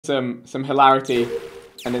some hilarity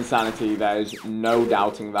and insanity. There's no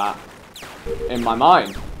doubting that in my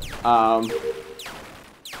mind. Alright,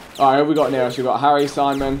 who have we got near us? We've got Harry,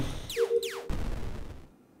 Simon.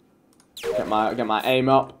 Get my aim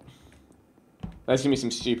up. Let's give me some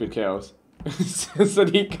stupid kills.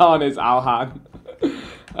 Sadiq Khan is Alhan.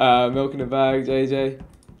 Milk in a bag, JJ.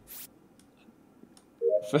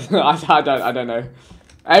 I don't know.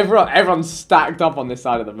 Everyone's stacked up on this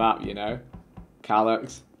side of the map, you know.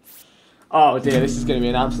 Calyx. Oh dear, this is going to be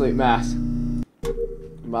an absolute mess.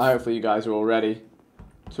 But hopefully you guys are all ready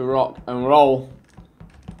to rock and roll.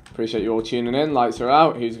 Appreciate you all tuning in. Lights are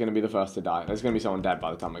out. Who's going to be the first to die? There's going to be someone dead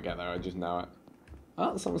by the time I get there. I just know it.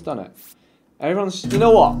 Oh, someone's done it. Everyone's... You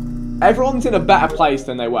know what? Everyone's in a better place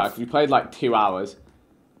than they were. Because we played like 2 hours.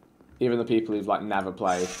 Even the people who've like never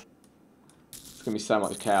played. It's going to be so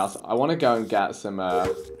much chaos. I want to go and get some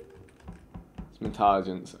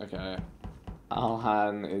intelligence. Okay.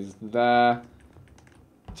 Alhan is there.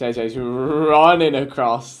 JJ's running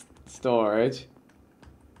across storage.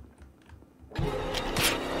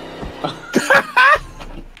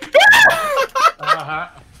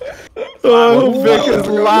 I hope Vic is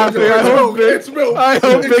laughing. I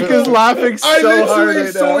hope Vic is laughing so hard. I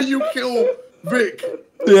literally saw you kill Vic.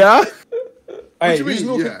 Yeah? Hey,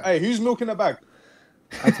 who's milking the bag?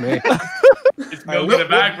 That's me. It's milk in the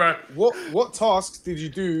bag, bro. What tasks did you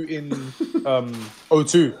do in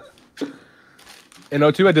O2? In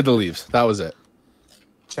O2, I did the leaves. That was it.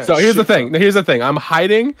 So here's the thing. Here's the thing. I'm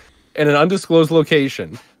hiding in an undisclosed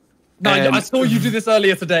location. No, I saw you do this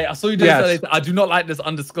earlier today. I earlier. I do not like this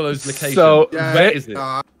undisclosed location. So where is it?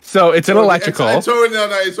 So it's an electrical. It's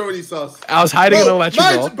already sus. I was hiding in an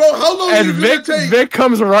electrical. Bro, how long and Vic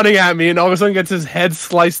comes running at me and all of a sudden gets his head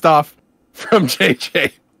sliced off from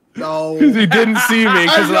JJ. No. Because he didn't see me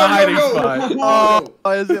because of the hiding spot.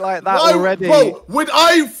 Oh, is it like that already? Bro, would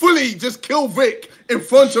I fully just kill Vic in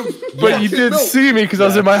front of... But you did see me because I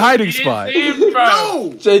was in my hiding spot.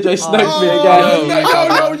 No! JJ sniped me again.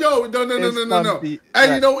 No.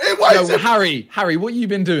 And you know, why is it... Harry, what have you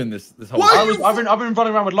been doing this whole time? I've been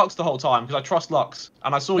running around with Lux the whole time because I trust Lux.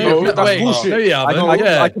 And I saw you... That's bullshit.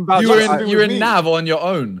 No, you were in Nav on your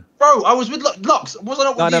own. Bro, I was with Lux. Was I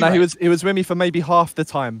not with you? No. He was with me for maybe half the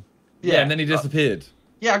time. Yeah, and then he disappeared.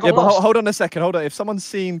 Yeah, I got lost. But hold on a second. Hold on. If someone's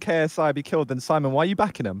seen KSI be killed, then Simon, why are you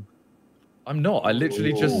backing him? I'm not. I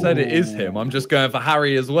literally just said it is him. I'm just going for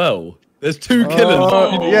Harry as well. There's 2 killers.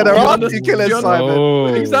 Yeah, there are 2 killers,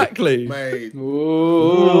 Simon. Exactly. Mate.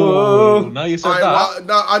 Now you said that.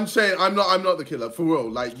 No, I'm saying I'm not the killer for real.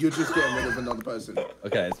 Like you're just getting rid of another person.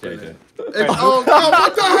 Okay, it's JJ. Oh,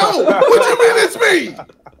 what the hell? What do you mean it's me?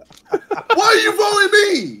 Why are you voting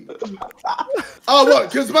me? Oh, what?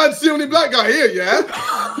 Because man's the only black guy here, yeah?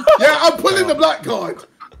 Yeah, I'm pulling the black card.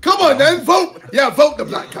 Come on, then. Vote. Yeah, vote the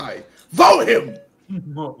black guy. Vote him.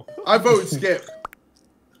 I voted Skip.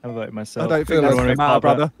 I voted myself. I don't think that's going to matter,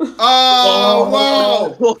 brother. Oh,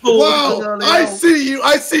 wow. Wow. I see you.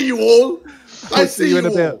 I see you all. I see you in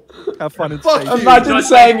a bit. Have fun and imagine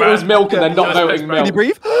saying it was milk and then not voting milk. Can you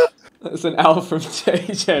breathe? That's an L from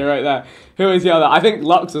JJ right there. Who is the other? I think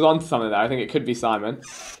Lux was onto something there. I think it could be Simon.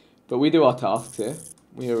 But we do our tasks here.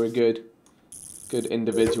 We are a good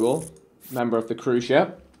individual. Member of the cruise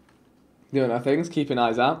ship. Doing our things, keeping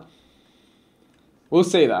eyes out. We'll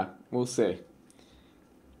see though. We'll see.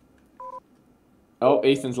 Oh,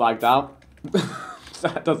 Ethan's lagged out.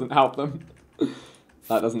 That doesn't help them.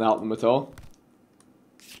 That doesn't help them at all.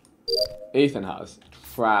 Ethan has.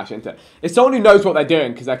 Crash into it. It's someone who knows what they're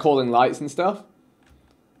doing because they're calling lights and stuff.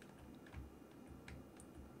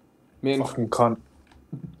 Me and fucking cunt.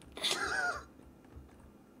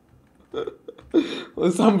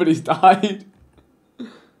 Well, somebody's died.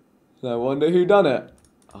 I wonder who done it.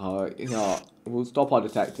 Oh, you know, we'll stop our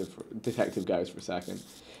detective goes for a second.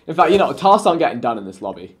 In fact, you know, tasks aren't getting done in this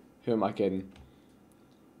lobby. Who am I kidding?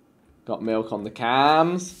 Got milk on the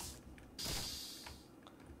cams.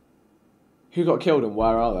 Who got killed and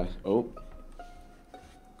where are they? Oh.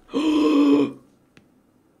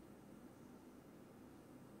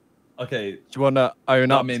 Okay. Do you want to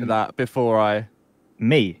own up to that before I...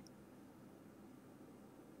 Me?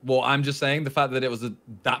 Well, I'm just saying the fact that it was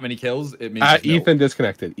that many kills, it means... Ethan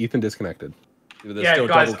disconnected. Ethan disconnected. Yeah, still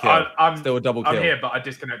guys, still a double kill. I'm here, but I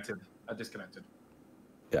disconnected.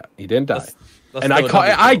 Yeah, he didn't die. And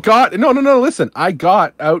I got listen, I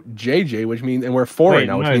got out JJ, which means, and we're 4 right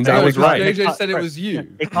now, which means I was right. JJ said it was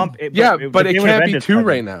you. Yeah, but it can't be 2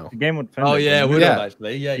 right now. The game would oh yeah, it would have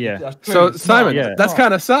actually. Yeah. So Simon, that's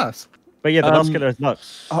kind of sus. But yeah, the last killer is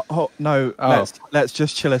Lux. Let's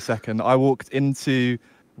just chill a second. I walked into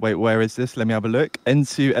where is this? Let me have a look.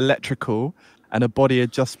 Into electrical, and a body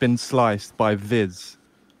had just been sliced by Viz.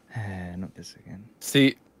 Not this again.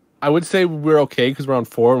 See, I would say we're okay because we're on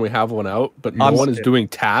 4 and we have one out, but no one is doing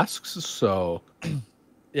tasks, so...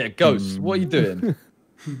 Yeah, Ghost, what are you doing?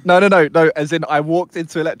 No. As in, I walked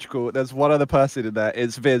into electrical. There's one other person in there.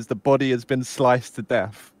 It's Viz. The body has been sliced to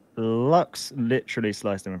death. Lux literally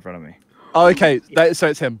sliced him in front of me. Oh, okay. So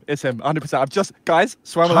it's him. It's him. 100%. I've just, guys,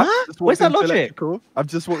 Swamala. Where's that logic? Electrical. I've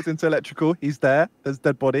just walked into electrical. He's there. There's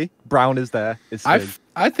dead body. Brown is there. It's Viz.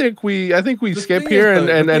 I think we skip here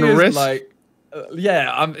and risk. Like,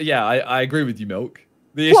 I agree with you, Milk.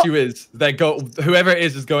 The issue is that whoever it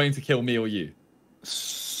is going to kill me or you.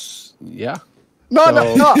 Yeah. No.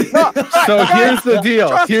 So here's the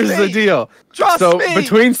deal. Trust me.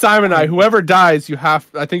 Between Simon and I, whoever dies, I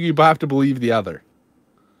think you have to believe the other.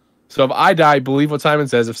 So if I die, believe what Simon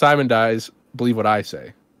says. If Simon dies, believe what I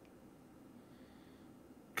say.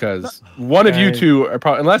 Because one of you two are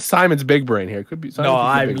probably, unless Simon's big brain here, could be. No,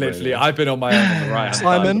 I've been on my own on the right.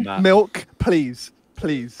 Simon, Milk, please.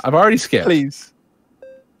 I've already skipped. Please.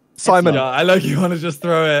 Simon. Yeah, I like you want to just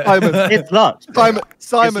throw it. Simon. It's Lux.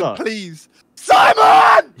 Simon, please.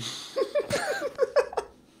 Simon!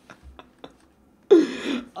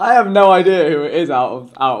 I have no idea who it is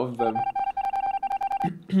out of them.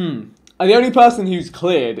 And the only person who's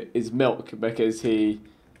cleared is Milk because he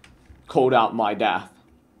called out my death.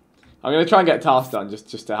 I'm going to try and get tasks done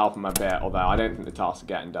just to help him a bit, although I don't think the tasks are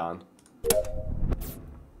getting done.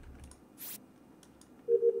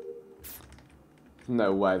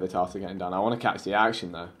 No way the tasks are getting done. I want to catch the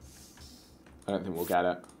action though. I don't think we'll get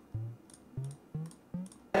it.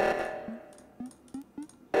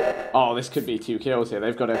 Oh, this could be 2 kills here.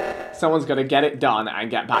 Someone's got to get it done and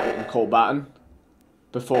get back in the call button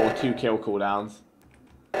before 2 kill cooldowns.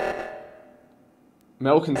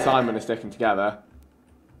 Milk and Simon are sticking together.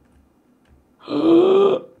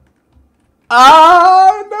 No one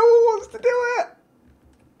wants to do it.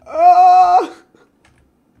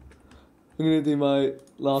 I'm gonna do my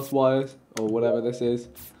last wires or whatever this is.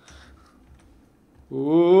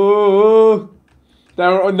 Ooh.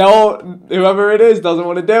 No, whoever it is doesn't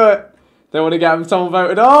want to do it. They want to get someone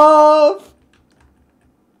voted off.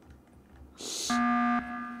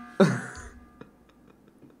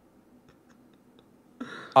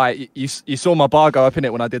 You saw my bar go up in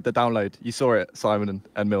it when I did the download. You saw it, Simon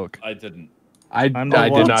and Milk. I didn't. I did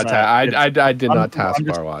not task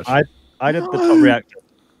bar watch. I did the top reactor.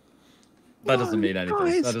 That doesn't mean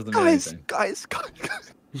anything. Guys.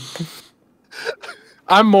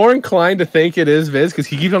 I'm more inclined to think it is Viz because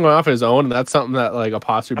he keeps on going off on his own, and that's something that like a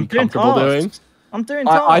poster would be comfortable doing. I'm doing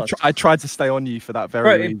tasks. I tried to stay on you for that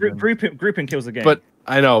very reason. Grouping kills the game. But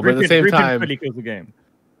I know, but at the same time, really kills the game.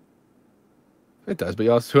 It does. But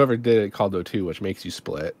you also, whoever did it called 2, which makes you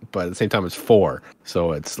split. But at the same time, it's 4,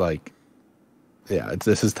 so it's like, yeah,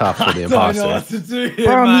 this is tough for the imposter. I don't know what to do here,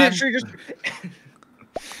 Bro, I'm man. literally just.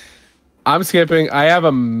 I'm skipping. I have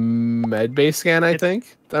a med base scan. I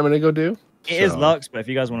think that I'm gonna go do. It is Lux, but if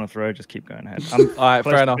you guys want to throw, just keep going ahead. All right,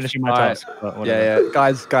 fair enough. Finishing my task. Yeah.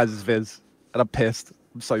 Guys, it's Viz, and I'm pissed.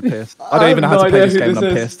 I'm so pissed. I don't even know how to play this game, and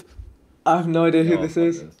I'm pissed. I have no idea who this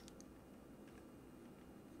is.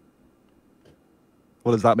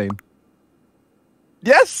 What does that mean?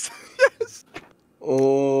 Yes! Yes!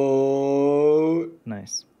 Oh.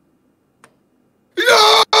 Nice.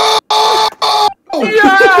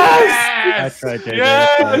 Yes! I tried, JJ.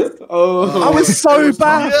 Yes! Oh. I was so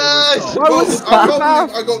bad! Yes!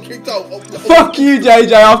 I got kicked out. Fuck you,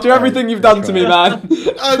 JJ, after everything you've done to me, man.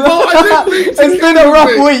 I didn't mean to. It's been a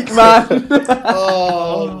rough week, man.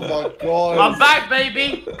 Oh my god. I'm back,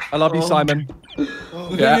 baby. I love you, Simon. The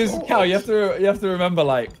thing is, Cal, you have to remember,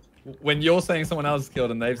 like, when you're saying someone else is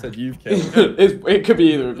killed and they've said you've killed, it could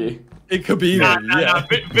be either of you. it could be either. Nah,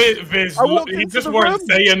 Viz, he just the weren't room.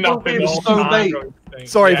 saying nothing. It was so late.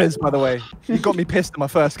 Sorry, Viz, by the way. You got me pissed in my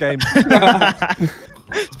first game.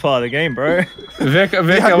 It's part of the game, bro. Vic,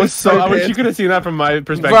 I wish you could have seen that from my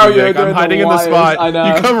perspective. Bro, Vic. I'm hiding in the spot. I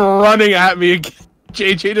know. You come running at me.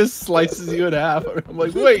 JJ just slices you in half. I'm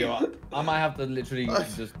like, wait. I might have to literally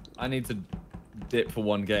I need to dip for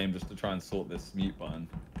one game just to try and sort this mute button.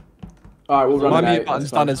 Alright, we'll run My it. mute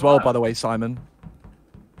button's done as well, by the way, Simon.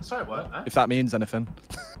 Sorry, what? If that means anything.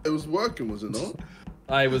 It was working, was it not?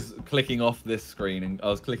 I was clicking off this screen and I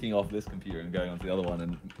was clicking off this computer and going onto the other one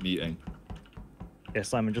and muting. Yeah,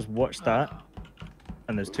 Simon, just watch that.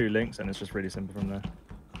 And there's 2 links, and it's just really simple from there.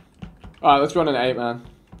 Alright, let's run an 8-man.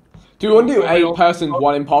 Do you want to do 8 persons,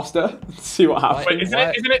 1 imposter? See what happens. Wait, isn't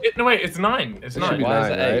it? No, wait, it's 9. It's 9. Why is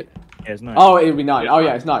it 8? Yeah, it's 9. Oh, it'll be 9. Oh,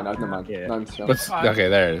 yeah, it's 9. No, never mind. Yeah. 9's Okay,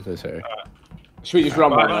 there it is. Sorry. Should we just run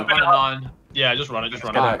one? I've been at 9. Yeah, just run it. Just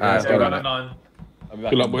run it. Alright, let's go Run on at it. 9. I'll be back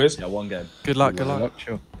Good luck, in, boys. Yeah, one game. Good luck. Good luck.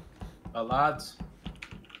 Sure. Lads.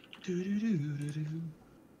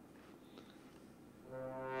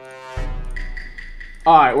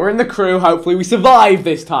 Alright, we're in the crew. Hopefully we survive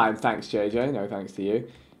this time. Thanks, JJ. No thanks to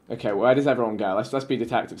you. Okay, where does everyone go? Let's be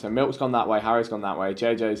detectives. So Milk's gone that way, Harry's gone that way,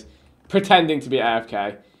 JJ's pretending to be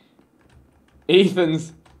AFK.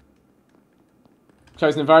 Ethan's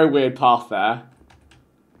chosen a very weird path there.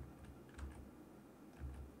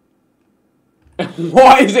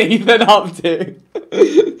 What is Ethan up to?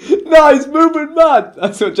 No, he's moving mad.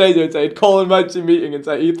 That's what JJ would say. He'd call an emergency meeting and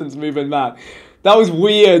say Ethan's moving mad. That was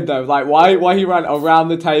weird though. Like why he ran around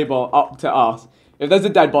the table up to us. If there's a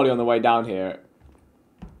dead body on the way down here.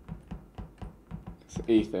 It's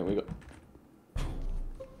Ethan, we got.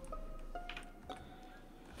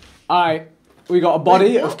 Alright. We got a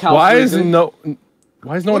body of Cal. Why is no one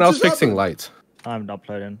What else just fixing happened? lights? I'm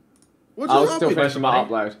uploading. What I was just still happened? finishing my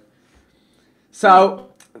upload. So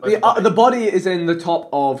the body is in the top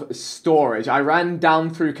of storage. I ran down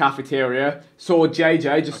through cafeteria, saw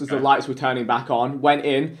JJ just as the lights were turning back on, went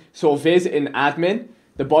in, saw Viz in admin.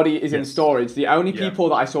 The body is in storage. The only people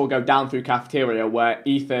that I saw go down through cafeteria were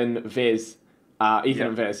Ethan, Viz,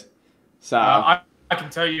 and Viz. So I can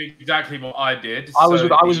tell you exactly what I did. I was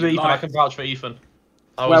with the Ethan. I light- can vouch for Ethan.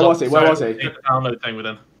 Where was he? Where was he? The download thing with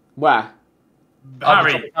him. Where?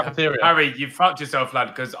 Harry, Cafeteria. Harry, you fucked yourself, lad,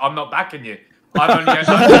 because I'm not backing you. I've only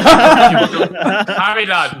Harry,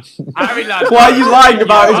 lad. Harry, lad. Why are you lying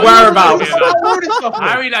about his whereabouts?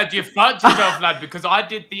 Harry, lad, you fucked yourself, lad, because I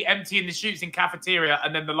did the empty and the shoots in cafeteria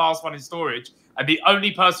and then the last one in storage, and the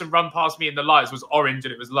only person run past me in the lights was Orange,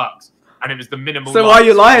 and it was Lux, and it was the minimal. So why are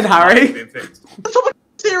you lying, Harry? That's what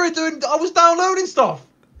I'm doing. I was downloading stuff.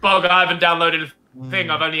 Bog, I haven't downloaded a thing.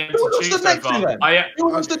 I've only emptied Who was shoots the so next far. two then? Who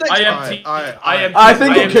was the next I one? emptied. I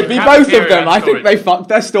think it could be both of them. I think they fucked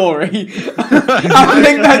their story. I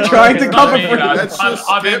think they're trying to cover for it.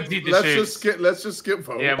 Let's just skip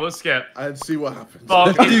vote. Yeah, we'll skip. And see what happens.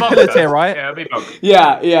 Bog, Let's do killers here, right? Yeah, it'll be Bog.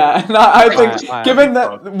 Yeah. And I think, Alright. given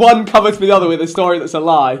that one covers for the other with a story that's a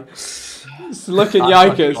lie, it's looking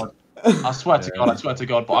yikers. I swear to God. I swear to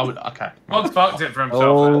God. But I would. Okay. Bog's fucked it for himself.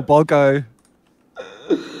 Oh, Boggo.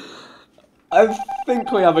 I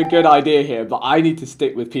think we have a good idea here, but I need to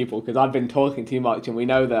stick with people because I've been talking too much, and we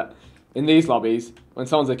know that in these lobbies, when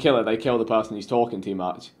someone's a killer, they kill the person who's talking too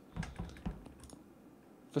much.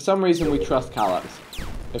 For some reason, we trust Calyx.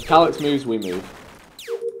 If Calyx moves, we move.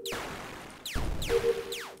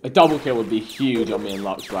 A double kill would be huge on me and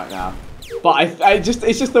Lux right now, but it's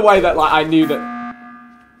just the way that like I knew that.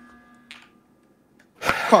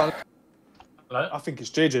 Hello? Hello? I think it's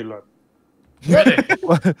JJ, look. Really?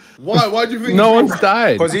 Why do you think? No one's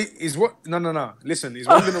died. Because he's what? No. Listen, he's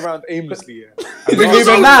running around aimlessly here. Is he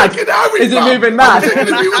moving mad? Is he moving mad?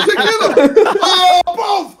 Oh,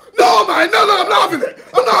 bro! No, man! No, I'm not having it!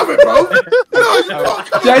 I'm not having it, bro! No, you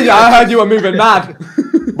can't come JJ, I heard you were moving mad.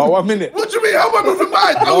 But 1 minute. What do you mean? How am I moving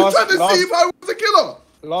mad? I was trying to see if I was a killer!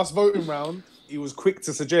 Last voting round, he was quick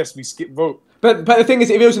to suggest we skip vote. But the thing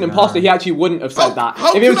is, if he was an imposter, he actually wouldn't have said that.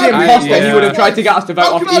 How If he was can the I be- imposter, he would have tried to get us to vote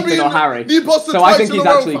How off can I be Ethan or Harry. the imposter So I twice think in he's a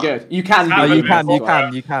row, actually fam? good. You can No, be. You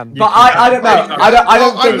can. But I don't know. I don't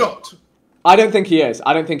I'm think. not. I don't think he is.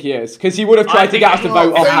 I don't think he is because he would have tried to get us to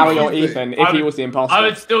vote off thank Harry you. or Ethan if he was the imposter. I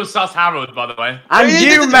would still sus Harold, by the way. And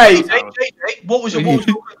you, mate. What was your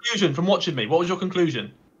conclusion from watching me? What was your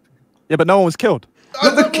conclusion? Yeah, but no one was killed.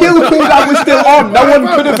 The kill cooldown was still on. No one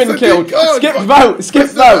could have been killed. Skip vote. Skip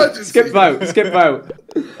vote. Skip vote. Skip vote.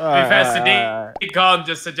 To be fair, Sadiq Khan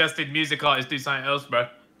just suggested music artists do something else, bro.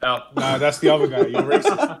 Hell. Nah, that's the other guy. You're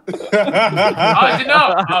racist. I did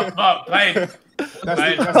not. Oh, fuck, play.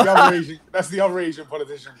 That's the other Asian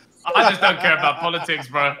politician. I just don't care about politics,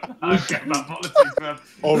 bro. I don't care about politics, man.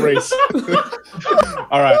 Or race.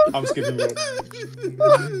 All right, I'm skipping vote.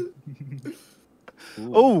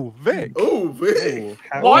 Oh, Vic. Oh, Vic.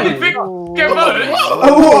 Why did Vic get voted?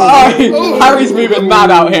 Oh, Harry's moving mad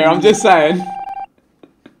out here. I'm just saying.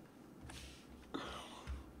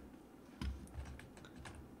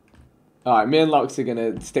 Alright, me and Lux are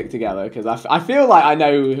gonna stick together because I feel like I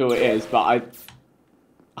know who it is, but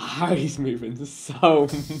Harry's moving so.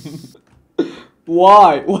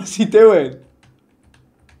 Why? What's he doing?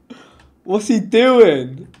 What's he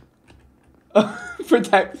doing?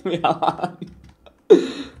 Protect me, Alan.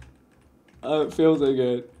 I don't feel so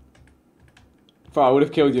good. Bro, I would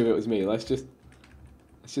have killed you if it was me. Let's just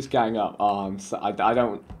gang up. Oh, I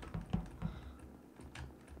don't.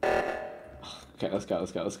 Okay, let's go.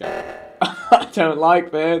 I don't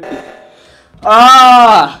like this.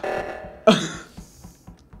 Ah!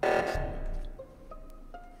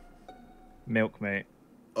 mate.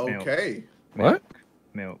 Okay. What?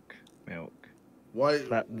 Milk. Why?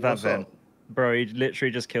 That what's vent. up? Bro, he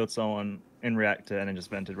literally just killed someone in reactor and then just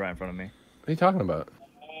vented right in front of me. What are you talking about?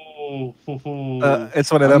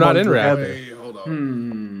 It's one of I'm them not ones in again. reactor. Wait, hold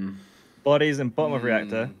on. Bodies in bottom of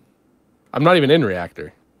reactor. I'm not even in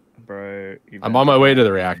reactor. Bro, I'm on my way to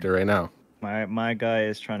the reactor right now. My guy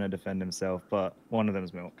is trying to defend himself, but one of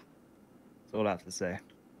them's Milk. That's all I have to say.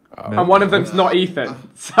 And one of them's not Ethan,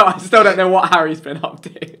 so I still don't know what Harry's been up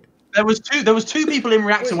to. There was two people in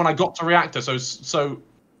reactor when I got to reactor. So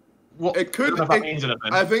what? It could. I don't know if that means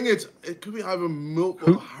anything. I think it could be either Milk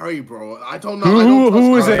or Harry, bro. I don't know.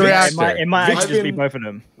 Who is in Harry. reactor? It might Vic's actually just be been- both of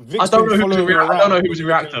them. Vic's I don't know been who was in following reactor. I don't know around. who was in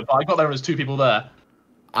reactor, but I got there and there's two people there.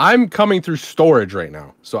 I'm coming through storage right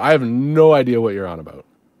now, so I have no idea what you're on about.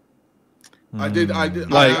 I did.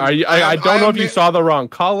 Like, I don't know if you saw the wrong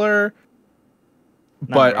color,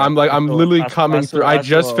 but bro. I'm literally coming through. I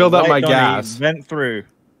just filled up my gas. Went through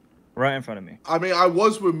right in front of me. I mean, I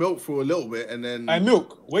was with Milk for a little bit, and then. Hey,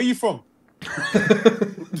 Milk, where you from?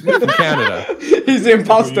 From Canada. He's the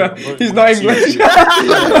imposter. Bro, He's not English.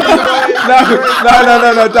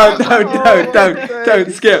 No,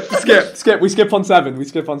 don't. Skip. We skip on 7. We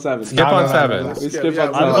skip on 7. Skip on 7. We skip Yeah,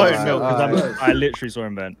 on I'm 7. voting Milk because I literally saw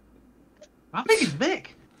him vent. I think it's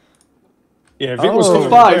Vic. Yeah, Vic was It's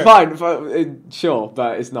coming. fine. Sure,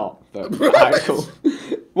 but it's not. But alright, cool.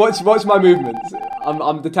 Watch my movements.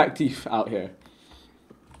 I'm detective out here.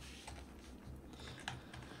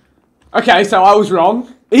 Okay, so I was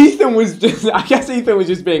wrong. Ethan was just. I guess Ethan was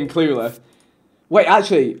just being clueless. Wait.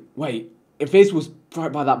 If Viz was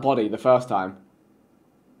right by that body the first time,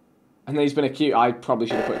 and then he's been accused, I probably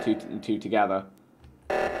should have put 2 and 2 together.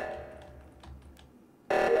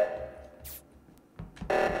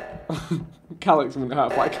 Calyx wouldn't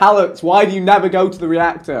hurt. Like, Calyx, why do you never go to the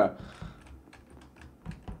reactor?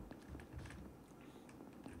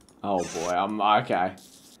 Oh boy, I'm okay.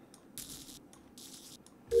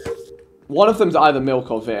 One of them's either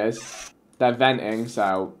Milk or Viz. They're venting,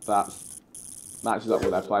 so that matches up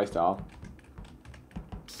with their playstyle.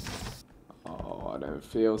 Oh, I don't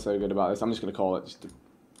feel so good about this. I'm just gonna call it.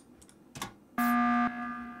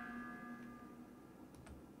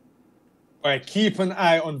 Alright, keep an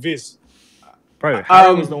eye on Viz. Bro,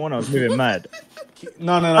 Harry was the one I was moving mad.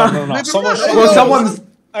 No. Someone's.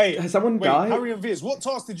 Hey, Has someone wait, died? Harry and Viz, what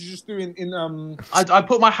task did you just do in I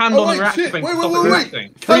put my hand Oh, on wait, the reactor shit. thing Wait, to stop wait, it wait,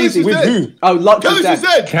 reacting. Callis is with dead. who? Oh, Lux is Callis is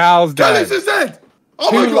dead. dead. Cal's Callis dead. is dead.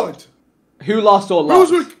 Oh my Who- god. Who lost or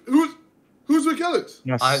lost? Who's with Callis?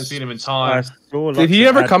 I hadn't seen him in I time. saw Did he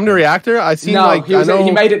ever come to reactor? I seen No, like he I know.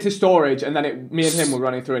 he made it to storage, and then me and him were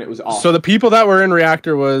running through, and it was off. So the people that were in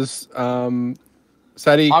reactor was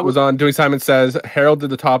Seti was on doing Simon Says. Harold did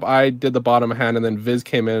the top. I did the bottom hand, and then Viz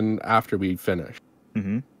came in after we finished.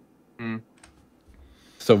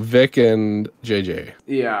 So Vic and JJ.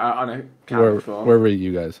 Yeah, I know. Where were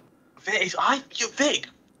you guys? Vic.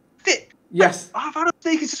 Yes. I've had a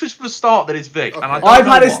sneaking suspicion from the start that it's Vic. Okay. And I don't I've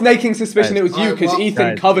know had a what. snaking suspicion it was you because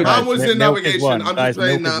Ethan covered I it. was in Milk is navigation. one. I'm Guys, just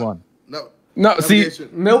playing Milk is that. one. No. No, see, Navigation.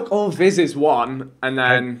 Milk or Viz is one, and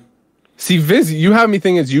then Viz, you have me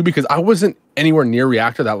thinking it's you because I wasn't anywhere near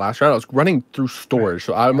reactor that last round. I was running through storage,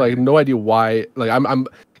 so I'm like no idea why. Like I'm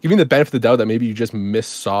giving the benefit of the doubt that maybe you just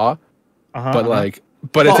missaw, but like.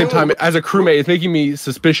 But at the same time, as a crewmate, it's making me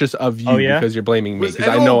suspicious of you because you're blaming me Was because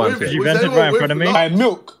I know I'm anyone with good. it? You Was vented anyone right in with front of me?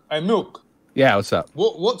 Lux? Hey, Milk. Yeah, what's up?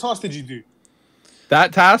 What task did you do?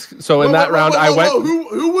 That task. So in that round, I went.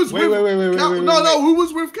 Who was Wait, with wait, Cal? wait, No, who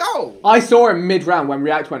was with Cal? I saw him mid-round when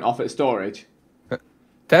React went off at storage. To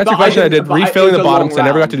answer But your question, I didn't- did but it refilling was the a bottom long because I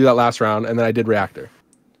never got round. to do that last round, and then I did reactor.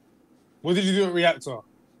 What did you do at Reactor?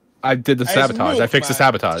 I did the Hey, it's sabotage. I Milk, fixed the man.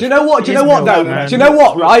 sabotage. Do you know what? Do you know what though? man. Do you know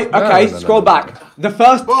what? Right? Okay, no, scroll no. back. The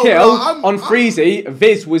first Bro, kill no, on Freezy,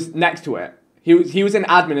 Viz was next to it. He was an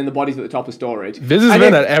admin in the bodies at the top of storage. Viz has And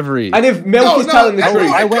been if- at every. And if Milk is telling the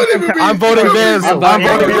truth, I'm voting Viz. I'm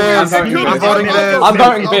voting Viz. I'm voting Viz. I'm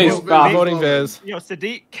voting Viz. I'm voting Viz. Yo,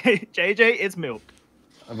 Sadiq, JJ, it's Milk.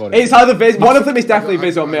 I'm voting it's either Viz. One of them is definitely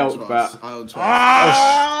Viz or Milk, but I'll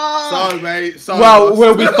trust. Sorry, mate. Sorry, well, boss.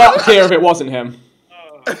 we'll be fucked here if it wasn't him.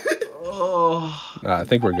 I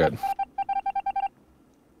think we're good.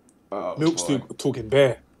 Oh, Milk's boy. talking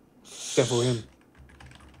bear. Devil him.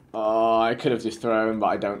 Oh, I could have just thrown, but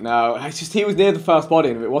I don't know. It's just he was near the first body,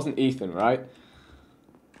 and if it wasn't Ethan, right?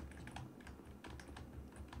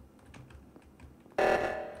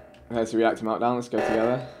 There's the reactor meltdown. Let's go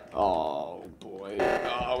together. Oh boy.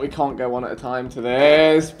 Oh, we can't go one at a time to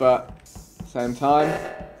this, but same time.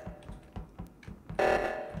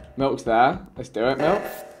 Milk's there. Let's do it, Milk.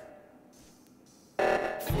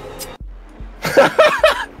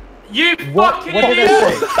 You What fucking did I idiot!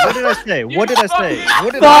 say? What did I say? What did I say?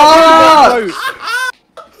 What did Fuck!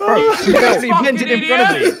 Bro, you actually vented in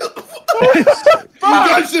front of me. You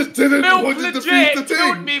guys just didn't Milk want to defeat legit the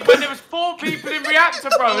killed team. me when there was 4 people in reactor,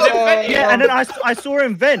 bro. And then vented. Yeah, and then I saw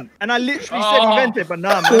him vent, and I literally said he vented, but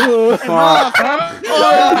nah, man. Fuck. Oh, Scuffed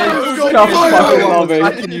God. fucking No one was lobby.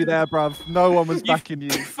 backing you there, bruv. No one was backing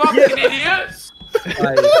you. Fucking idiots.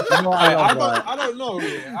 Like, you know what I love, right? I don't know.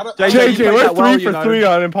 Yeah. I don't, JJ, we're 3 for 3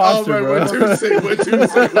 on Oh, imposter, man, bro. we're too sick. We're too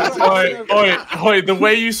sick. We're too sick. Oi, the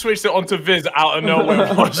way you switched it onto Viz out of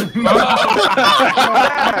nowhere was You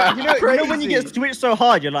know when you get switched so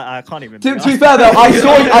hard, you're like, I can't even. To be fair though,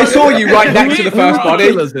 I saw you right next to the first Who are the body.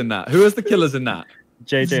 killers in that? Who is the killers in that?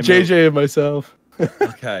 JJ. JJ and myself.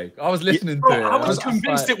 Okay, I was listening to it. I was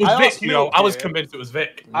convinced it I was asked Vic, you know. Milk, I was yeah. convinced it was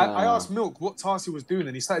Vic. I asked Milk what task he was doing,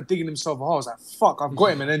 and he started digging himself a hole. I was like, "Fuck, I've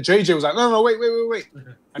got him." And then JJ was like, "No, wait,"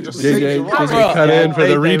 and just JJ right. cut in for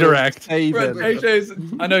the redirect. JJ's.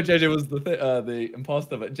 I know JJ was the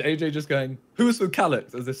imposter, but JJ just going, "Who's with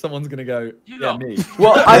Calix?" As if someone's gonna go, "Yeah, me."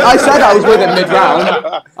 Well, I said I was with him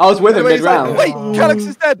mid-round. I was with him mid-round. Wait, Calix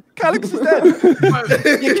is dead. Calix is dead.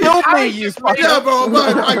 You killed me, you fucker. Yeah, bro,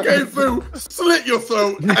 man, I came through, slit your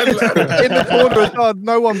throat, and left. In the corner as well.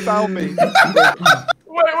 No one found me.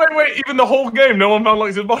 Wait! Even the whole game, no one found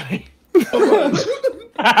Lux's body.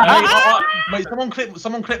 Mate,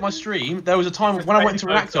 someone clipped my stream. There was a time when I went into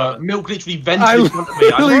reactor, Milk literally vented I in front of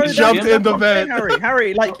me. literally jumped in the vent.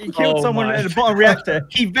 Harry, like he killed someone at the bottom reactor.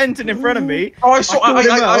 He vented in front of me. Oh, I saw. called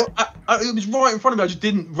him out. It was right in front of me. I just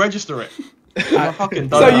didn't register it. I fucking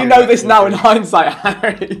So you know this now in hindsight,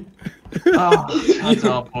 Harry. That's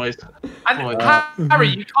our boys. And Harry,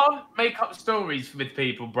 you can't make up stories with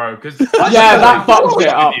people, bro. Because Yeah, that fucks it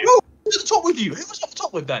up. Who was at the top with you? Who was at the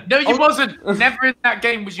top with then? No, you wasn't. Never in that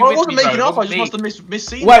game was you Well, I with wasn't me, making bro. up. I It just wasn't must have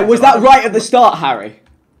missed Wait, was that right at the start, Harry?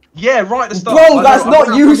 Yeah, right at the start. Bro, that's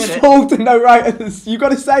not useful to know right at the. You got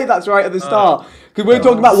to say that's right at the start because we're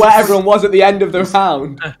talking about where everyone was at the end of the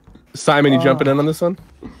round. Simon, you jumping in on this one?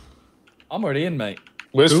 I'm already in, mate.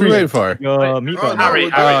 Where's Who are we waiting for? Your meat bun. Harry,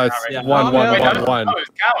 It's Yeah. 1-1-1-1.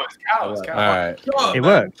 Cowards. All right. It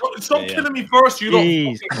worked. Stop killing me first, you lot.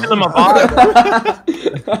 Jeez. Fucking killing my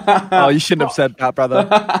vibe. Oh, you shouldn't have said that, brother.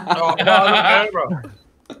 Oh, no, I don't care, bro.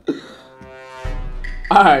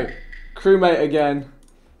 Alright, crewmate again.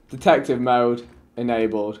 Detective mode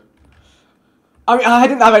enabled. I mean, I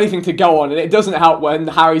didn't have anything to go on, and it doesn't help when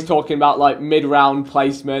Harry's talking about like mid-round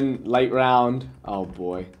placement, late round. Oh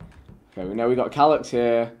boy. Okay, we know we got Calix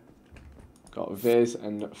here. Got Viz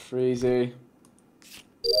and Freezy.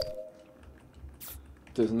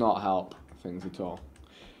 Does not help things at all.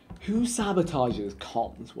 Who sabotages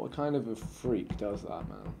comms? What kind of a freak does that,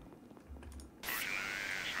 man?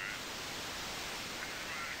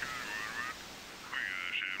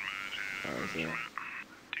 Where is it?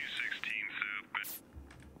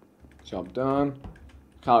 Job done.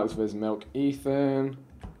 Calix, Viz, Milk, Ethan.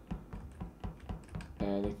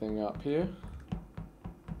 Anything up here?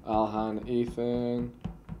 Alhan, Ethan.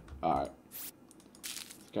 Alright. Let's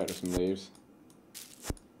get rid of some leaves.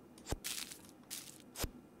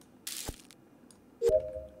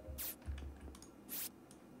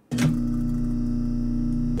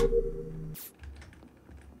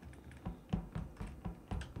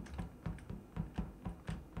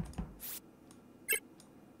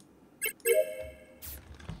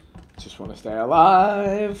 Just want to stay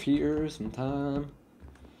alive here some time.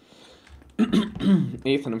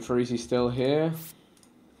 Ethan and Freezy still here.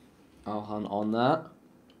 Alhan on that.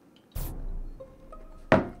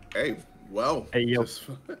 Hey, well, Hey, yo.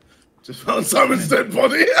 just found Simon's dead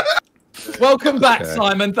body. Welcome back,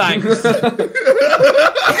 Simon. Thanks.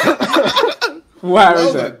 Where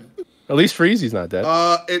is it? At least Freezy's not dead.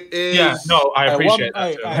 It is. Yeah, no, I appreciate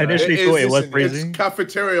that. too. I initially thought it was It's freezing.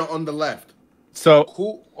 cafeteria on the left. So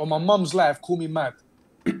Cool. On my mum's life, call me mad.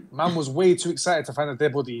 Man was way too excited to find a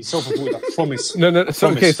dead body. He self-reported. I promise. no. So,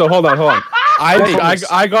 okay, so hold on.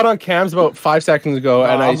 I got on cams about 5 seconds ago,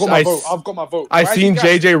 and I've got my vote. I've got my vote. I Right, seen you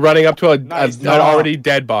guys- JJ running up to an Nice. already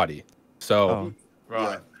dead body. So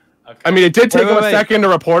Right. I mean, it did take him a wait. second to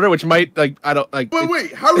report it, which might I don't like.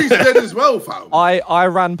 Wait, Harry's dead as well, fam. I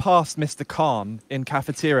ran past Mr. Khan in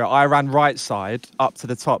cafeteria. I ran right side up to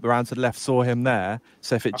the top, around to the left, saw him there.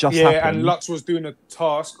 So if it just Yeah, happened, and Lux was doing a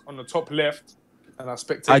task on the top left, and I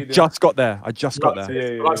spectated. I him. just got there. I just got there.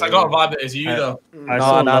 Yeah, Lux, I got a vibe that is you, though. I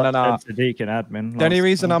saw no. Lux and Sadiq in admin. The only last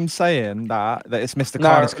reason time. I'm saying that it's Mr. No,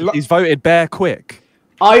 Khan is 'cause he's voted bare quick.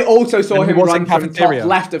 I also saw And he him was run in from cafeteria. top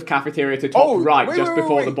left of cafeteria to top right wait, just wait,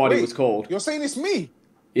 before wait, the body wait. was called. You're saying it's me?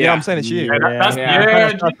 Yeah, I'm saying it's you.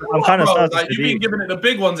 I'm kind of starting like, to you've been be. giving it the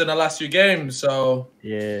big ones in the last few games, so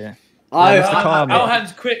Yeah.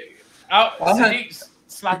 Alhan's quick. Sadiq's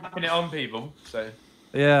slapping it on people. So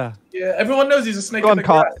Yeah. yeah, everyone knows he's a snake Go in on, the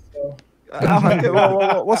Carl. grass.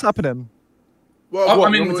 So. What's happening? Well, I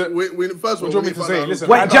mean, first of all, what do you want me to say? Listen,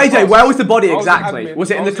 Wait, JJ, where was the body I was an exactly? admin.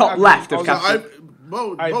 Was it in I the was top an admin. left I of was an Captain?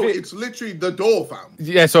 Bro, Hey, Vic. it's literally the door, fam.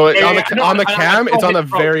 Yeah, so Yeah, on yeah, the no, on the I cam, it's on the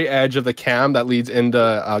told very edge of the cam that leads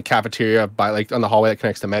into cafeteria by like on the hallway that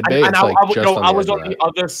connects to medbay. And It's like just on I the was edge on of the that.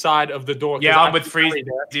 other side of the door. yeah, I'm with Freezy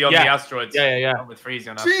on the asteroids. Yeah. I'm with Freezy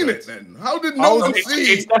on Seen asteroids. it then? How did no one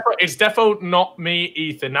see? It's defo not me,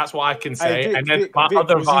 Ethan. That's what I can say. Vic, and then Vic, my Vic,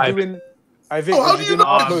 other was you vibe. doing? Hey, Vic, Oh, how was do you you doing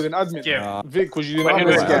know? uploading admin? Yeah. Vic, was you doing Wait,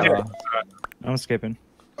 uploading? I'm skipping.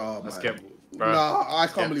 Oh, Let's man. get. Bro. Nah, I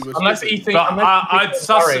can't believe we're Unless skipping. Ethan. But I'd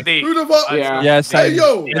sus Sadiq. Who the fuck? Yeah. Yeah, Hey, same.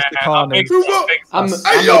 yo! Yeah, Mr. Khan is- Who what? I'm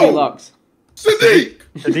Hey, yo! maybe Lux. Sadiq!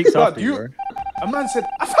 Sadiq's Blood, after you, bro. A man said,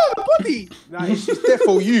 I found the body. Nah, it's there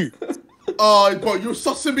for you. Oh, bro, you're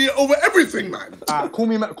sussing me over everything, man. Call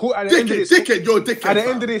me man. Call, at the end of Dickhead, this. dickhead, you're a dickhead. At the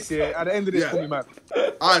fam. end of this, yeah. At the end of this, Yeah. call me man.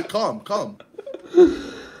 Alright, calm.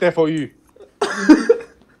 There for you.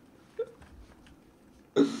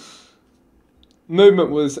 Movement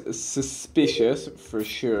was suspicious for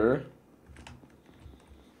sure,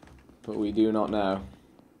 but we do not know.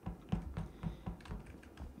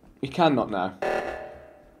 We cannot know.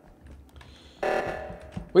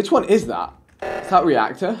 Which one is that? Is that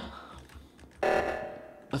reactor?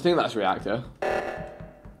 I think that's reactor.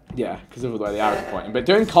 Yeah, because of the way the arrow's pointing. But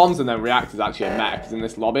doing comms and then reactor is actually a meta, because in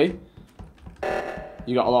this lobby,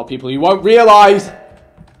 you got a lot of people you won't realise.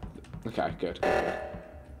 Okay, good.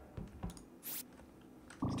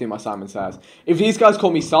 Let's do my Simon Says. If these guys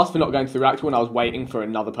call me sus for not going to the reactor when I was waiting for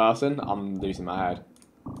another person, I'm losing my head.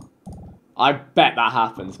 I bet that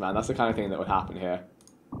happens, man. That's the kind of thing that would happen here.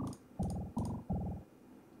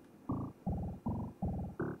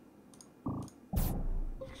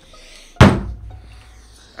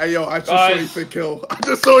 Hey, yo, I just saw Ethan kill. I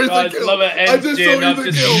just saw Ethan kill. love it, I just saw engine, I've Ethan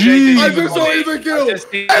just kill. seen I JJ just saw leave a Ethan kill. body. I've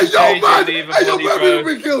just seen Hey, yo, JJ man. leave a Hey, yo, body, man,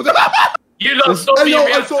 bro. we killed. You lot saw Hey, me yo, I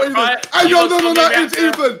react, saw Ethan. right? Hey, You yo, lot saw me no, it's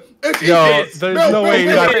react. Ethan. It's Yo, Ethan. there's Mel, no Mel, way you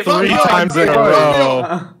Mel, got Mel, 3 Mel, times in a Mel, row.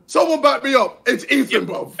 Mel. Someone back me up. It's Ethan,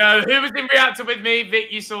 bro. No, who was in reactor with me?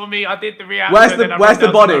 Vic, you saw me. I did the reactor. Where's and the- then I where's ran the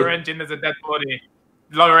down to body? Lower engine. There's a dead body.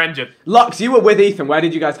 Lower engine. Lux, you were with Ethan. Where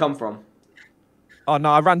did you guys come from? Oh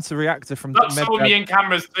no, I ran to reactor from Lux saw medbay. me in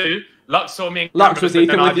cameras too. Lux saw me in Lux, cameras. was but then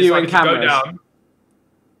Ethan I with you in decided to go cameras? down.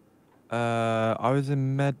 I was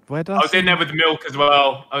in med. Where did I was in there with Milk as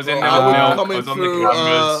well. I was in there I with was Milk. I coming was on through. the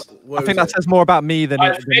cameras. I think that says more about me than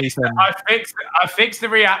I Ethan. fixed the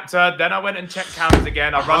reactor, then I went and checked cameras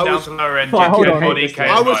again. I run down was- to lower engine. Hold Dead on. body KSI.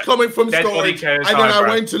 I was coming from Dead body storage, and KSI, then I bro.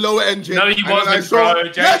 went to lower engine. No, you and then I wasn't, saw- bro.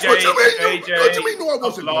 Yes, what you mean? JJ, What do you mean? No, I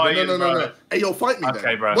wasn't. I'm No, lying, no. bro. Hey, yo, fight me Okay,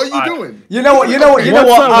 then. bro. What are you Alright. doing? You know what? You know what?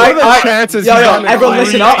 What are the chances Yo, he's yo, done it everyone, 3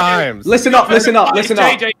 listen up. times? Listen up. Listen up. Listen up.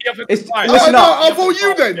 JJ, you have to It's- fight. listen no, up. I'll vote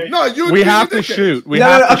you then. No, you. We you're have the to dickhead. shoot. We No,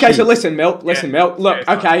 have to okay, so shoot. listen, Milk. Listen, Yeah. Milk. Look,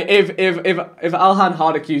 Yeah, okay, if Alhan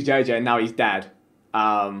hard accused JJ and now he's dead,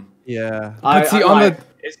 Yeah. But see, on the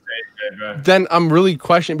It's JJ, bro. then I'm really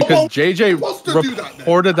questioning because Oh, JJ wants to do that then.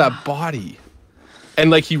 reported that body,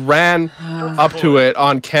 and like he ran up to it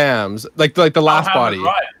on cams, like the last Alhan body. was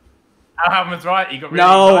right. Alhan was right. He got really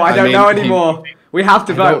no, excited. I don't mean, know he- anymore. We have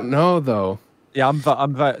to I vote. don't know though. Yeah, I'm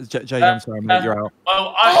JJ, I'm sorry, mate, you're out.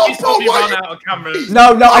 Well, Oh, you saw me bro, run why- out of cameras.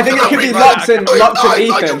 No, I think it could be You're Lux and dumb.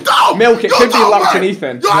 Ethan. Milk, it could be Lux and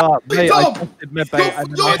Ethan. No, Big mate, I Tom, tested medbay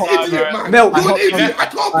and You're then an idiot, man. Milk. You're an idiot. I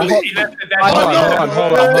can't believe He you. left the dead Hold body. on,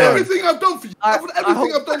 hold on. Everything I've done for you. I've done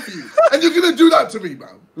everything I've done for you. And you're going to do that to me, man.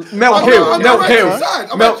 Milk I'm who? Milk actually who? sad.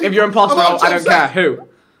 I'm Milk, actually- if you're imposter, I'm I don't actually care. sad. Who?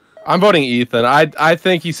 I'm voting Ethan. I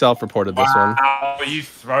think he self-reported this one. Wow, you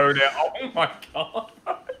throwed it. Oh my god.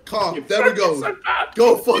 Calm. There we go.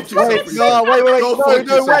 Go fuck yourself. Wait, Ethan. no, wait, Go fuck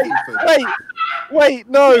yourself, Ethan. wait,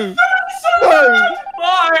 no.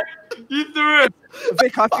 Why? You threw it.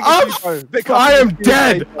 Vic, I think it's you, bro. Vic, I am think it's you,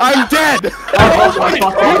 dead. mate. I'm dead. Oh my fucking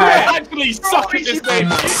You head. actually suck at this game.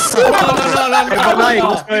 Relay,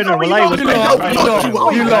 what's going on? Relay, what's going on? Fuck you,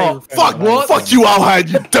 Alhan. You lot. Fuck what? Fuck you,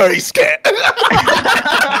 Alhan, you dirty scat.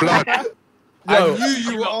 I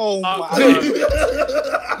knew you were. Oh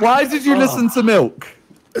my. Why did you listen to Milk?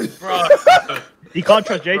 Bro. You can't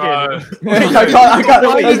trust JJ. Bro. I can't.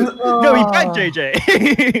 No, he backed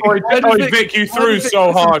JJ. Oh, Vic, you threw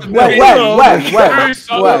so hard. When? That's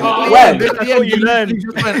what you learned.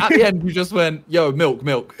 At the end, you just went, "Yo, Milk.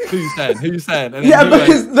 Who's then? And then Yeah, you went,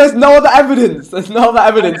 because there's no other evidence. There's no other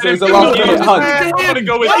evidence. It was a last minute hunt. I'm gonna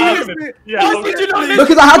go with Ethan. Yeah,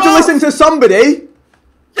 Because I had to listen to somebody.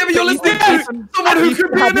 Yeah, but you're listening to someone who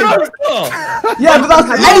could be an imposter. Yeah, but that's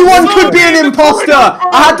anyone could be an imposter.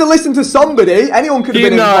 I had to listen to somebody. Anyone could have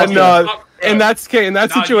been an imposter. No. In that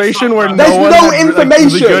situation where There's no one no had,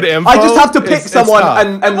 information. good info, I just have to pick it's someone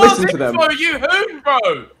tough. and listen to them. Bro, you who,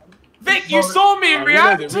 bro? Vic, you saw me in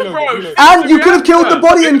reactor, bro. And you could have killed the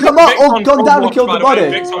body and come up, or gone down and killed the body.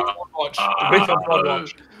 Vic's on Blood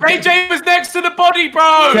Watch. AJ was next to the body,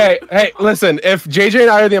 bro. Okay, hey, listen. If JJ and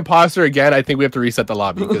I are the imposter again, I think we have to reset the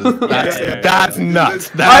lobby because that's nuts.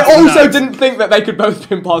 That's I also nuts. didn't think that they could both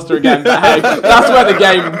be imposter again. But hey, that's where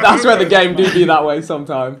the game do be that way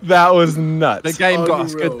sometimes. That was nuts. The game got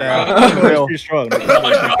us good there. It's too strong. That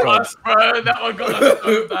one got us, bro. That one got us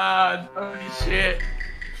so bad. Holy shit.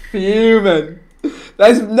 Fuming.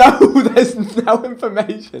 There's no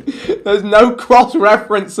information. There's no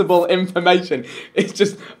cross-referenceable information. It's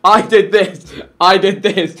just I did this.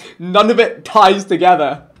 None of it ties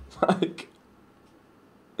together. Like,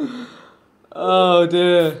 oh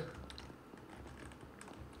dear.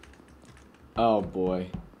 Oh boy.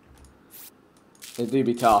 It do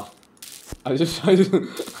be tough. I don't know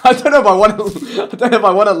if I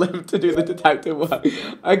want to live to do the detective work.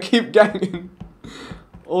 I keep getting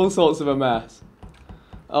all sorts of a mess.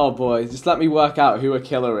 Oh boy, just let me work out who a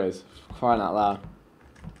killer is. Crying out loud.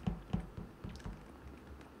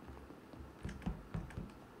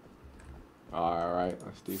 Alright,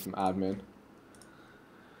 let's do some admin.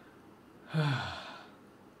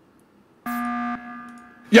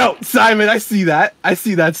 Yo, Simon, I see that.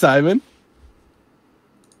 Simon.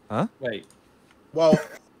 Huh? Wait. Well,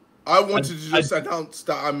 I wanted to just announce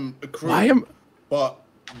that I'm a crew. But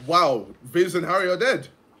wow, Viz and Harry are dead.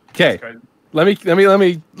 Okay. Let me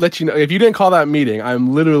let you know. If you didn't call that meeting,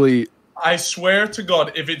 I'm literally. I swear to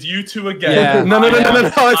God, if it's you two again. Yeah. No,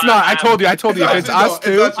 it's not. I told you. If it's us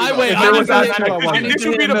two. This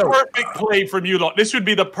would be the perfect play from you lot. This would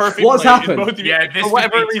be the perfect What's play. happened? Both of you, Yeah, this for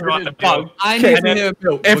whatever would be reason, too it's bug. I need to hear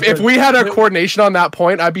Milk. If we had our coordination on that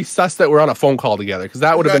point, I'd be sus that we're on a phone call together because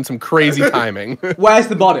that would have been some crazy timing. Where's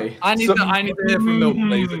the body? I need to hear from Milk,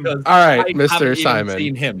 please. Because All right, I Mr. haven't even Simon.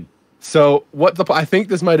 seen him. So I think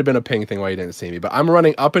this might have been a ping thing why you didn't see me, but I'm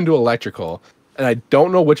running up into electrical and I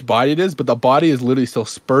don't know which body it is, but the body is literally still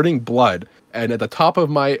spurting blood. And at the top of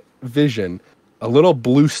my vision, a little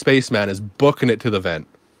blue spaceman is booking it to the vent.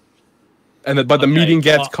 But the meeting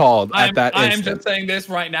gets called at that I am instant. just saying this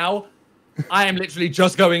right now. I am literally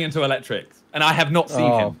just going into electrics, and I have not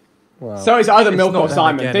seen him. Wow. So it's either Milk or not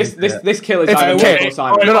Simon. again, This kill is It's either okay. Milk or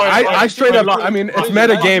Simon. No, I straight up. I mean, it's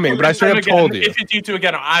metagaming, but I straight up told you. If it's you two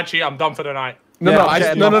again, actually, I'm done for the night. No. I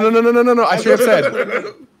straight up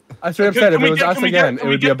said. I straight up said if it was us again, it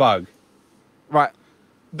would be a bug. Right.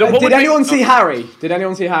 Did anyone see Harry? Did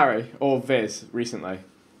anyone see Harry or Viz recently?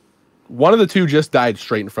 One of the two just died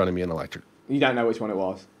straight in front of me in electric. You don't know which one it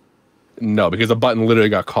was. No, because the button literally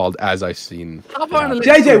got called as I seen.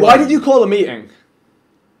 JJ, why did you call a meeting?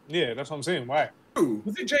 Yeah, that's what I'm saying. Why?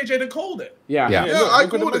 Was it JJ that called it? Yeah. Yeah, I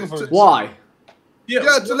called it. Why? Yeah,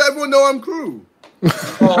 to let everyone know I'm crew.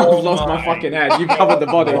 I've lost my fucking head. You've covered the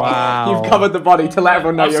body. Wow. You've covered the body to let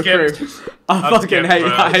everyone know you're crew. I fucking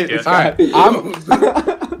hate this guy.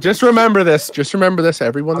 Just remember this.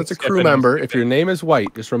 Everyone that's a crew member, if your name is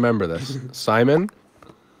White, just remember this. Simon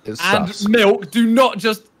is sus. And Milk, do not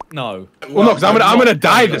just no. Well, no, because I'm gonna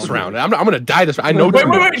die this round. I'm gonna die this round. I know.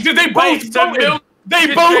 Wait. Did they both vote? They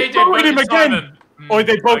both voted him again. Or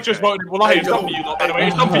they both just voted. Well, it's done for you lot, by the way.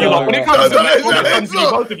 It's done for you lot. When it comes to It's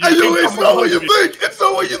not what you think. It's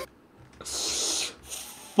not what you think.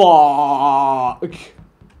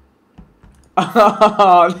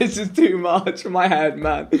 Fuck. This is too much for my head,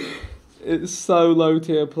 man. It's so low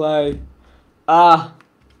tier play.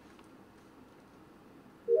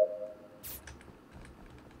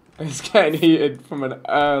 It's getting heated from an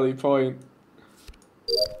early point.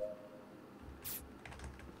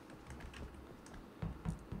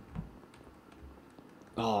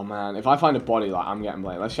 Oh man, if I find a body, like, I'm getting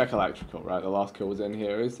blamed. Let's check electrical, right? The last kill was in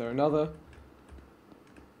here. Is there another?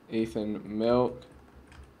 Ethan, Milk.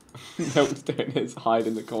 Milk's doing his hide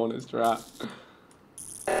in the corner strat.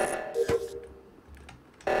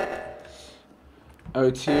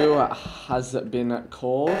 O2 has been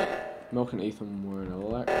called. Milk and Ethan were in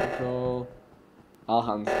electrical.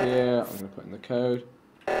 Alhan's here. I'm going to put in the code.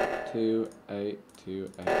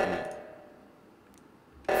 28288.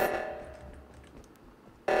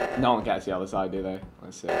 No one gets the other side, do they?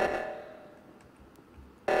 Let's see.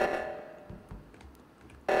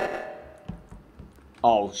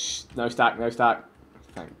 Oh, no stack, no stack.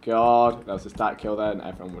 Thank God. That was a stack kill there, and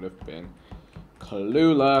everyone would have been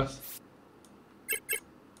clueless.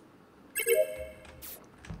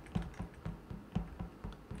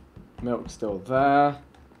 Milk's still there.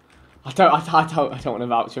 I don't want to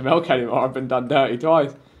vouch for Milk anymore. I've been done dirty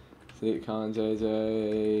twice. See, Khan,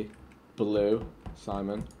 JJ, Blue,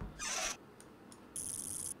 Simon.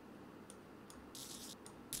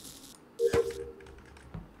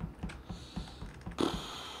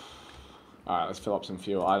 Alright, let's fill up some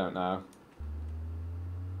fuel. I don't know.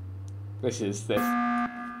 This.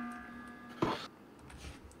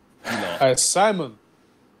 Hey, Simon.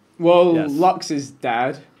 Well, Yes. Lux is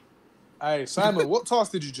dead. Hey, Simon, what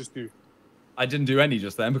task did you just do? I didn't do any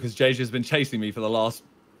just then because JJ's been chasing me for the last.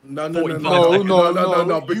 No,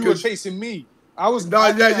 No, because you were chasing me. I was. No,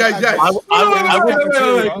 yeah.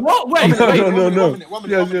 What? Wait,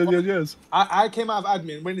 Yes. I came out of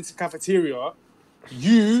admin, went into cafeteria.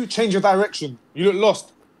 You changed your direction. You look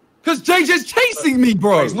lost. Because JJ's chasing me,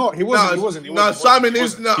 bro. No, he's not. He wasn't. No, Simon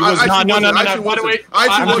is no. No. By the way,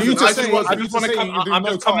 I'm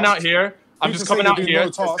just coming out here. I'm just coming out here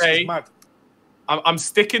to say I'm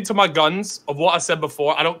sticking to my guns of what I said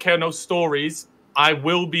before. I don't care no stories. I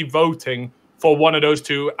will be voting for one of those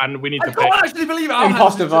two, and we need to pick. I can't actually believe Alhan.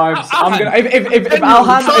 Imposter vibes. I'm gonna. If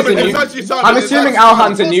Alhan is a neutral, I'm assuming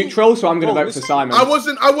Alhan's a neutral, so I'm gonna vote for Simon. I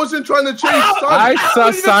wasn't trying to chase Simon. I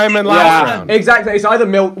saw Simon last round. Exactly. It's either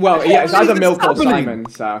Milk. Well, yeah, it's either Milk or Simon.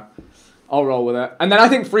 So I'll roll with it. And then I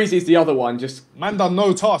think Freezy's the other one. Just man done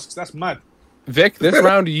no tasks. That's mad. Vic, this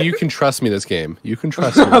round you can trust me. This game, you can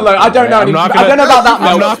trust me. Look, I don't know. I don't know about that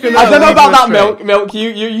Milk. I don't know about that Milk. Milk,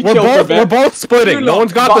 you chill for a bit. We're both splitting. No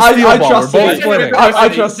one's got the steal ball. We're both splitting. I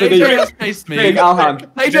trust JJ has chased me. Big Alhan.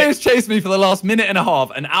 JJ has chased me for the last minute and a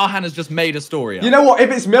half, and Alhan has just made a story up. You know what?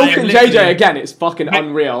 If it's Milk and JJ again, it's fucking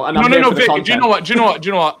unreal. And I'm here for the Vic. content. Do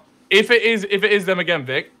you know what? If it is them again,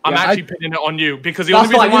 Vic, I'm actually pinning it on you because the That's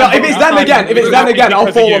only reason fine. You know, if it's them again, I'll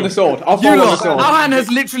fall on the sword. I'll fall on the sword. Alhan has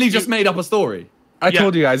literally just made up a story. I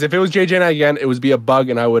told you guys, if it was JJ and I again, it would be a bug,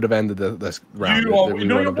 and I would have ended this round. you're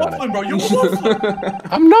waffling, bro. You're waffling.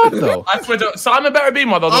 I'm not though. I swear to Simon better be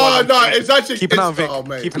my other Oh no, it's actually Keep an eye on Vic. Oh,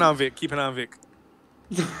 mate. Keep an eye on Vic. Keep an eye on Vic.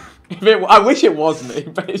 I wish it was me,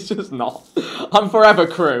 but it's just not. I'm forever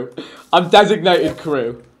crew. I'm designated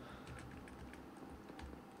crew.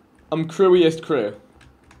 I'm crewiest crew.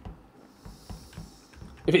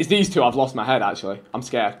 If it's these two, I've lost my head, actually. I'm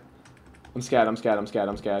scared. I'm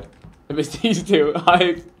scared. If it's these two,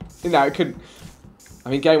 it could... I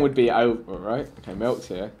mean, game would be over, right? Okay, Milk's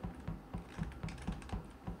here.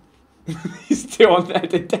 He's still on their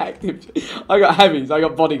detective. I got heavies, I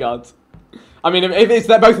got bodyguards. I mean, if it's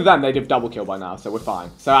both of them, they'd have double kill by now, so we're fine.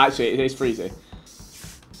 So actually, it is Freezy.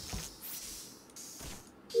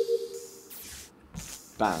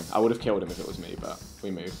 Bang. I would have killed him if it was me, but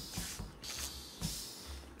we move.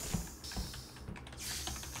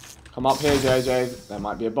 Come up here, JJ. There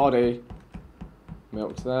might be a body.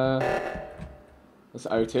 Milk's there. That's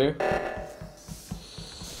O2.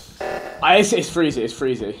 It's Freezy. It's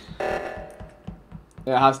Freezy.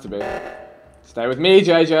 It has to be. Stay with me,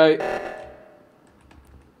 JJ.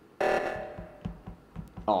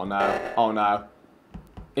 Oh no. Oh no.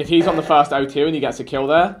 If he's on the first O2 and he gets a kill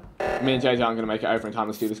there, me and JJ aren't going to make it over in time.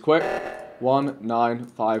 Let's do this quick. 1, 9,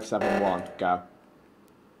 5, 7, 1. Go.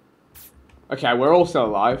 Okay, we're all still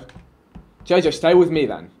alive. JJ, stay with me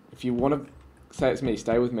then. If you want to say it's me,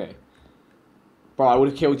 stay with me. Bro, I would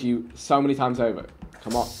have killed you so many times over.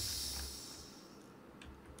 Come on.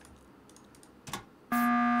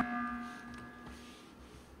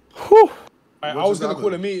 Whew. I was going to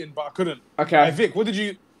call a meeting, but I couldn't. Okay. Vic, what did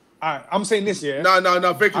you... I'm saying this, yeah?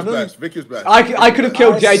 No, Vic is best. Vic is best. I could have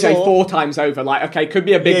killed JJ 4 times over. Like, okay, could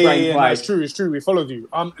be a big brain play. No, it's true. We followed you.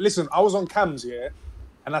 Listen, I was on cams, yeah,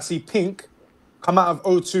 and I see Pink come out of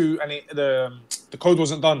O2 and the code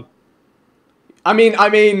wasn't done. I mean,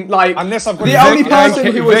 like, unless I've got the only person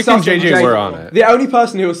who was sussing JJ were on it. The only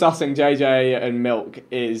person who was sussing JJ and Milk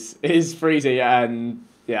is Freezy, and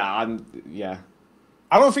yeah.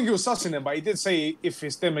 I don't think he was sussing them, but he did say if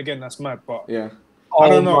it's them again, that's mad. But yeah. I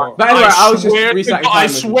don't know. But anyway, I was just resetting I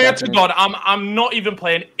swear to God, I'm not even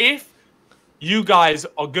playing. If you guys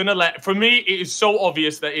are gonna for me, it is so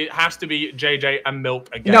obvious that it has to be JJ and Milk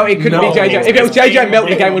again. No, it couldn't be JJ. If it was JJ and Milk,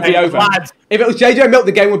 the game would be over. If it was JJ and Milk,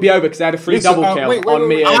 the game would be over because they had a free double kill on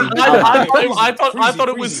me. I thought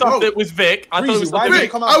it was something that was Vic. I thought it was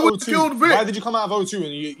Vic. I would have killed Vic. Why did you come out of O2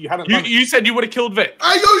 and you hadn't? You said you would have killed Vic.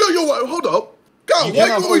 Hey, yo, hold up. Go.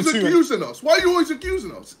 Why are you always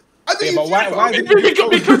accusing us? I think why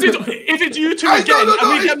because if it's you two again,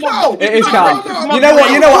 and we get more. It is Cal. You know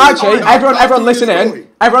what? Actually, everyone listen in.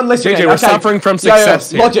 Everyone listen in. JJ, we're suffering from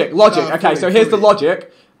success. Logic. Okay, so here's the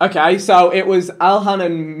logic. Okay, so it was Alhan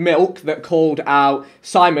and Milk that called out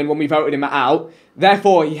Simon when we voted him out.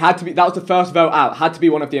 Therefore, he had to be. That was the first vote out. Had to be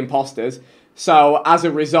one of the imposters. So as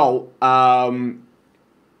a result, I mean,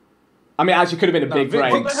 actually, could have been a big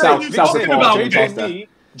brain. Self-report.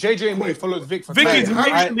 JJ and me followed Vic for Vic is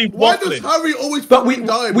literally why does Harry always But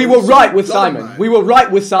we were right with Simon. Man. We were right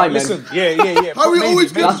with Simon. Listen, yeah. Harry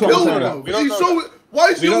always gets killed, though.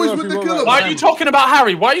 Why is he always with the killer? Why are you talking about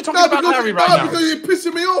Harry? Why are you talking about Harry right now? Because you're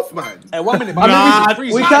pissing me off, man. Hey, 1 minute. I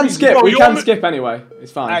mean, we can skip. We can skip anyway.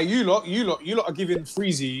 It's fine. Hey, you lot are giving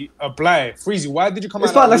Freezy a blight. Freezy, why did you come out?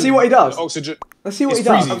 It's fine. Let's see what he does. Oxygen. Let's see what he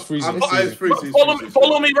does. Freezy.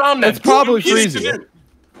 Follow me round then. It's probably Freezy.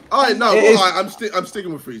 Alright, no, I'm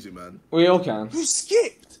sticking with Freezy, man. We all can. You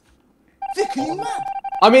skipped. Vic, are you mad?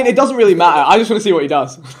 I mean, it doesn't really matter. I just want to see what he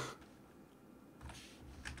does.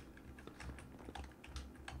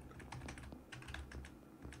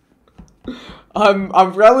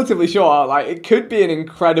 I'm relatively sure, like, it could be an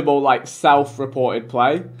incredible, like, self-reported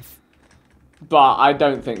play. But I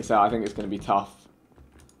don't think so. I think it's going to be tough.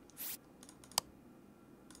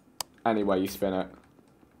 Any way you spin it.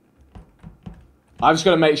 I'm just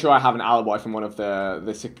going to make sure I have an alibi from one of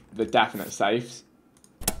the definite safes.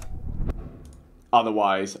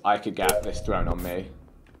 Otherwise, I could get this thrown on me.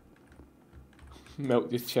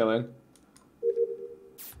 Milk just chilling.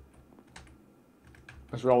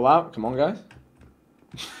 Let's roll out. Come on, guys.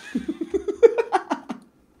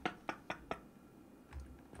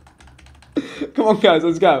 Come on, guys.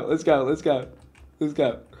 Let's go. Let's go. Let's go. Let's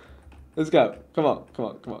go. Let's go. Come on. Come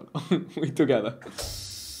on. Come on. We together.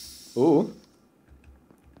 Ooh.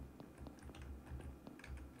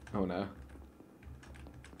 Oh no.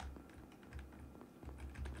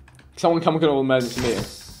 Someone come to an emergency meeting.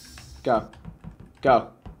 Go. Go.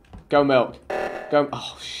 Go, Milk. Go.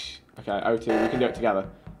 Oh, shh. Okay, O2. We can do it together.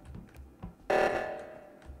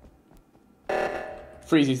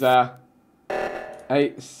 Freezy's there.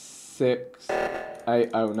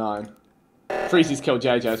 86809. Freezy's killed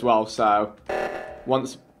JJ as well, so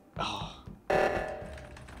once. Oh.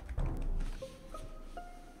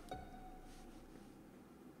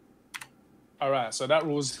 Alright, so that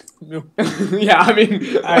rules. Yeah, I mean.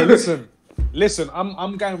 Hey, listen.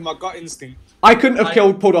 I'm going with my gut instinct. I couldn't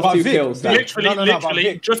have pulled off two kills.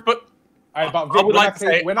 Literally, just but. I would like to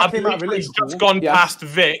say, I've literally just gone past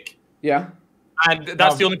Vic. Yeah. And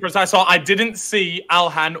that's the only person I saw. I didn't see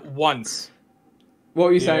Alhan once. What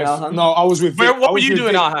were you saying, Alhan? No, I was with Vic. What were you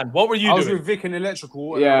doing, Alhan? What were you doing? I was with Vic in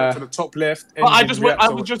electrical. Yeah. To the top left. But I just went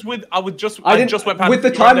past. With the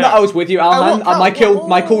time that I was with you, Alhan,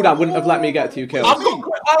 my cooldown wouldn't have let me get 2 kills. I've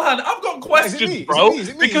got questions, bro.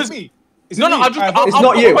 Because it's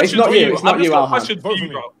not you. It's not you. It's not you, Alhan.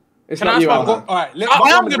 It's not you, Alhan. I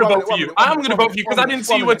am going to vote for you. I am going to vote for you because I didn't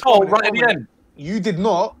see you at all right at the end. You did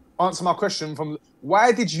not answer my question from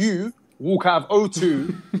why did you walk out of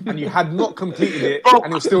O2 and you had not completed it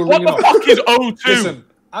and you're still ringing off? What the fuck is O2? Listen,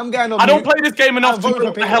 I'm going on. I don't play this game enough to know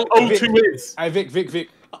what the hell O2 is. Hey, Vic.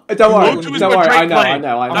 Don't worry. I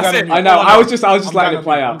know. I was just letting it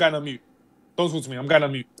play out. I'm going on mute. Don't talk to me. I'm going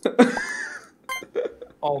on mute.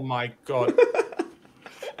 Oh my god.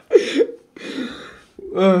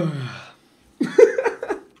 We've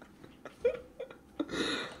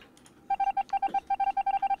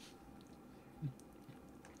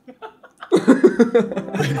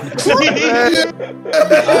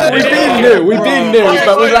been new,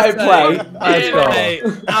 but we let it play. Hey,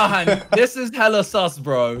 Alhan, this is hella sus,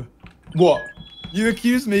 bro. What? You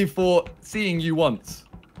accused me for seeing you once.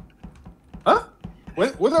 Huh?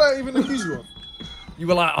 What did I even accuse you of? You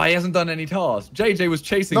were like, oh, he hasn't done any tasks. JJ was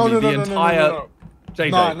chasing me the entire... No.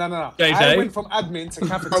 JJ. No. JJ. I went from admin to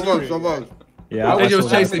cafeteria. Yeah, JJ was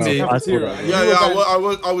chasing me. I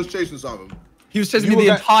was chasing Simon. He was chasing me the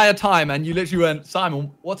entire time, and you literally went, Simon,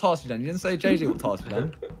 what task you done? You didn't say JJ what task you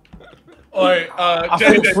done. Oi,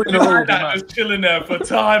 JJ was chilling there for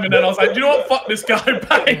time, and then I was like, you know what? Fuck this guy,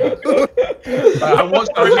 bang. I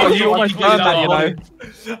watched that. You almost learned that, you know.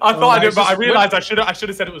 I thought I did, but I realised I should have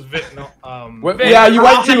said it was Vic, not Yeah, you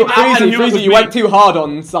went too Freezy. You went too hard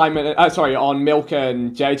on Simon. On Milk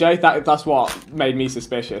and JJ. That's what made me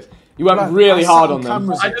suspicious. You went really hard on them.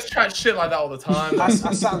 I just chat shit like that all the time. I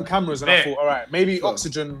sat on cameras and I thought, all right, maybe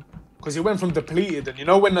oxygen, because it went from depleted, and you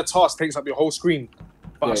know when the task takes up your whole screen.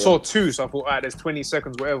 But I saw 2, so I thought, all right, there's 20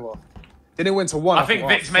 seconds, whatever. Then it went to 1. I think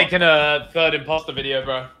Vic's making a third imposter video,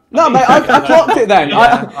 bro. No, mate, I clocked it then.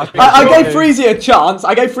 I gave Freezy a chance.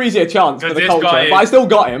 For the culture, but I still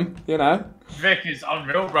got him, you know. Vic is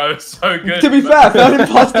unreal, bro. It's so good. To be fair, third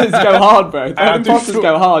imposters go hard, bro. Third imposters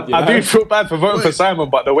go hard. You know? I do feel bad for voting for Simon,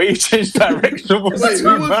 but the way he changed direction was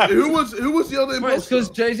too bad. Who was the other Well, it's imposter? because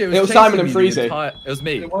JJ was It was chasing Simon and me the Freezy. entire- It was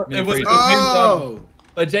me. It was Freezy. Oh.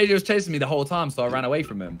 But JJ was chasing me the whole time, so I ran away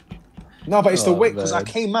from him. No, but it's the Oh, way because I man.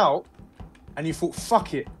 came out and you thought,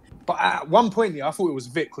 fuck it. But at one point, yeah, I thought it was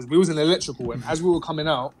Vic because we was in electrical, and as we were coming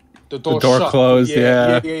out, the door shut. closed.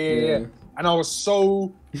 Yeah. And I was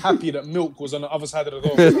so happy that Milk was on the other side of the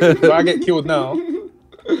door. So I get killed now.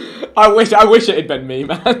 I wish it had been me,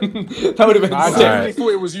 man. That would have been I sick. genuinely thought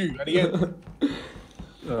it was you at the end.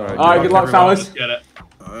 Alright, good luck, fellas. Get it.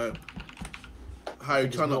 Alright. Harry,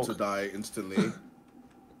 try not to die instantly.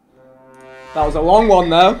 That was a long one,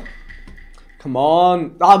 though. Come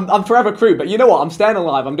on. I'm forever crew, but you know what? I'm staying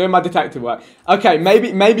alive. I'm doing my detective work. Okay,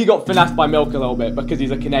 maybe got finessed by Milk a little bit because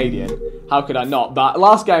he's a Canadian. How could I not? But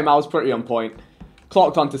last game, I was pretty on point.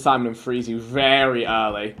 Clocked onto Simon and Freezy very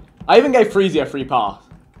early. I even gave Freezy a free pass.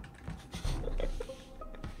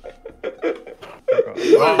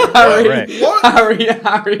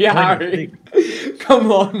 Harry.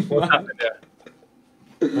 Come on, man.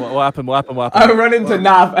 What happened? I run into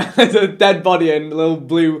Nav and there's a dead body and little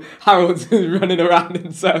blue Harold's running around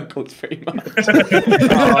in circles pretty much.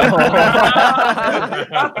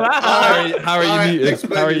 Harry, you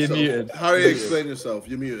muted. Harry, you muted. Harry, explain yourself.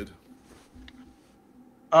 You're muted.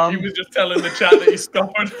 He was just telling the chat that he's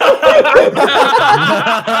scuppered.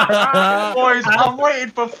 Boys, I'm waiting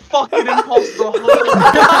for fucking imposter.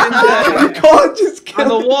 You can't just kill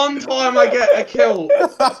And the one time I get a kill.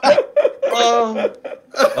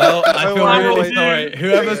 Well, I feel really sorry.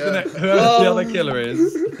 Whoever the other killer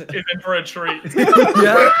is in for a treat.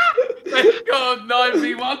 Yeah. Thank God,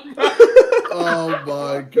 9v1. Oh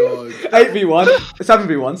my god. 8v1,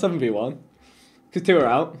 7v1. Because 2 are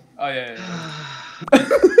out. Oh, yeah.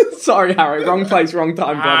 Sorry, Harry. Wrong place, wrong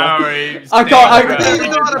time, brother. Harry, I You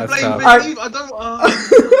know how to play Big Eve? I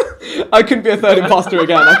don't. I couldn't be a third imposter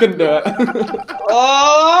again. I couldn't do it.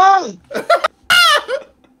 Oh!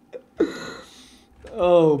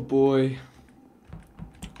 Oh boy.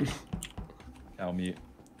 I'll mute.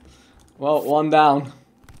 Well, 1 down.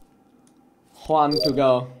 1 to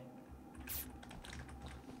go.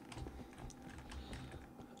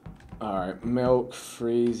 Alright, Milk,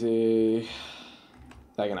 Freezy.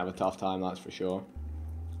 They're gonna have a tough time, that's for sure.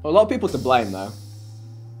 A lot of people to blame, though.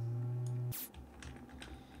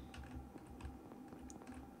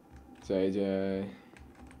 JJ.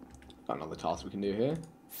 Got another task we can do here.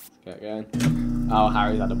 Let's get going. Oh,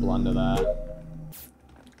 Harry's had a blunder there.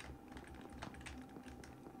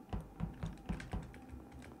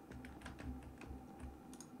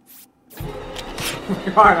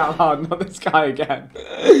 Crying out loud, not this guy again.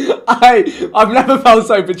 I've never felt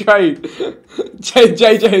so betrayed.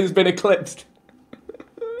 JJ has been eclipsed.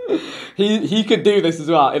 He could do this as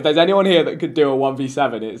well. If there's anyone here that could do a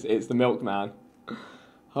 1v7, it's the Milkman.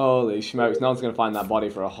 Holy smokes, no one's gonna find that body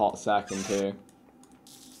for a hot second too.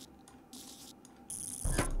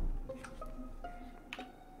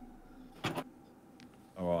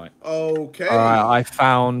 Alright. Okay. Alright, I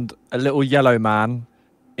found a little yellow man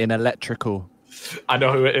in electrical. I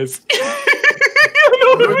know who it is. Can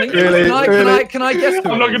I guess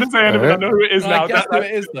who I'm not going to say anything. I know who it is now. I guess who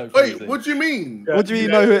it is though. Wait, what do you mean? What do you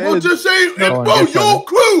know who it Well, is? just say, Go on, bro, guess on your it.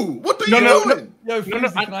 crew. What are you doing? Yo,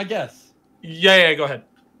 Freezy, can I guess? Yeah, go ahead.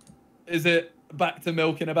 Is it back to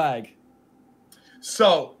milk in a bag?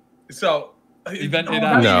 So. He vented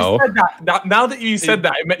now out. No. Now that you said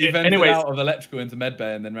that, He vented anyways, out of electrical into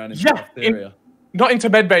medbay and then ran into Yeah, cafeteria. not into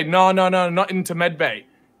medbay. No, not into medbay.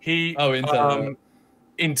 He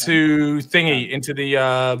into thingy, into the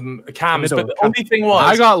cams. Middle But the only thing was,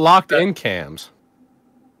 I got locked in cams.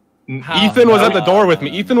 How? Ethan was at the door with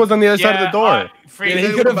me. Ethan was on the other side of the door. Yeah,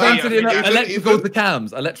 he could have vented in electrical to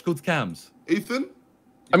cams. Electrical to cams. Ethan?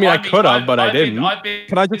 I mean, I could have, but I didn't.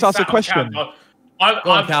 Can I just ask a question?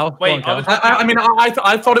 Go on, Cal. Wait, Go on,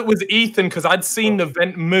 I thought it was Ethan because I'd seen the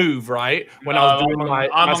vent move right when I was doing my.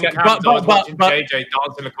 I'm on scan. camera. I was watching JJ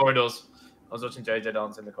dance in the corridors. I was watching JJ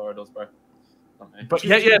dance in the corridors, bro. But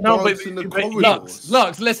no, Dance in the corridors.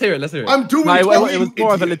 Lux, let's hear it. I'm doing No, it. it was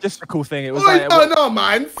more of a logistical thing. It was Oi, like, no,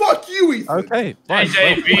 man. Fuck you, Ethan. okay, fine.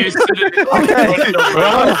 JJ, we used to We're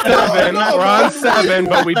on seven. No, We're man, on seven,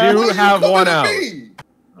 but we Why are do you have coming one at out. me?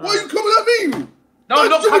 Why are you coming at me? No, I'm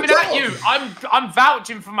not Do coming it at all. you. I'm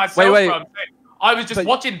vouching for myself. Wait. Bro. I'm saying, I was just But-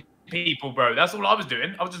 watching people, bro. That's all I was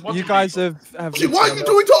doing. I was just watching. You guys people. have. Shit, why are you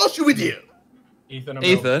doing to us, you idiot? Ethan.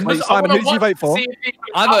 Ethan. Wait, I Simon, wanna who did you vote for? see if people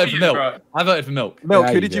I love voted for you, milk. bro. I voted for milk. Milk, Yeah,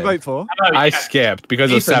 who you did you did. vote for? I know, I yeah. skipped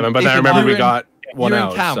because of Ethan, seven, but then I Ethan, remember you we were got. one you're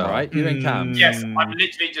out. in cam, so. right? You're in cam. Yes, I'm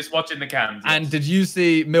literally just watching the cams. And did you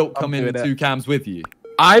see Milk come in doing it. 2 cams with you?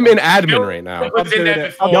 I'm in admin right now. Milk was in there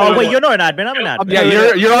before. Oh, wait, you're not an admin. I'm an admin.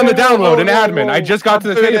 Yeah, you're on the download in admin. I just got to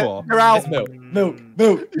the table. You're out. It's Milk.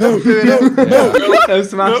 Milk. Don't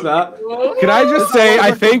smash that. Can I just say,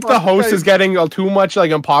 I think the host is getting too much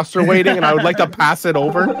like imposter waiting, and I would like to pass it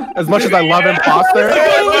over. As much as I love imposter.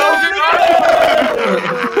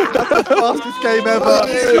 That's the fastest game ever.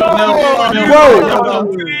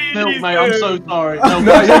 Milk, mate, I'm so sorry. No,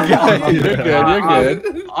 you're good. You're good. You're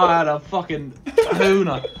good. I had a fucking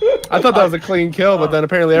kahuna. I thought that was a clean kill, but then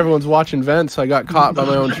apparently everyone's watching vents, so I got caught by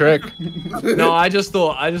my own trick. No, I just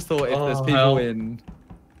thought if there's people in.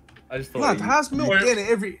 I just thought. Lad, how's Milk getting it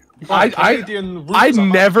every?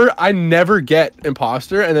 I never get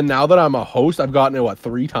imposter, and then now that I'm a host, I've gotten it what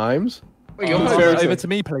 3 times. Wait, Over to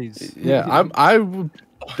me, please. Yeah, I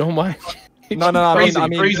don't mind. No. I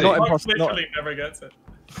mean, Freezy. not impossible. Literally never gets it.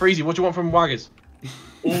 Freezy, what do you want from Waggers?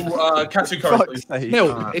 Katsu curry, please.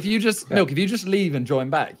 Milk, if you just leave and join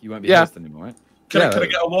back, you won't be Yeah. host anymore, right? Can I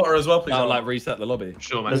get a water as well, please? I'll like reset the lobby.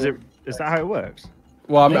 Sure, man. Is that how it works?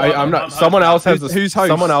 Well, I'm not. Someone else has the. Who's host?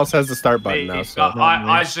 Someone else has the start button Me, now. but So.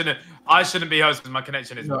 I shouldn't be host because my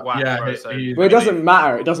connection is whack. Bro, so. Well, it doesn't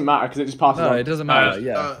matter. It doesn't matter because it just passes No, on. it doesn't matter.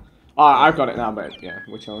 Yeah. I've got it now, but yeah,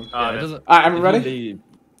 which one? Yeah, it doesn't. Alright, everyone if ready? you leave-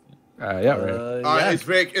 Yeah, right. Alright, it's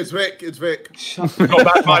Vic. It's Vic. It's Vic. Got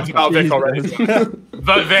bad vibes about Vic already.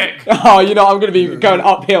 Vote Vic. Oh, you know I'm gonna be going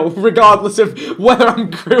uphill regardless of whether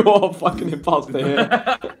I'm crew or fucking imposter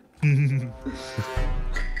here.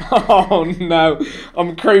 Oh no,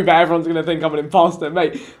 I'm crew, but everyone's gonna think I'm an imposter,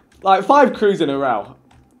 mate. Like 5 crews in a row.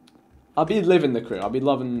 I'll be living the crew. I'll be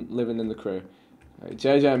living in the crew. Right,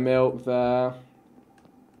 JJ and Milk there.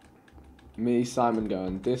 Me, Simon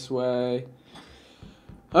going this way.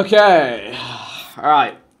 Okay. All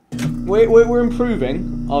right. We're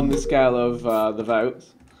improving on the scale of the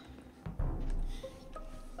votes.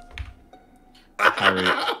 Harry.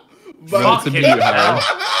 But- to mute, Harry.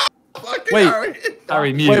 Fucking Wait. Harry.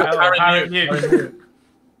 Harry, mute. Harry mute.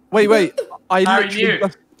 Wait. I Harry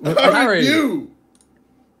literally mute. Harry, you.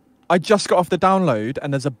 I just got off the download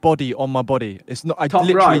and there's a body on my body. It's not. I Top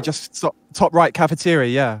literally right. just stopped, top right cafeteria.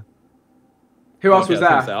 Yeah. Who else was there?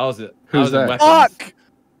 I was in Who's there? weapons. Fuck!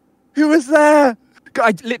 Who was there?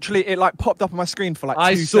 I literally it like popped up on my screen for like 2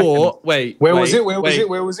 I seconds. saw. Wait. Where was wait, it? Where was wait. it?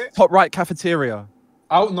 Where was it? Top right cafeteria.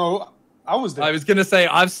 Oh no, I was there. I was gonna say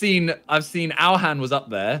I've seen Alhan was up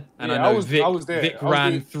there, and Yeah, I know I was there. Vic I was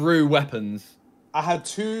ran there. through weapons. I had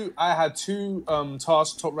two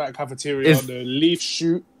tasks, top right cafeteria, the leaf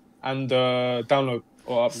shoot and download.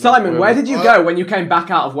 Or upload, Simon, where whatever. did you go when you came back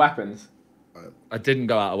out of weapons? I didn't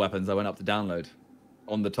go out of weapons. I went up to download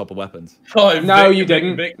on the top of weapons. Oh, No, Vic, you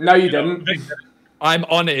didn't. Vic, No, you Vic, didn't. Vic. I'm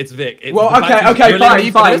on it. It's Vic. It's Well, the fact okay, he's drilling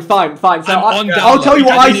me for this. fine. So I'm on I'll tell you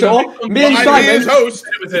what I download. saw. Me and I mean, Simon. host.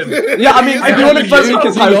 It was him. Yeah, I mean, if you want to vote me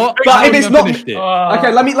as host, but if it's not.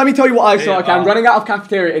 Okay, let me tell you what I saw. Okay, I'm running out of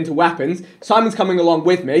cafeteria into weapons. Simon's coming along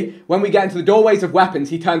with me. When we get into the doorways of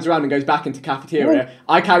weapons, he turns around and goes back into cafeteria.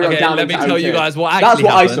 I carry on Okay, down let me into tell you O2. guys what That's actually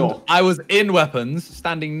what happened. I saw. I was in weapons,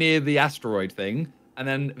 standing near the asteroid thing, and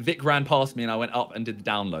then Vic ran past me, and I went up and did the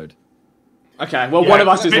download. Okay, well, one of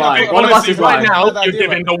us is Vic, lying. One of us honestly, is right lying. now, you're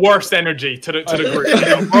giving the worst energy to the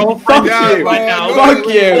group. Bro, Fuck Yeah, you. right now. Fuck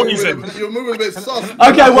you. Poison. You're moving a bit soft.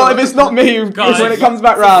 Okay, well, if it's not me, Guys. when it comes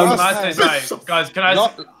back round. Can I say something? Guys, can I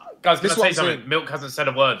This say one's something? in. Milk hasn't said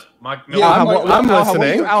a word. Milk. Yeah, I'm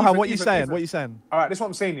listening. Alhan, what are you saying? What are you saying? All right, this is what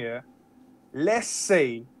I'm saying here. Let's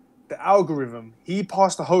say the algorithm, he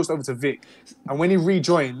passed the host over to Vic, and when he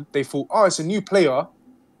rejoined, they thought, oh, it's a new player.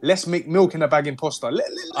 Let's make Milk in a bag imposter.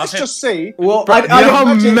 Let's just say. Well, You know how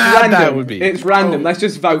imagine it's mad random. that would be? It's random. Let's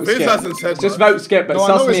just vote Vince skip. hasn't said Just much. vote skip, but No, I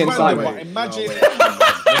know Sus me it's and random, Simon. but imagine.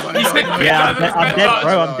 Yeah, I'm dead,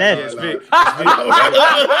 bro. I'm dead.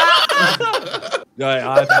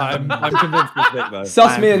 I'm convinced it's Vic though.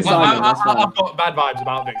 Sus me and Simon. That's fine. I've got bad vibes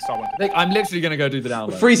about Vic, so I went. Vic, I'm literally gonna go do the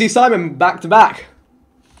download. Freezy Simon back to back.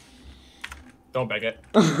 Don't beg it.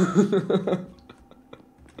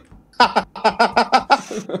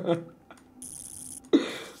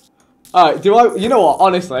 Alright, you know what,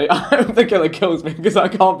 honestly, I hope the killer kills me because I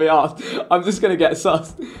can't be asked. I'm just gonna get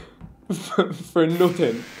sus for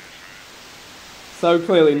nothing. So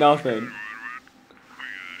clearly nothing.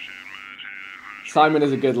 Simon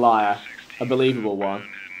is a good liar. A believable one.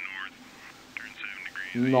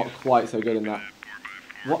 Not quite so good in that.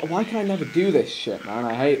 Why can I never do this shit, man?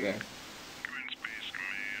 I hate this.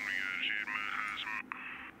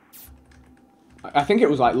 I think it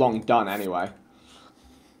was like long done anyway.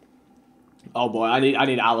 Oh boy, I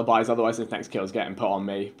need alibis, otherwise this next kill is getting put on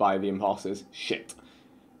me by the imposters. Shit.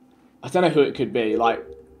 I don't know who it could be. Like,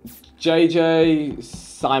 JJ,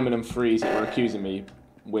 Simon, and Freeze were accusing me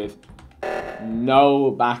with no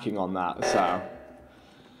backing on that, so.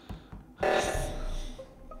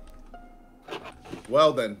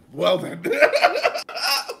 Well then. Body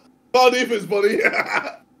if it's buddy.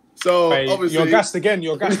 So Hey, obviously you're gassed again.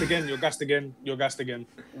 You're gassed again. You're gassed again. You're gassed again.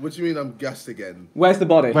 What do you mean I'm gassed again? Where's the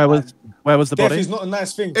body? Where was the Death body? is not a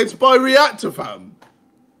nice thing. It's by reactor, fam.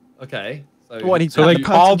 Okay. What, he So they turned the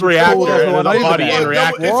called person reactor before and everyone the over body there. in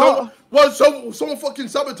reactor. Someone fucking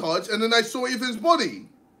sabotaged, and then I saw Ethan's body.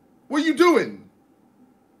 What are you doing?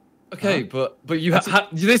 Okay, but you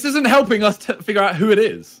this isn't helping us to figure out who it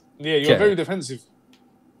is. Yeah, you're very defensive.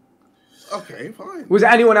 Okay, fine. Was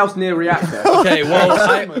there anyone else near reactor? Okay,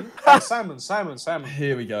 well, Simon.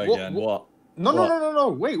 Here we go again. What?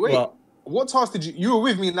 No. Wait. What task did you were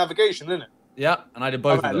with me in navigation, didn't it? Yeah, and I did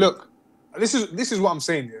both of them. Look, this is what I'm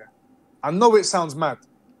saying here. I know it sounds mad,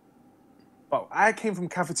 but I came from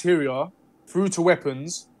cafeteria through to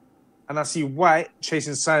weapons, and I see White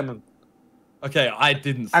chasing Simon. Okay, I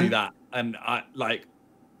didn't see that, and I like.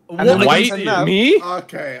 And White? Me?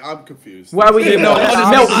 Okay, I'm confused. Where were you? No,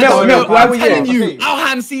 Milk, where were telling you? you,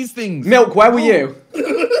 Alhan sees things. Milk, where were you?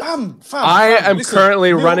 I am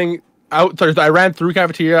currently running out. Sorry, I ran through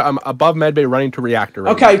cafeteria. I'm above medbay running to reactor.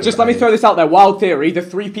 Right Okay, now. just let me throw this out there. Wild theory: the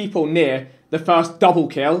 3 people near the first double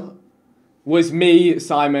kill was me,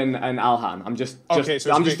 Simon, and Alhan. I'm just throwing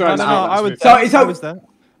that out. I was there.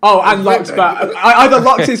 Oh, and Lux, but either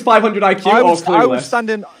Lux is 500 IQ or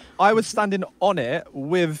clueless. I was standing on it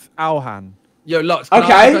with Alhan. Yo, Lux, can I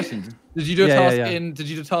ask you a question? Did you do a task yeah. Did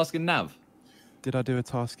you do a task in Nav? Did I do a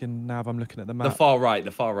task in Nav? I'm looking at the map. The far right,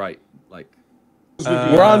 like.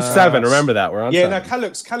 We're on 7. Remember that we're on 7. Yeah, no,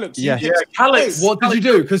 Calix. Yeah, Calix. What did you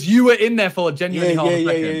do? Because you were in there for genuinely half a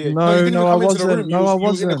second. No, I wasn't. No, I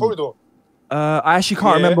wasn't. In the corridor. I actually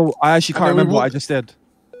can't remember. I actually can't remember what I just did.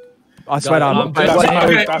 I swear down. I'm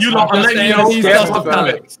letting you know he's just a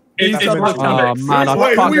Calix. Oh man,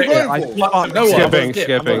 I fucked it.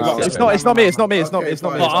 Skipping. It's not me. It's not me.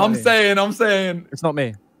 I'm saying. It's not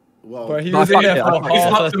me. Well, but he was in there for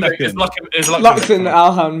half a second. It's Lux and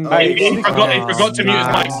Alhan. He forgot to mute his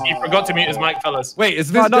mic. He forgot to mute his mic, fellas. Wait,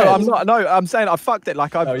 is this? No, I'm not. No, I'm saying I fucked it.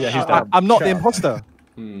 Like I'm not the imposter.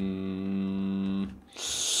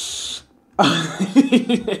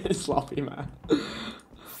 Sloppy man.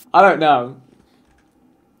 I don't know.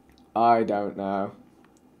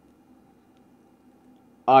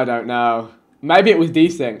 Maybe it was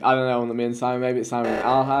Desync. I don't know on the inside. Maybe it's Simon and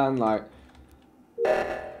Alhan. Like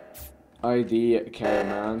IDK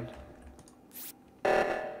man.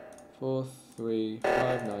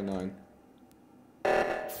 43599.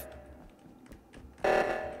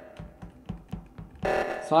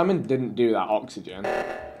 Simon didn't do that oxygen,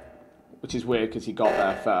 which is weird because he got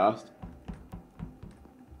there first.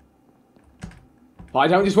 But I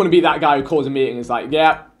don't just want to be that guy who calls a meeting and is like,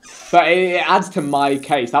 yeah. But it adds to my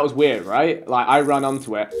case. That was weird, right? Like, I run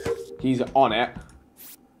onto it. He's on it.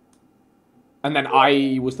 And then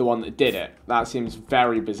I was the one that did it. That seems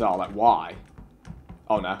very bizarre. Like, why?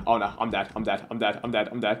 Oh, no. I'm dead. I don't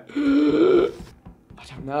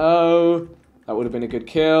know. That would have been a good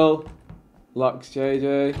kill. Lux,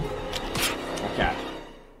 JJ. Okay.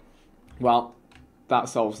 Well, that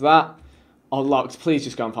solves that. Oh, Lux, please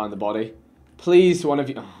just go and find the body. Please, one of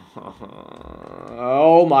you.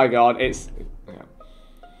 Oh my god, it's. Yeah.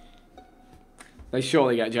 They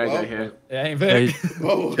surely get JJ here. Yeah, ain't Vic.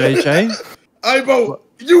 JJ? Hey, bro,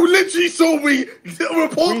 you literally saw me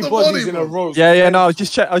report the body. In a row. Yeah. No, I was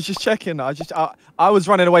just checking. I was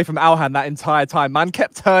running away from Alhan that entire time. Man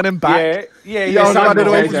kept turning back. Yeah. I was running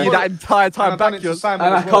away from you that entire time back. And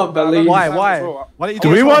I can't believe. Why? Why don't you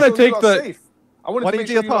do we want to take the? I wanted to make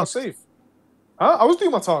sure you were safe. Huh? I was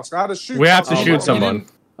doing my task. I had to shoot. We have to shoot someone.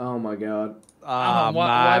 Oh my god.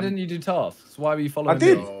 Why didn't you do tasks? Why were you following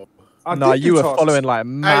me? No, you were following like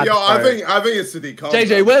mad. Hey, yo, I think it's Sadiq.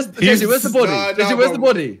 JJ, where's the body? JJ, where's the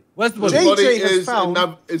body? Where's the body? JJ has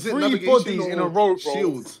found is it 3 bodies in a row, bro.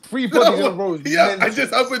 Shields. 3 bodies in a row. Yeah, I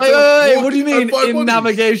just happened to. Wait, what do you mean in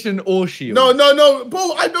navigation or shield? No,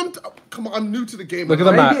 bro, I don't. Come on, I'm new to the game. Look at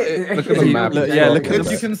the map. Look at the map. Yeah, look at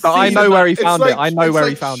the. You can. I know where he found it. I know where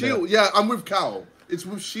he found it. Yeah, I'm with Cal. It's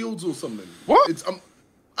with shields or something. What? It's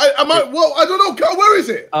I don't know. Cal, where is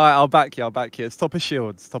it? Alright, I'll back you. It's top of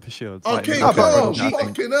shields. Okay, Cal.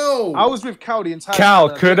 Fucking hell. I was with Cal the entire time. Cal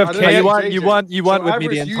could have. You weren't with me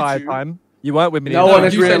the entire time. You weren't with me. No one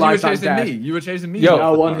has you said realised you were I'm chasing dead. me. You were chasing me. Yo,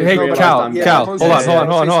 No one has hey, realised Cal, I'm Cal, dead.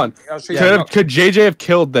 hold on. Could JJ have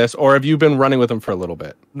killed this, or have you been running with him for a little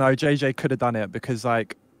bit? No, JJ could have done it because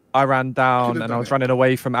like I ran down Could've and done I was it. running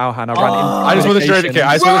away from Alhan. I ran into I just wasn't sure if communication.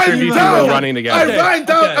 I just wasn't sure if you two Ran were down. running I together. ran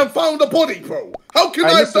down okay. and found the body, bro. How can I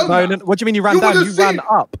Hey, have listen, done no, that? what do you mean you ran You down? would've You ran seen.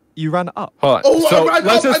 up. You ran up. Hold on. Oh, So I ran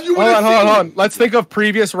let's up just and you hold would've on. seen. Let's think of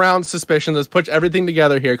previous round suspicions. Let's put everything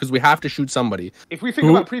together here because we have to shoot somebody. If we think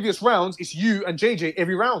about previous rounds, it's you and JJ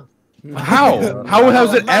every round. How? How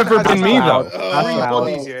has it ever been me though? Three loud.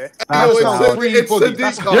 bodies, yeah. That's Yo, loud. it's bodies. Sadiq.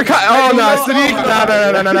 That's You're oh no, Sadiq.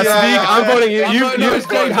 No, Yeah. Sadiq. I'm voting you. I'm voting it's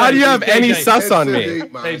JJ. How do you have any It's sus on me?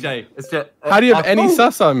 Sadiq, man. JJ, it's just. How do you have any No.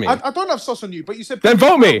 sus on me? I don't have sauce on you, but you said Then previous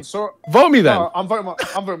vote me. rounds, so Vote me then. I'm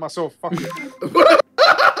voting myself. Fuck it.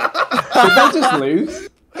 Did they just lose?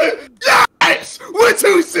 Yes! We're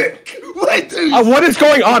too sick. We're too sick. What is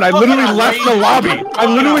going on? I literally left the lobby. I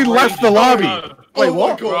literally left the lobby. Wait, Oh my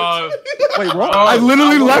what? God. Wait, what? I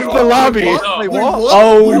literally left the lobby. Wait, what?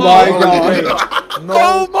 Oh my god.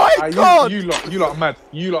 Oh my god! You lot are mad.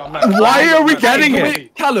 You lot are mad. Why are we getting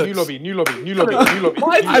it? New lobby.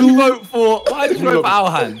 Why did you vote for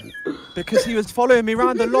Alhan? Because he was following me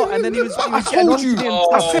around a lot, and then he was I getting told on you. to me and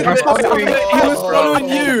I stuff. said He was following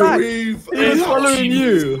you. He was following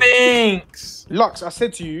you. Thanks. Lux, I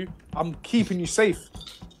said to you, I'm keeping you safe.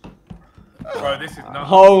 Bro, this is not.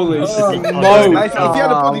 Holy Like, smokes. if you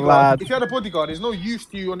had a bodyguard, lad. there's no use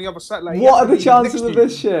to you on the other side. Like, What are the chances of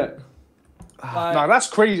this shit? Nah, that's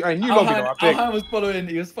crazy. Hey, new lobby though. I think. Alhan was following.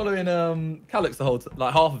 He was following Calix the whole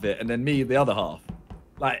like half of it, and then me the other half.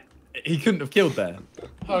 Like he couldn't have killed there.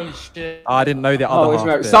 Holy shit. I didn't know the other Holy half.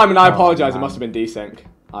 smokes. bit. Simon, I Oh, apologise. It man. must have been desync.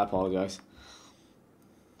 I apologise.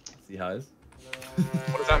 See how it is?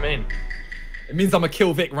 What does that mean? It means I'm a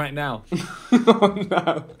kill Vic right now. Oh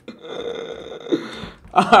no.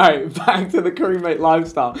 Alright, back to the crewmate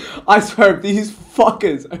lifestyle. I swear, if these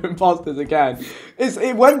fuckers are imposters again,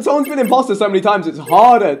 when someone's been imposter so many times, it's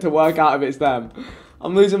harder to work out if it's them.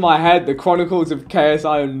 I'm losing my head. The Chronicles of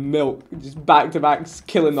KSI and Milk, just back to back,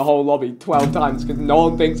 killing the whole lobby 12 times because no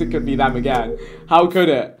one thinks it could be them again. How could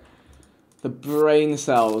it? The brain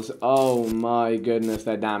cells. Oh my goodness,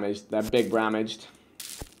 they're damaged. They're big damaged.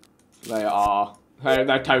 They are.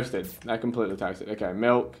 They're toasted. They're completely toasted. Okay,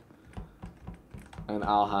 Milk and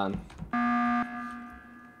Alhan.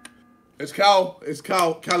 It's Calix.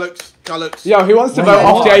 Yo, who wants to vote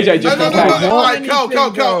off JJ just No. in case? All right,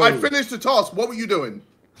 Cal. I finished the task. What were you doing?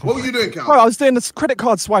 Cal? Bro, I was doing this credit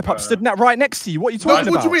card swipe up, stood right next to you. What are you No,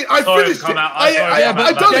 talking what do about? you mean? I Sorry, finished come it. out.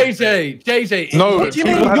 I done it. JJ. No, What do you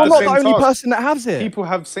mean? people You're have not the the same only task. person that has it. People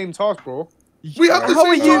have the same task, bro. We have the How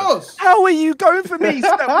are same you? task. How are you going for me?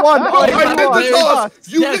 Step one. I did the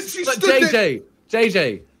task. You Yes, literally but stood there.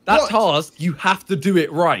 JJ, that What? task you have to do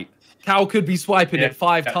it right. Cal could be swiping it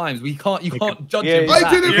 5 times. You can't judge him. for I that.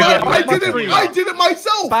 did it Yeah, right. yeah. I did it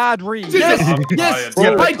myself. Bad read. Yes,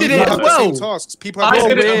 Yeah, I did it as People have the same well. tasks. People have I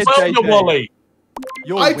the did same it weird, as well, you JJ. Wally.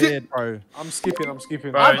 You're I weird, did- bro. I'm skipping.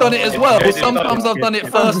 I've done it as well. Yeah, Sometimes I've done it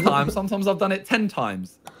first time. Sometimes I've done it 10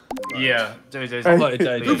 times. Yeah, JJ's. I voted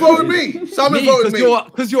JJ. Who voted me? Simon Me, voted me.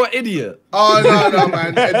 because you're an idiot. Oh no, man.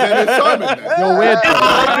 And then it's Simon. Then. You're weird.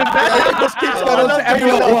 It just keeps going on to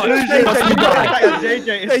everyone.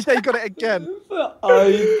 JJ got it again. The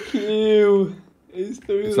IQ is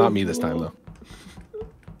through It's the not me this time floor.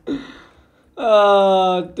 though.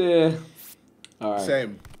 Oh dear. Alright.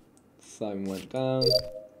 Same. Simon went down.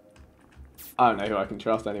 I don't know who I can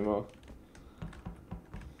trust anymore.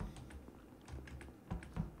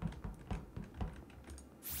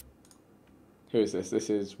 Who is this? This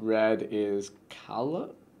is red is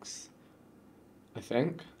Calix, I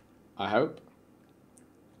think. I hope.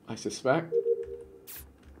 I suspect.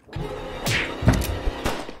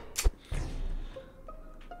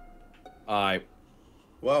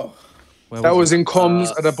 Well, That was in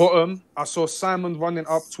comms at the bottom. I saw Simon running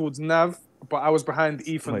up towards Nav, but I was behind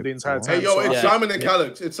Ethan Wait, the entire what? time. hey yo, so it's Yeah. Simon and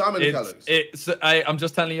Calix. It's Simon and Calix. I'm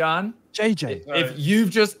just telling you, Anne. JJ. If you've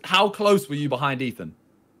just, how close were you behind Ethan?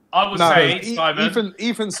 I would No, say, Simon.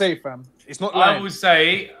 Ethan's safe, fam. It's not I lying. would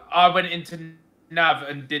say I went into Nav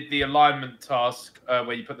and did the alignment task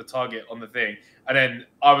where you put the target on the thing, and then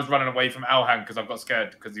I was running away from Alhan because I got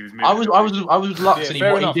scared because he was moving. I was Lux and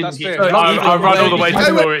fair he enough, didn't. that's He, fair. I ran all the way to Hey,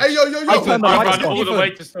 storage. hey, yo. I ran all the way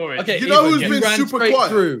to storage. Okay, You know Ethan, who's you been ran super straight quiet?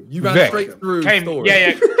 through. You ran Vic. straight through Came,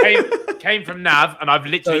 storage. came from Nav, and I've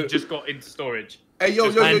literally So- just got into storage. Hey,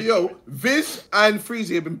 yo. Viz and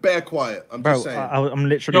Freezy have been bare quiet. I'm Bro, just saying. I'm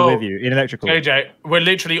literally No. with you in electrical. JJ, we're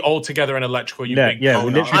literally all together in electrical. You Yeah, big yeah,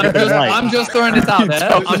 we're donut. literally I'm just throwing this out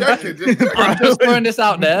there. I'm just throwing this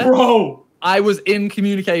out there. Bro, I was in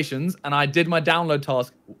communications and I did my download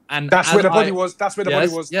task. And that's where the body was. That's where the body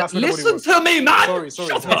was. Yes. That's where the body was. Listen to me, man.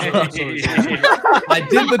 Sorry. I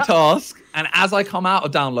did the task, and as I come out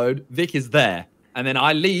of download, Vic is there, and then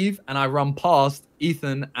I leave and I run past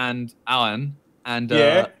Ethan and Alan, and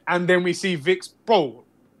and then we see Vic's bro.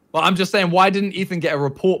 Well, I'm just saying, why didn't Ethan get a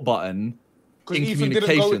report button in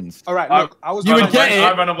communications? All right, look, I was. You would get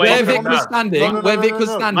it where Vic was No, standing. Where Vic was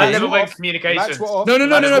standing. I never went communications. No.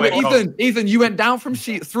 But Ethan, you went down from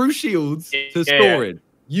through shields to storage.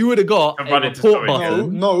 You would have got a report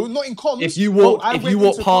button. No, not in comms. If you walk,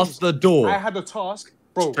 past the door. I had a task,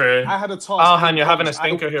 bro. True. I had a task. Alhan, you're having a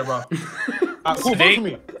stinker here, bro. Cool, vote for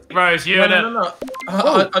me. Bro, it's you and No.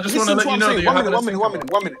 I just want to let you know that you're having a stinker.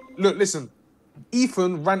 One minute. Look, listen.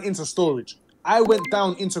 Ethan ran into storage. I went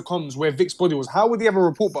down into comms where Vic's body was. How would he have a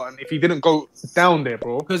report button if he didn't go down there,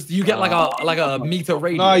 bro? Because you get like a meter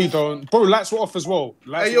radius. No, you don't. Bro, lights were off as well.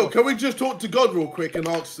 Hey, yo, can we just talk to God real quick and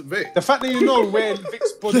ask Vic? The fact that you know where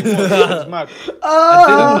Vic's body was is mad.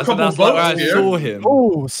 I didn't. That's where I saw him.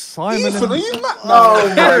 Oh, Simon. Ethan, are you mad? Oh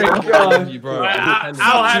my god. Bro.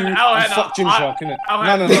 Alhan, Fuck Gymshark, innit?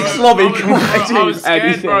 No. This lobby I was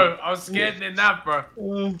scared, bro. I was scared in that, bro.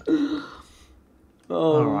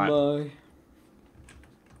 Oh my.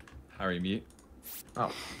 Harry, mute.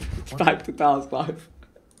 Oh, back to task life.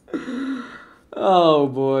 Oh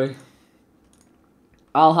boy.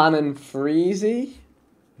 Alhan and Freezy?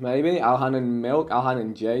 Maybe? Alhan and Milk? Alhan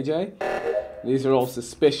and JJ? These are all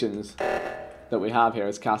suspicions that we have here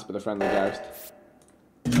as Casper the Friendly Ghost.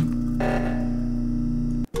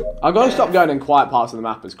 I've got to stop going in quiet parts of the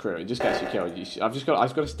map as crew. It just gets you killed. I've just got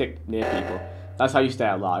to stick near people. That's how you stay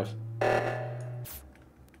alive.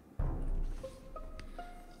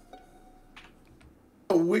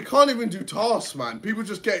 We can't even do tasks, man. People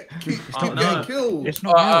just keep getting killed. It's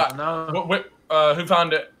not Who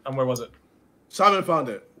found it and where was it? Simon found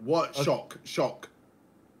it. What? Shock.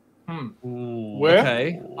 Where?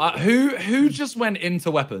 Okay. Who just went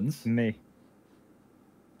into weapons? Me.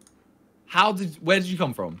 Where did you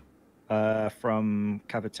come from? From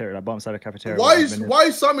cafeteria, like bottom side of cafeteria. Why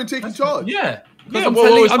is Simon taking charge? Yeah. I'm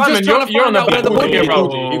just trying to find out where the body is.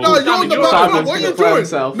 No, you're on the battlefield. What are you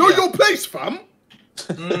doing? Know your place, fam.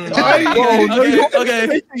 Okay.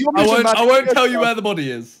 I won't tell you where the body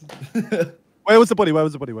is. Where was the body?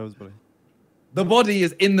 The body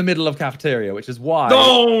is in the middle of cafeteria, which is why.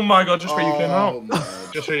 Oh my god! Just where you came out.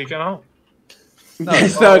 Just where you came out. No,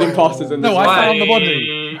 there's third imposters in this. No, I found the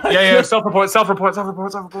body. Yeah. Self-report.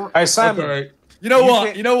 Hey, Simon. Okay. You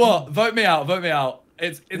know what? Vote me out.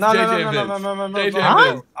 It's JJ and Viz. JJ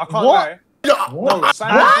and Viz. I can't lie. No,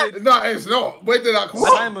 Simon. No, it's not. Where did that come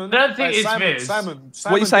from? Simon. I don't think it's Viz. Simon.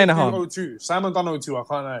 What are you saying, Ahan? O2. Simon done O2. I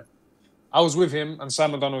can't lie. I was with him and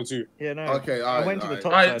Simon done O2. Yeah, no. Okay, I went to the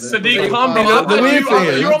top Alright, side. Sadiq, calm The down. weird thing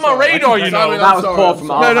is- You're on my radar, you know. That was poor from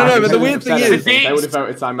Alhan. No, but the weird thing is- they would have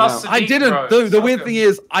voted Simon out. I didn't. The weird thing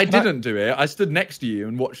is, I didn't do it. I stood next to you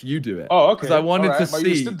and watched you do it. Oh, okay. Because I wanted to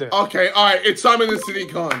see. Okay, alright, it's Simon and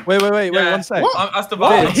Sadiq Khan. Wait, one sec. That's the Oh,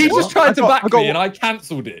 vibe. he just tried to back I got- me and I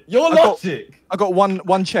cancelled it. Your I got- logic. I got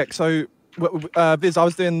one check. So, Viz, I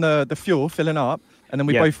was doing the fuel, filling up, and then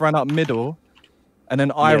we both ran up middle, and then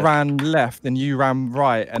I ran left, and you ran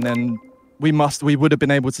right, and then we would have been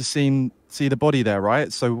able to see the body there,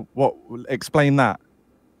 right? So, explain that.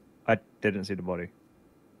 I didn't see the body.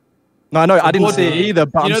 No, I didn't body- see it either.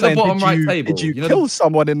 But you I'm know the saying, bottom right table? did you You know kill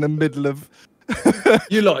someone in the middle of?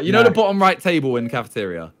 You know the bottom right table in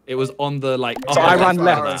cafeteria? It was on the like. So I ran upper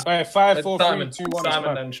left. left. Alright, 5, 4, 3, Simon, 2, 1.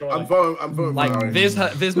 Simon then Sean. I'm voting Like for Viz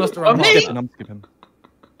must have run I'm past. skipping.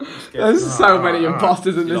 There's so many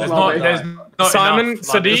imposters in this lobby. Simon,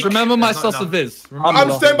 Sadiq. Just remember my sauce of Viz.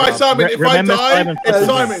 I'm staying by Simon. If I Remember die, Simon. it's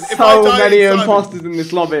Simon. If I So die, many it's Simon. imposters in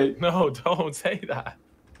this lobby. No, don't say that.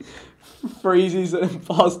 Freezy's an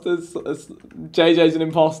imposter. JJ's an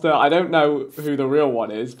imposter. I don't know who the real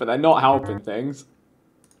one is, but they're not helping things.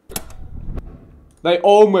 They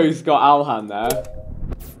almost got Alhan there.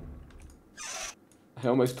 I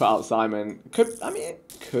almost put out Simon. It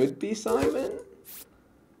could be Simon.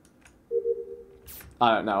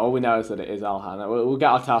 I don't know. All we know is that it is Alhan. We'll get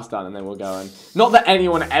our task done and then we'll go in. Not that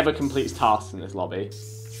anyone ever completes tasks in this lobby,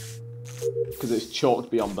 because it's chalked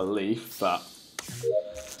beyond belief. But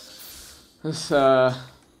let's go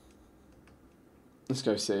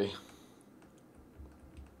see.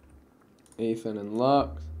 Ethan and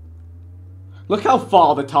Lux. Look how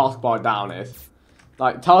far the taskbar down is.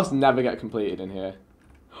 Like, tasks never get completed in here.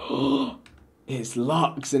 It's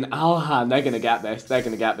Lux and Alhan. They're going to get this. They're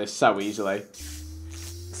going to get this so easily.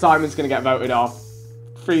 Simon's going to get voted off.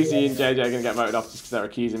 Freezy and JJ are going to get voted off just because they're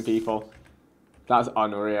accusing people. That's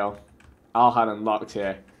unreal. Alhan and Lux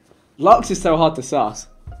here. Lux is so hard to suss.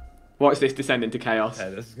 Watch this descend into chaos.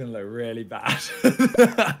 Okay, this is gonna look really bad.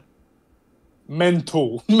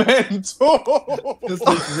 Mental. This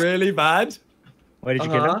looks really bad. Where did you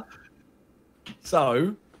kill him?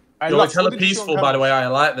 So, you're like hella peaceful, by the way. I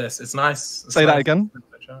like this. It's nice. Say that again.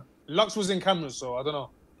 Lux was in cameras, so I don't know.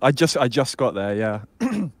 I just got there. Yeah.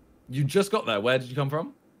 You just got there. Where did you come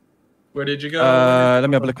from? Where did you go? Let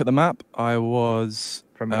me have a look at the map. I was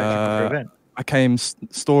From electrical event. I came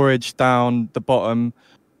storage down the bottom,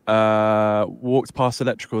 walked past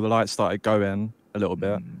electrical, the lights started going a little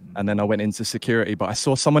bit, and then I went into security, but I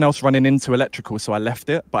saw someone else running into electrical, so I left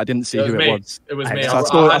it, but I didn't see who it was. It was me.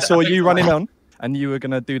 So I saw you running on, and you were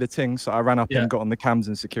going to do the thing, so I ran up and got on the cams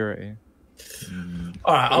in security.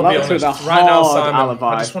 All right, I'll be honest. Right now, Simon,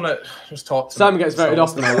 I just want to talk to Simon gets voted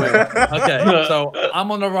off the win. Okay, so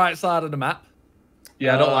I'm on the right side of the map.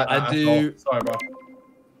 Yeah, I don't like that. I do. Sorry, bro.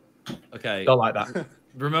 Okay. Don't like that.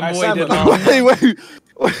 Remember Hey, what you did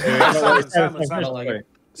Simon. last Simon,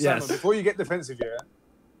 Yes. before you get defensive here,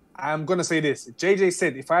 I'm gonna say this. JJ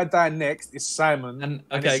said if I die next, it's Simon. And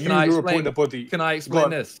and okay, it's can you I who explain report the body? Can I explain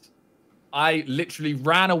this? I literally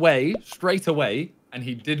ran away straight away, and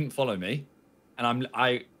he didn't follow me. And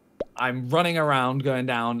I'm running around, going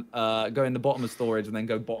down, going the bottom of storage, and then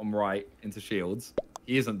go bottom right into shields.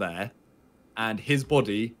 He isn't there, and his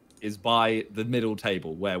body is by the middle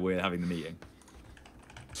table where we're having the meeting.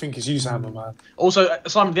 I think it's you, Simon, man. Also,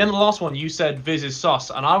 Simon, at the end of the last one, you said Viz is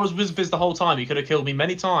sus, and I was with Viz the whole time. He could have killed me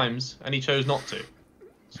many times, and he chose not to.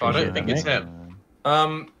 So I don't think it's him.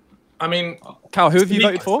 I mean, Cal, who have you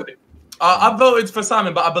voted for? I voted for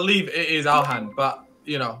Simon, but I believe it is Alhan. But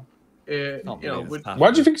you know,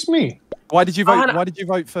 Why do you think it's me? Why did you vote? Why did you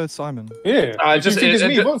vote for Simon? Yeah, if you think it's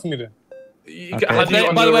me, vote for me then. Okay.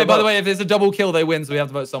 By the way, if there's a double kill, they win, so we have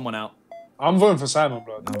to vote someone out. I'm voting for Simon,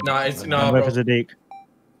 bro. No, it's no. I'm voting for Sadiq.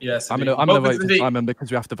 Yes, I'm gonna vote for Simon because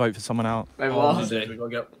we have to vote for someone out. We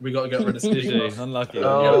gotta get rid of Sadiq. Unlucky.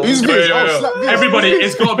 Who's Viz? Oh, slap Viz. Everybody,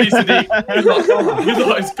 it's gotta be Sadiq.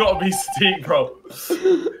 It's gotta be Sadiq, bro.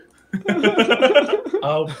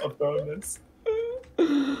 I'm throwing this.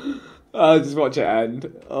 I'll just watch it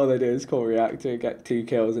end. All they do is call reactor, get 2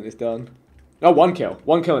 kills, and it's done. Oh, 1 kill.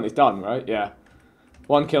 1 kill and it's done, right? Yeah.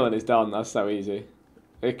 1 kill and it's done. That's so easy.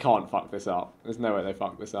 They can't fuck this up. There's no way they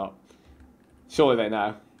fuck this up. Surely they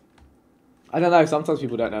know. I don't know. Sometimes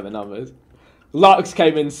people don't know the numbers. Lux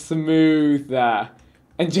came in smooth there.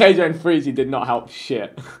 And JJ and Freezy did not help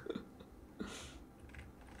shit.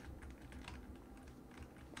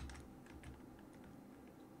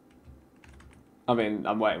 I mean,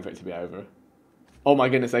 I'm waiting for it to be over. Oh my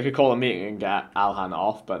goodness, they could call a meeting and get Alhan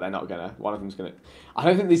off, but they're not gonna. One of them's gonna. I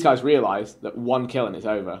don't think these guys realise that 1 kill and it's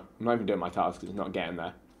over. I'm not even doing my task because it's not getting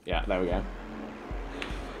there. Yeah, there we go.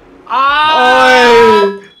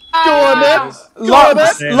 Oi! Go on then!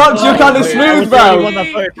 Lux, you're kind of smooth, bro.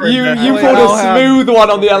 You pulled a smooth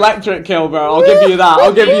one on the electric kill, bro. I'll give you that.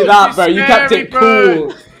 I'll give you that, bro. You kept it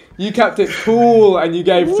cool. You kept it cool and you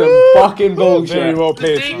gave some fucking bullshit. Very well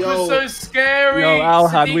played. Sadiq was so scary. Yo,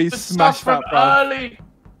 Alhan, Sadiq we was smashed sus from that, bro. early.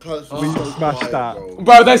 We smashed that.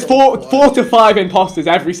 Bro, there's four to five imposters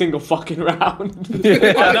every single fucking round. I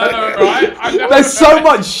know, right? I know, There's so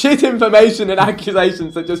much shit information and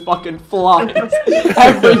accusations that just fucking fly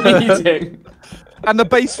every meeting. And the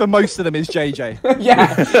base for most of them is JJ.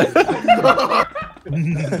 Yeah.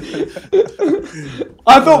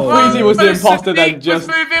 I thought Freezy was the imposter then just...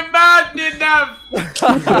 was moving mad, Ninav.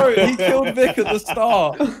 Bro, he killed Vic at the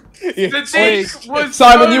start. Sadiq was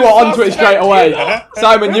Simon, so you were onto it straight away. suspect.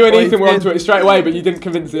 Simon, you and Ethan were onto it straight away, but you didn't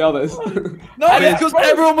convince the others. No, because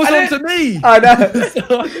everyone was onto me. I know.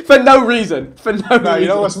 For no reason. For no reason. You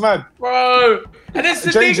know what's mad? Bro. And then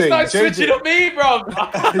Sadiq started switching on me, bro.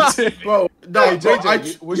 Bro, no, Hey, bro,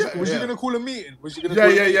 JJ, was you gonna call a meeting? Was you gonna Yeah,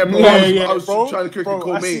 call yeah, yeah, bro. Yeah, I was bro. trying to quickly Bro,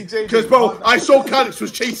 call I me. see JJ. Because, bro, I saw Calix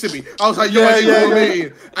was chasing me. I was like, yo, I need to call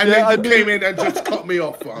me. And then you came in and just cut me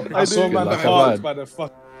off, fam. I saw man the by the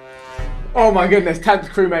fuck. Oh my goodness, 10th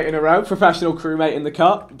crewmate in a row. Professional crewmate in the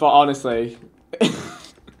cut. But honestly...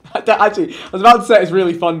 Actually, I was about to say it's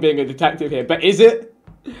really fun being a detective here. But is it?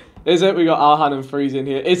 Is it? We got Alhan and Freeze in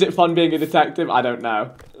here. Is it fun being a detective? I don't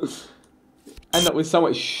know. End up with so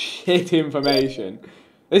much shit information.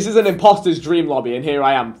 This is an imposter's dream lobby, and here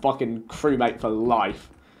I am, fucking crewmate for life.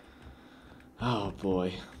 Oh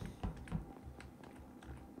boy.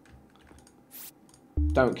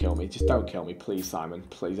 Don't kill me. Just don't kill me, please, Simon.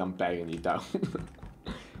 Please, I'm begging you, don't.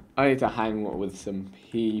 I need to hang with some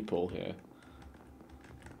people here.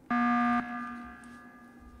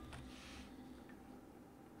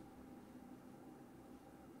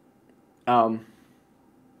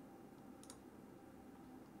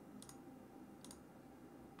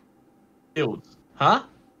 shields. Huh?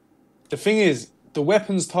 The thing is, the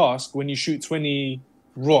weapons task when you shoot 20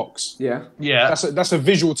 rocks. Yeah. Yeah. That's a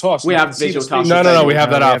visual task. We You have can see the visual space. tasks. No, we have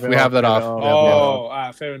that off. We have that off.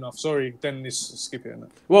 Oh, fair enough. Sorry, then skip it.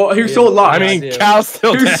 Well, who saw Lux? I mean, Cal's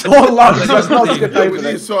still Who dead. saw Lux? Let's not skip over You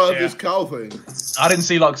this. saw this cow thing. I didn't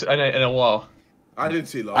see Lux in a while. I didn't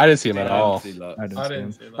see Lux. I didn't see him at all. I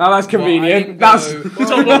didn't see him. Oh, that's convenient. That's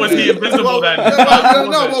So what was he invisible then?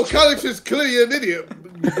 Well, Calix is clearly an idiot.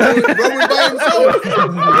 Roaming by himself.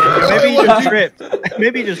 Maybe he just tripped.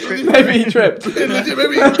 Maybe he just tripped. maybe he tripped.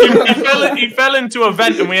 Maybe He fell into a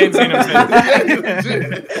vent and we ain't seen him since.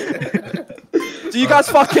 Do you guys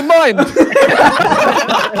fucking mind?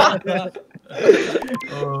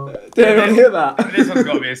 Did anyone hear that? This one's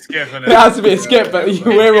got to be a skip, isn't It it? has to be a skip, but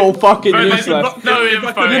we're all fucking useless. No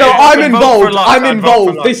info. You know, I'm involved. I'm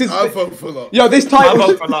involved. This is. I vote for Lux. Yo, this I vote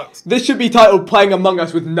title. for Lux. This should be titled "Playing Among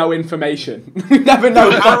Us with No Information." We never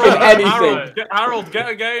know fucking anything. Harold, get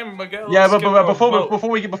a game. Get a Yeah, skip but before vote.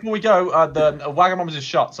 we go, the Wagamama's is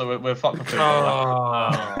shot, so we're fucked for food.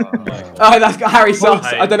 Oh, that's got Harry Sus.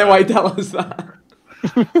 I don't know why he tell us that.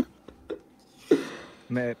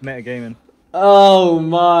 Metagaming. Oh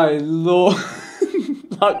my lord.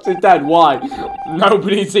 Lux is dead. Why?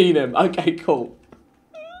 Nobody's seen him. Okay, cool.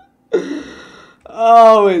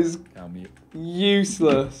 Oh, it's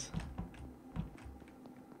useless.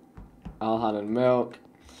 Alhan and Milk.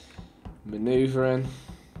 Maneuvering.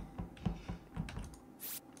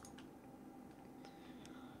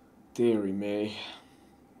 Deary me.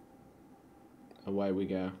 Away we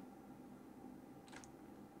go.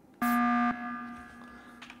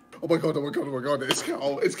 Oh my god, it's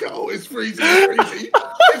Cal, it's freezing, it's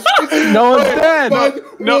freezing. No one's dead.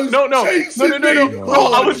 No.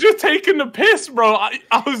 Bro, I was just taking the piss, bro. I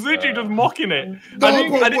was literally just mocking it.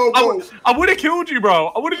 I would have killed you, bro.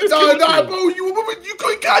 I would have just killed you. Bro, you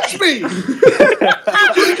couldn't catch me.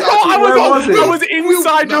 I was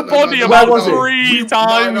inside your body about 3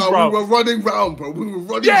 times, bro. We were running round, bro. We were running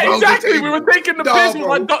round. Yeah, exactly. We were taking the piss with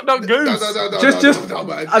like Duck Duck Goose.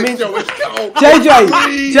 I mean,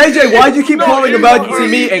 JJ, why do you keep calling emergency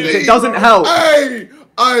meetings? It doesn't help. Hey,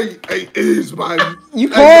 it is, man. You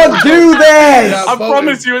can't do this! I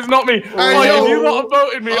promise you, it's not me. If you lot have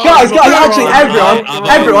voted me, Guys, actually,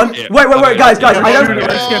 everyone. Wait, guys, I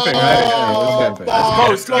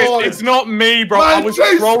don't. It's not me, bro. I was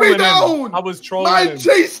trolling him. I was trolling him. Man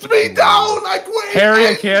chased me down. I quit. Harry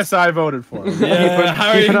and KSI voted for him. Yeah,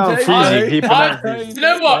 Harry and You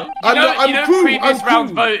know what?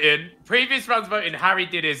 Previous rounds voting, Harry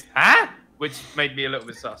did his which made me a little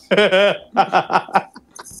bit sus.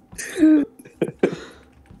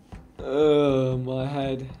 Oh, my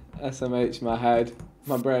head. SMH, my head.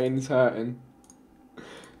 My brain's hurting.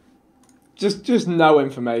 Just no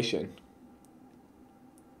information.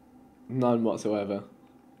 None whatsoever.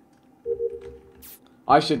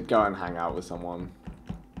 I should go and hang out with someone.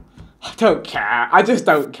 I don't care. I just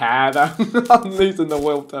don't care, though. I'm losing the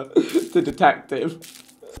will to detective.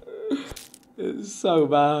 It's so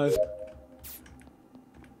bad.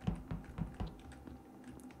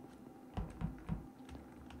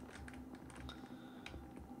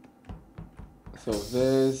 So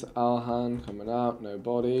Viz, Alhan coming up, no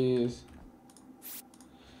bodies.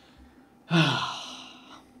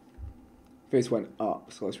 Viz went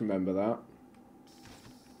up, so let's remember that.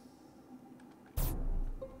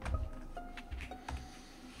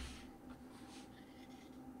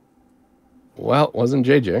 Well, it wasn't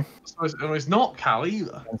JJ. So it's not Cal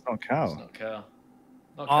either. It's not Cal. It's not Cal.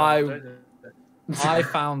 Not Cal. I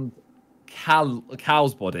found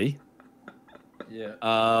Cal's body. Yeah.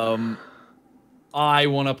 I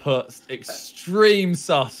want to put extreme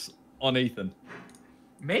sus on Ethan.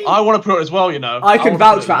 Me? I want to put it as well, you know. I can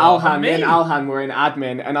vouch for well. Alhan. Me and Alhan were in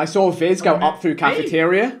admin, and I saw Viz go up through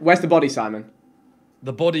cafeteria. Where's the body, Simon?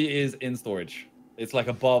 The body is in storage. It's like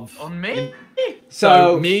above. On me?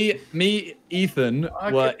 So me, Ethan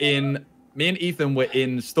were in. Me and Ethan were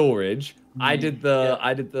in storage. I did the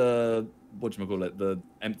whatchamacallit, the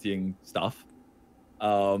emptying stuff.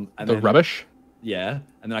 And the rubbish. Yeah,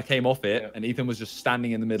 and then I came off it, and Ethan was just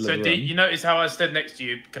standing in the middle of the room. So you notice how I stood next to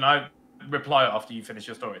you? Can I reply after you finish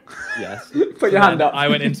your story? Yes. Put your hand up. I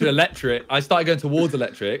went into electric. I started going towards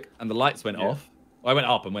electric, and the lights went off. I went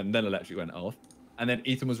up, and then electric went off. And then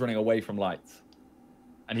Ethan was running away from lights.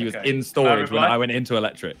 And he was in storage when I went into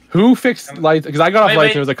electric. Who fixed lights? Because I got off lights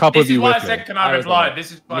and there was a couple of you with me. This is why I said, can I reply?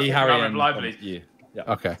 This is why I said, Harry, can I reply, please? You. Yeah.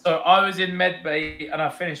 Okay. So I was in medbay and I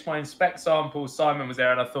finished my inspect sample. Simon was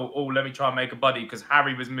there and I thought, oh, let me try and make a buddy because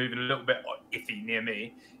Harry was moving a little bit iffy near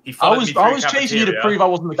me. He followed me through I was chasing you to prove I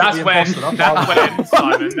wasn't the That's when,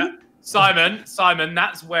 Simon, Simon,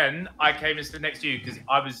 that's when I came and stood next to you because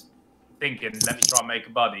I was thinking, let me try and make a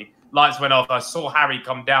buddy. Lights went off. I saw Harry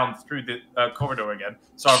come down through the corridor again,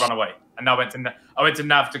 so I ran away. And now I went to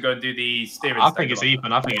Nav to go and do the steering. I think it's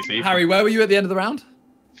Ethan. Harry, where were you at the end of the round?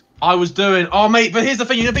 I was doing. Oh, mate, but here's the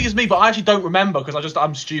thing. You don't think it's me, but I actually don't remember because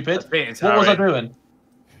I'm stupid. What was I doing?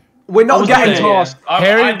 We're not getting tasked.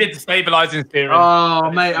 I did the stabilizing steering.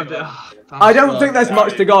 Oh, mate. I don't think there's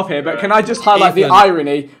much to go off here, but can I just highlight the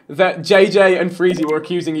irony that JJ and Freezy were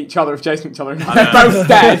accusing each other of chasing each other? They're both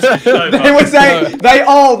dead. They were saying they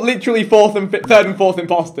are literally third and fourth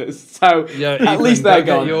imposters. So at least they're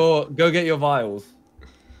gone. Go get your vials.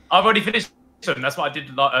 I've already finished them. That's what I did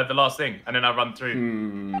the last thing, and then I run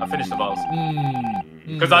through. I finished the vials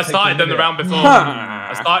because I started them the round before.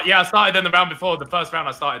 I started them the round before. The first round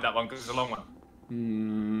I started that one because it's a long one.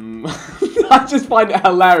 I just find it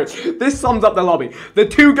hilarious. This sums up the lobby. The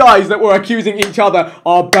two guys that were accusing each other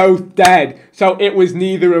are both dead, so it was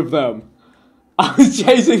neither of them. I was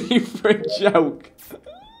chasing you for a joke.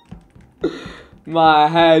 My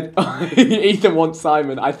head. Ethan wants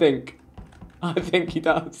Simon, I think. I think he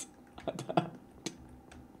does. I don't.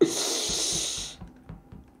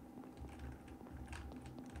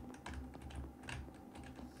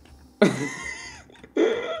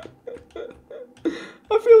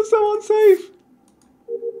 I feel so unsafe.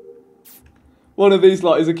 One of these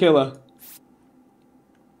lot is a killer.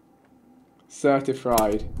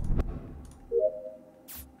 Certified.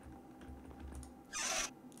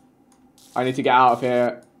 I need to get out of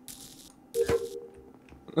here.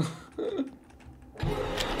 Oh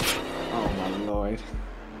my lord.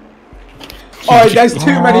 Oh, there's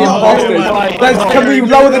too many imposters. Can we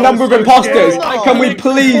lower the number of imposters? Can we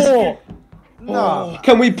please? No.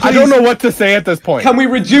 Can we please? I don't know what to say at this point. Can we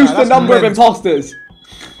reduce the number of imposters?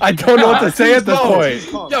 I don't know what to say at this point.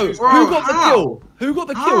 Yo, who got the kill? Who got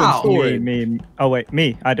the kill in story? Me. Oh wait,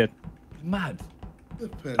 me. I did. Mad.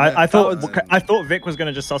 I thought Vic was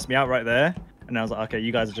gonna just suss me out right there, and I was like, okay,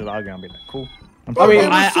 you guys are just arguing. I'll be like, cool.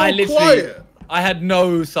 I literally. I had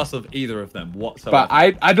no sus of either of them whatsoever. But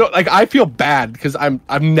I don't like. I feel bad because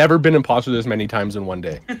I've never been imposter this many times in one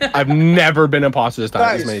day. I've never been imposter this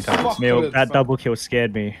many times. Milk, that double kill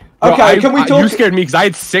scared me. Okay, can we talk? You scared me because I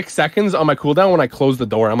had 6 seconds on my cooldown when I closed the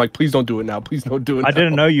door. I'm like, please don't do it now. Please don't do it. I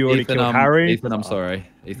didn't know you already killed Harry. Ethan, I'm sorry.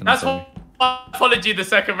 Ethan, That's why I followed you the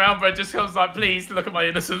second round, but just was like, please look at my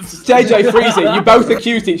innocence. JJ, Freezy, you both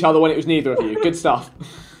accused each other when it was neither of you. Good stuff.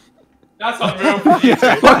 That's unreal.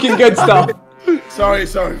 Fucking good stuff. Sorry,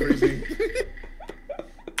 Freezy.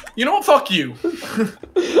 You know what? Fuck you.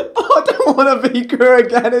 I don't want to be crew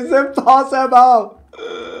again. It's impossible.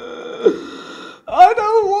 I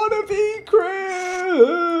don't want to be crew.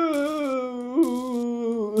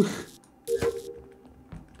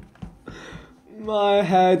 My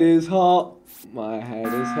head is hot. My head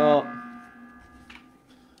is hot.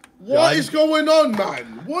 What is going on,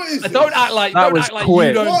 man? What is this? Don't act like you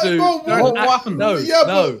don't do. What happened? No, yeah,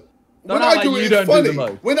 no. When I do it, it's funny.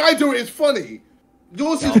 When I do it, it's funny.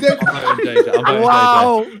 Yours is dead.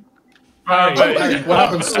 Wow. What happened?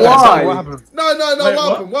 Why? What happened? No.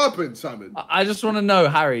 What happened, Simon? I just want to know,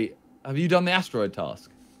 Harry, have you done the asteroid task?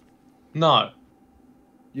 No.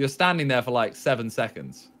 You're standing there for like 7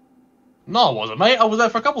 seconds. No, I wasn't, mate. I was there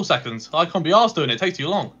for a couple seconds. I can't be arsed doing it. It takes too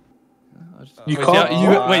long. You can't.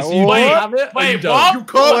 Wait, so you don't have it? Wait, what? You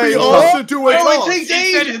can't be asked to do it. It takes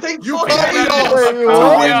ages. It takes You can't be asked to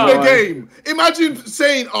win the game. Imagine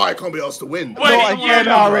saying, "Oh, I can't be asked to win." Not again,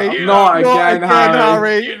 Harry. Not again,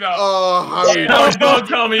 Harry. Oh, Harry. Don't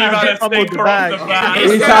tell me you've had a stinker off the bat.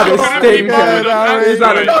 He's had a stinker. He's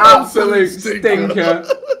had an absolute stinker.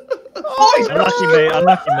 Unlucky, mate.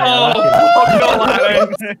 Unlucky,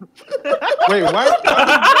 mate. Wait, why?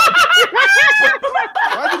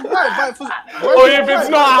 If it's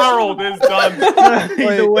not Harold, it's done.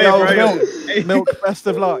 Either way, bro. Milk, best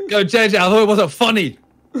of luck. Yo, JJ, I thought it wasn't funny.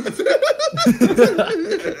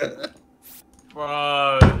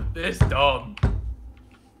 Bro, this dumb.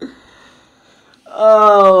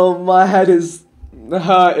 Oh, my head is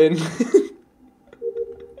hurting.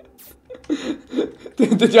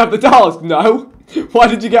 Did you have the task? No. Why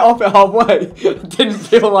did you get off it halfway? Didn't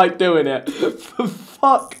feel like doing it. For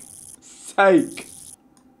fuck's sake.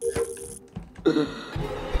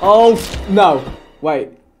 Oh, no. Wait.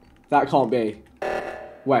 That can't be.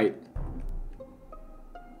 Wait.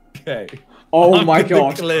 Okay. Oh my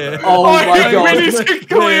god. Clear. Oh my god. We need to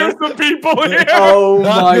clear some people here. Oh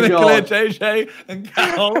my god. Clear JJ and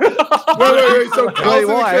Cal. Wait. So Cal's in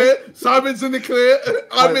the clear. Simon's in the clear.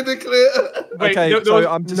 I'm in the clear. Wait, Okay, so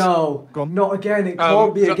I'm just... No. Not again. It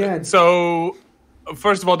can't be again. So,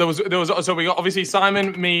 First of all, there was so we got obviously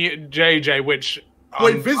Simon, me, JJ, which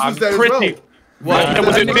Wait, Viz was there as well. Well,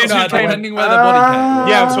 was it Viz who came? Depending where the body came.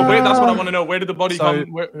 Yeah, so that's what I want to know. Where did the body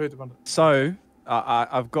come? Where did the body? So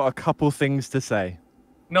I've got a couple things to say.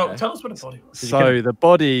 No, tell us where the body was. So the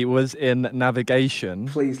body was in navigation.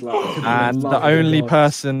 Please, love. And the only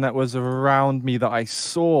person that was around me that I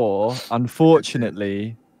saw,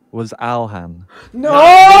 unfortunately, was Alhan. No!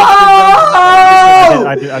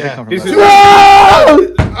 I did come from No!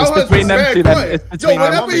 It's between them two. It's between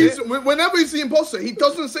whenever he's the imposter, he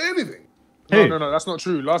doesn't say anything. No, that's not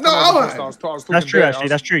true. Last time I was talking that's true, actually.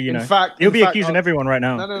 That's true, you know. In fact, he'll be accusing everyone right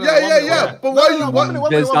now. Yeah. But why you...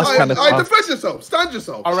 That's kind of tough. Defend yourself. Stand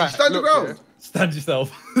yourself. All right. Stand your ground. Stand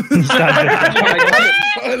yourself.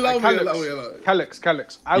 Calix.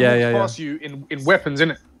 I walked past you in weapons,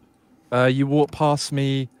 innit? You walked past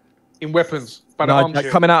me... In weapons. By the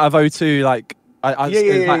armchair. Coming out of O2, like...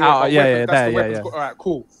 Yeah. All right,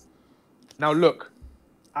 cool. Now, look.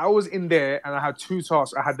 I was in there and I had two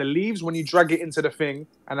tasks. I had the leaves when you drag it into the thing,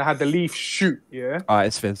 and I had the leaf shoot, yeah? Alright,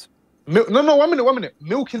 it's Fizz. No, 1 minute.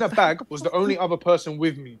 Milk in a bag was the only other person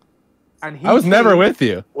with me. And I was never with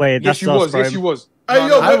you. Wait, yes, you was. Yes, you was.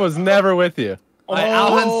 I was never with you.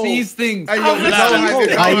 Alhan sees things. Hey, yo, he's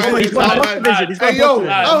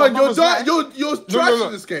you're trash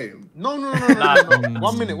in this game. No.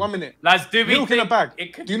 1 minute. Lads, do we Milk in a bag.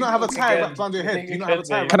 Do you not have a tie wrapped around your head? Do you not have a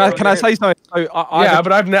tie? Can I say something? Yeah,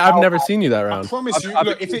 but I've never seen you that round. I promise you.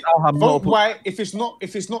 Look, vote white. If it's not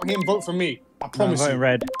him, vote for me. I promise you.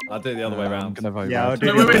 Red. I'll do it the other way around. I'm gonna vote Yeah, I'll red. do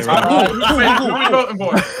the other way around. Who are we voting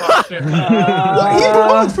for? Oh, shit. He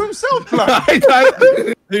voted for himself, blood.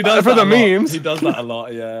 He does For that the a lot. memes. He does that a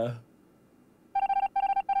lot, yeah.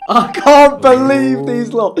 I can't believe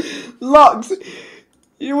these Lux.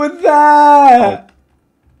 You were there.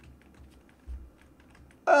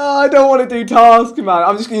 I don't want to do tasks, man.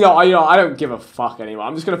 I'm just, I don't give a fuck anymore.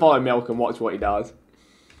 I'm just gonna follow Milk and watch what he does.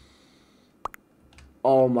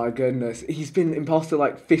 Oh my goodness, he's been imposter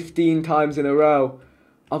like 15 times in a row.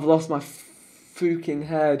 I've lost my fucking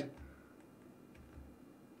head.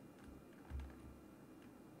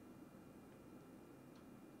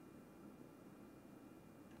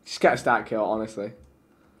 Just get a stat kill, honestly.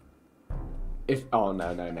 Oh no.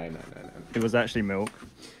 It was actually Milk.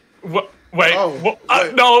 What? Wait. Oh, what?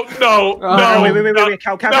 wait. No. Wait.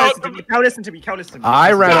 Cal, listen to me.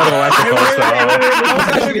 I ran out of electrical.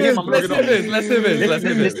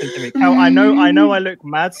 Listen to me. Cal, I know I look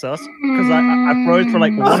mad sus because I froze for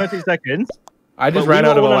like 1 or 2 seconds. I just ran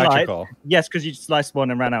out of electrical. Yes, because you sliced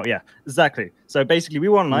one and ran out. Yeah, exactly. So basically, we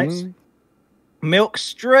were on lights. Milk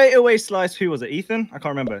straight away sliced. Who was it? Ethan? I can't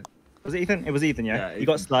remember. Was it Ethan? It was Ethan, yeah. He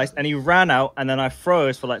got sliced and he ran out, and then I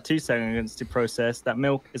froze for like 2 seconds to process that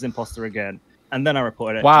Milk is imposter again, and then I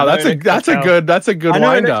reported it. Wow, that's a good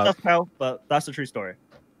wind up. But that's a true story.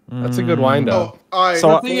 That's a good wind up. I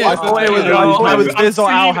thought it was Viz or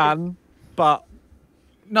Alhan, but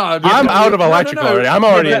no, I'm out of electrical already. I'm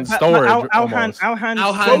already in storage. Alhan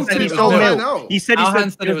said he saw Milk. He said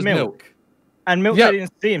it was Milk, and Milk said he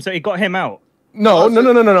didn't see him, so he got him out. No.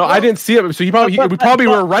 I didn't see it. So we probably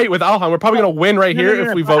were right with Alhan. We're probably gonna win right here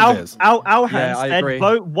if we vote Viz. Alhan said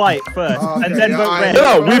vote white first, and then vote red.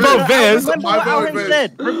 No, we vote Viz. I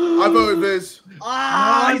voted Viz.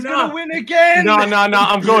 He's gonna win again. No.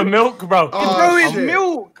 I'm going Milk, bro. Bro, it's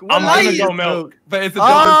Milk. I'm gonna go Milk. But it's a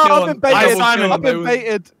double kill. I've been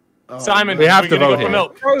baited. Simon, we have to vote for here.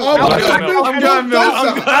 Milk. I'm going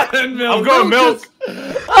Milk. I'm going Milk.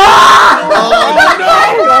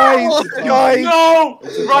 Guys. No!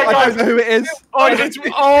 Right, I guys. don't know who it is.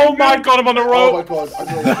 Oh my god, I'm on the rope. Oh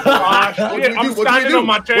my god. I'm standing on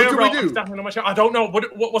my chair, bro. What do we do? I'm standing on my chair. I don't know.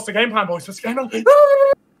 What's the game plan, boys? What's the game plan?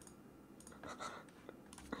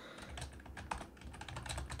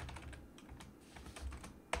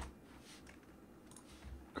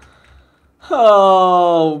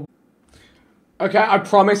 Oh. Okay, I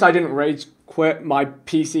promise I didn't rage quit. My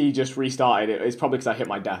PC just restarted. It's probably because I hit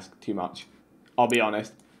my desk too much. I'll be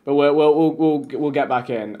honest. But we'll get back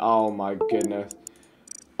in. Oh my goodness.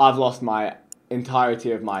 I've lost my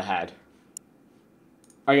entirety of my head.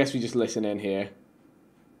 I guess we just listen in here.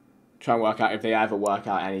 Try and work out if they ever work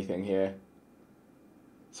out anything here.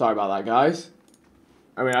 Sorry about that, guys.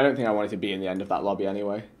 I mean, I don't think I wanted to be in the end of that lobby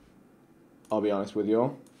anyway. I'll be honest with you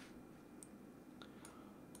all.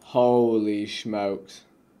 Holy smokes.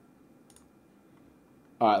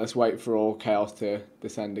 Alright, let's wait for all chaos to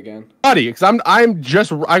descend again. Buddy, because I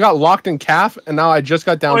got locked in calf, and now I just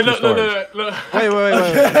got down to storage. Wait. Okay.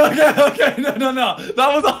 No.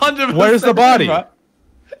 That was 100%. Where's the body? Right?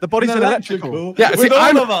 The body's in electrical. Yeah, see,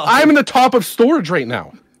 I'm in the top of storage right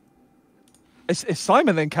now. It's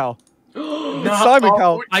Simon then, Cal. No, It's Simon,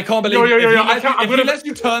 Cal. I can't believe if he lets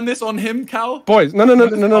you turn this on him, Cal. Boys, no.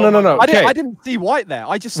 I didn't see white there.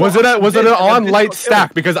 I just was it an on light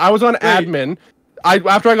stack? Because I was on admin.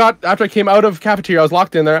 After I came out of cafeteria, I was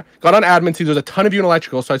locked in there. Got on admin. See, there's a ton of you in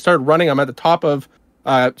electrical, so I started running. I'm at the top of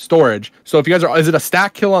storage. So if you guys is it a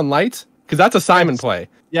stack kill on lights? Because that's a Simon play.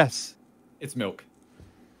 Yes, it's milk.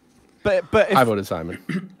 But if, I voted Simon.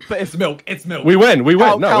 But if it's milk, it's milk. We win. We win.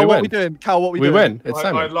 Cal, no, Cal, we win. What we doing? Cal, what we doing? We win. It's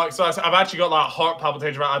Simon. I've actually got like heart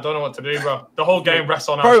palpitation. Right? I don't know what to do, bro. The whole game rests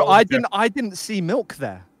on our Bro, shoulders. I didn't see milk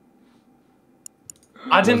there.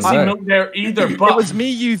 I didn't see milk there either. But it was me,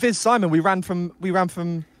 you, Viz, Simon. We ran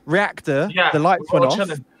from reactor. Yeah, the lights went off.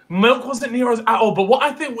 Chilling. Milk wasn't near us at all. But what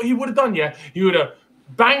I think what he would have done, he would have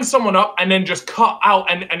banged someone up and then just cut out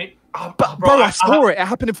and it. Bro, I saw it. It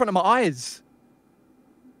happened in front of my eyes.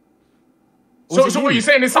 So what you're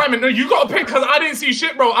saying is, Simon, no, you got to pick because I didn't see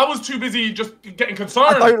shit, bro. I was too busy just getting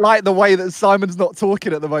concerned. I don't like the way that Simon's not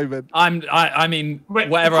talking at the moment. I mean, Wait,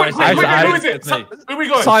 whatever quick, I say. who is it? Who are we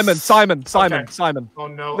going? Simon. Okay. Oh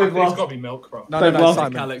no, They've it's lost. got to be milk, bro. No,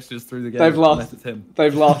 Simon. Alex just threw the game. They've lost. It's him.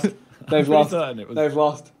 They've lost. They've lost. Was... They've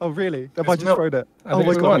lost. Oh really? Have I just milk. thrown it? I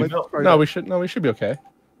think we won. No, we should be okay.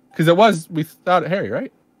 Because we thought Harry,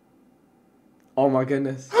 right? Oh my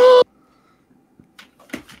goodness.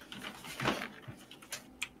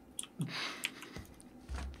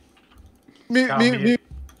 Mute.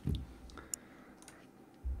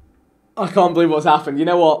 I can't believe what's happened. You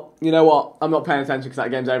know what? I'm not paying attention because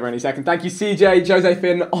that game's over any second. Thank you, CJ,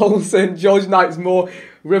 Josephine, Olsen, George Knightsmore,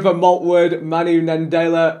 River Maltwood, Manu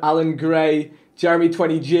Nendela, Alan Gray, Jeremy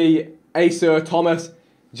 20G, Acer Thomas,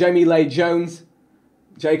 Jamie Leigh Jones,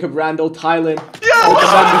 Jacob Randall, Tylen. All the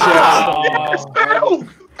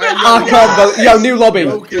memberships. I can't believe. Yo, new lobby.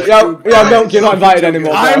 Yo, Milk, you're not invited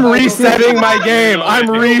anymore. Bro. I'm resetting my game. I'm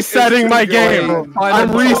resetting my game. I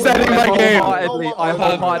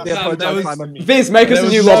wholeheartedly apologize, Simon. Viz, make us a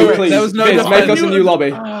new lobby, please. Viz, make us a new lobby.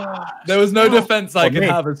 There was no defense I could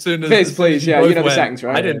have as soon as. Viz, please, yeah, you know the settings,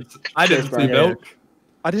 right? I didn't see milk.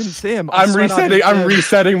 I didn't see him. I'm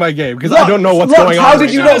resetting my game because I don't know what's going on. How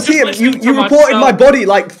did you not see him? You reported my body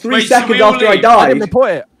like 3 seconds after I died. I didn't report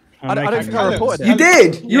it. I don't think I reported it. You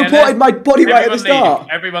did. You reported my body right at the start.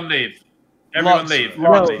 Everyone leave. Everyone leave.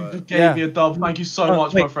 You gave me a dub. Thank you so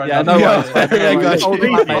much, my friend. Yeah, no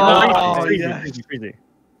Crazy.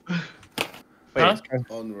 Wait,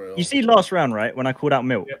 Unreal. you see last round, right? When I called out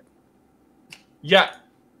milk. Yeah.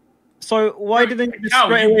 So why didn't you just Cal,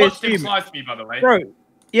 straight you away watched him assume? slice me, by the way. Bro,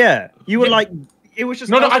 yeah, you were like, it was just.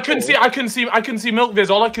 No, I couldn't see. I couldn't see milk. Viz.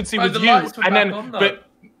 All I could see was the you, lights were and back then on, though. but.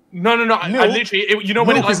 No. I literally, you know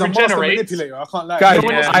when it Milk like is a master regenerates. manipulator. I can't lie. Guys,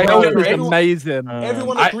 I know It was amazing.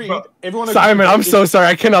 Everyone I- agreed. Everyone agreed. Simon, I'm so sorry.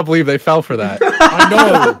 I cannot believe they fell for that.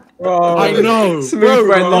 I know. Smooth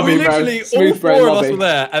brain lobby, bro. Literally, all Smooth four brain of us lobby. were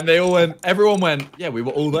there, and they all went. Everyone went. Yeah, we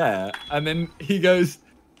were all there. And then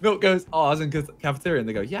Milk goes, "Oh, I was in the cafeteria," and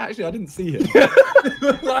they go, "Yeah, actually, I didn't see him."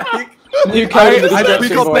 Like, New code in the We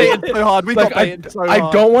description, got boys. baited so hard. We got baited so hard.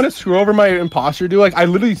 I don't want to screw over my imposter, dude. Like, I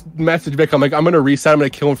literally messaged Vic. I'm like, I'm gonna reset. I'm gonna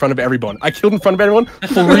kill in front of everyone. I killed in front of everyone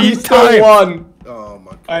 3 Still times. won. Oh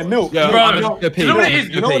my god. Milk. yeah, Bro, I'm no, a you know what it is?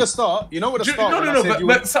 You know what the start? You know what the start?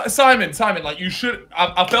 But Simon, like you should.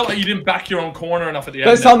 I felt like you didn't back your own corner enough at the end.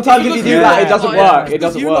 But sometimes if you do that, it doesn't Yeah. work. It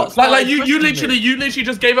doesn't You work. lot- Like you literally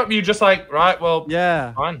just gave up. You just like, right, well,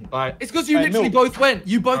 Yeah. fine, bye. it's because you literally both went.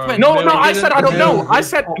 You both went. No, Milk I didn't. said I don't know. I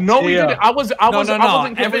said no, we didn't. I wasn't No.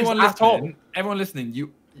 convinced Everyone at all. listening. Everyone listening.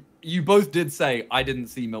 You both did say I didn't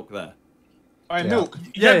see milk there. Milk.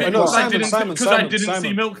 Yeah, Yeah, because no, I didn't Simon.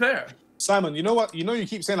 see milk there. Simon, you know what? You know you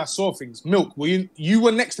keep saying I saw things. Milk, you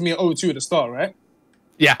were next to me at 0-2 at the start, right?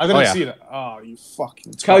 Yeah. I didn't Oh, yeah. see that. Oh, you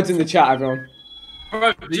fucking. Code's in the chat, everyone.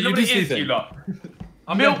 Bro, do you know You what did it see is, you things. lot?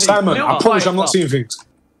 Milk. Simon, I promise I'm not seeing. seeing things.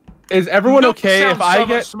 Is everyone Milk okay sounds if I so much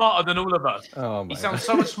get? smarter than all of us. Oh He my sounds god.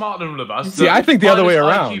 so much smarter than all of us. See, I think the other way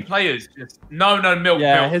around. IQ players just no, Milk.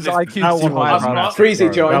 Yeah, Milk, his listen. IQ's too high. That's bro. not-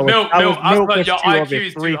 Freezy, Joy. Milk, I put your IQ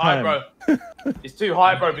is too 3 high, times. bro. It's too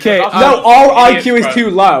high, bro. because Okay, that's No, what our it IQ is bro. too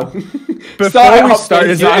low. Before we start,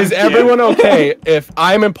 with is the everyone okay if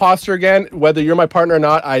I'm imposter again? Whether you're my partner or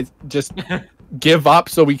not, I just give up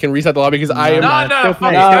so we can reset the lobby because I am. No,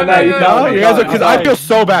 fuck No, it. no, you No, can't. you guys are because I feel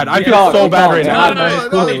so bad. I feel can't, so you bad can't. right now.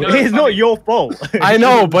 No, It's not your fault. I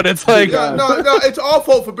know, but it's like Yeah, no, it's our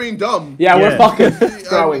fault for being dumb. Yeah, we're Yeah. fucking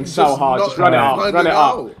throwing Just so hard. not Just run it up. finding Run it it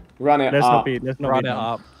up. out. Run it Let's up. not be. Let's not Run be it dumb.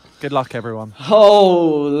 up. Good luck, everyone.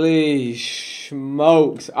 Holy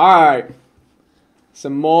smokes. Alright.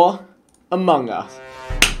 Some more Among Us.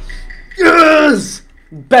 Yes!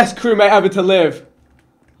 Best crewmate ever to live.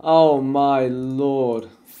 Oh my lord.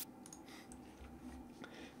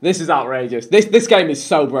 This is outrageous. This game is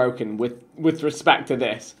so broken with respect to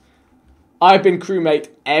this. I've been crewmate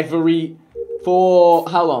for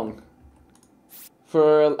how long?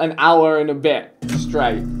 For an hour and a bit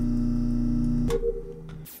straight.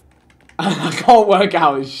 I can't work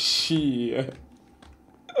out shit.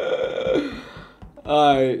 You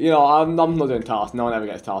know, I'm not doing tasks. No one ever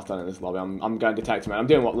gets tasks done in this lobby. I'm going detective mode. I'm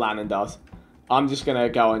doing what Lannon does. I'm just gonna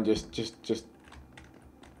go and just.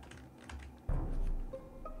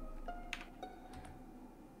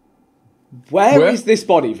 Where is this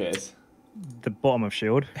body, Viz? The bottom of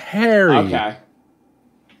shield. Harry. Okay.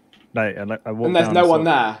 Like, I walked And there's down no and one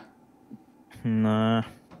saw- there. Nah.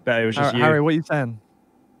 Bet it was just you. Harry, what are you saying?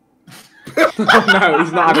 No,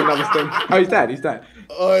 he's not having another sting. Oh, he's dead. He's dead.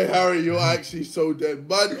 Oh, Harry, you're actually so dead.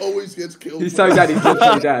 Man always gets killed. He's so dead. He's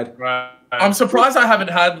literally dead. Right. I'm surprised I haven't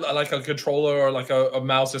had like a controller or like a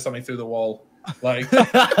mouse or something through the wall. Like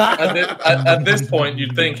at this point,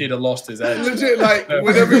 you'd think he'd have lost his edge. Legit, like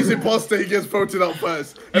whenever he's imposter, he gets voted out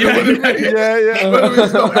first. And Yeah, whenever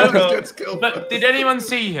he's not, Harry gets killed. But did anyone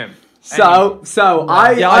see him? So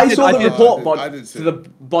I saw the report I button didn't see for the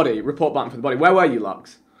body. Report button for the body. Where were you,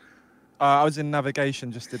 Lux? I was in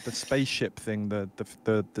navigation, just did the spaceship thing, the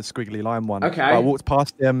squiggly line one. Okay. But I walked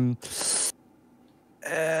past him.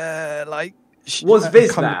 Like. Was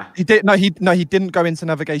Viz there? He did. No, he didn't go into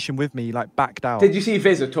navigation with me. He like backed out. Did you see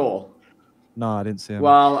Viz at all? No, I didn't see him.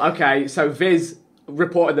 Well, okay. So Viz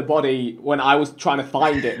reported the body when I was trying to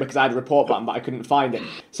find it because I had a report button, but I couldn't find it.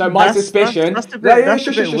 So my suspicion. That's a bit weird. That's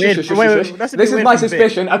a This bit is weird my from Vic.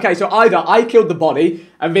 suspicion. Okay, so either I killed the body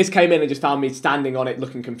and Viz came in and just found me standing on it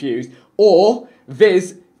looking confused, or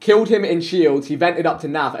Viz killed him in shields. He vented up to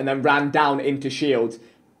nav and then ran down into shields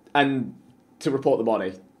and to report the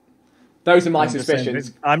body. Those are my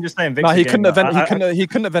suspicions. I'm just saying. No, he couldn't have vented. He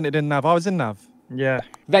couldn't have vented in nav. I was in nav. Yeah.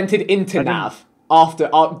 Vented into nav after.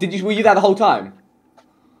 Were you there the whole time?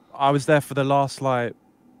 I was there for the last like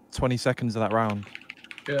 20 seconds of that round.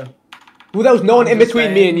 Yeah. Well, there was no one in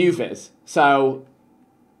between me and you, Viz. So.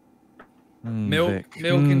 Milk Vic.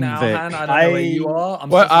 in our Vic. hand. I don't know where you are. I'm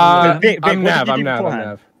Well, I'm Vic, what Nav. did you I'm do Nav. I'm beforehand?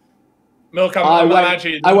 Nav. Milk, I I'm went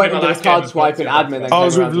actually. and my did a last card game swipe in was- admin. Then I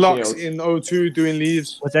was came with around to Lux shields. in O2 doing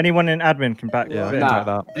leaves. Was anyone in admin can back? Yeah, Vic? Nah. like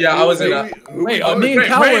that. Yeah, I was in that. Wait, Oh, me and wait,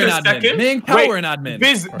 Cal wait were in a admin. second. Me and Cal Wait, were in admin.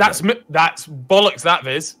 Viz, that's bollocks. That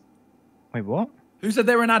Viz. Wait, what? Who said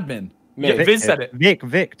they were in admin? Me. Yeah, Viz said it.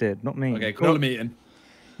 Vic did, not me. Okay, call a meeting.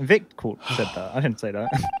 Vic said that. I didn't say that.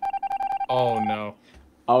 Oh no.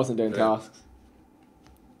 I wasn't doing tasks.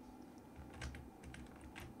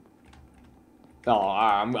 Oh,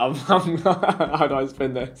 I'm how do I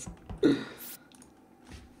spin this?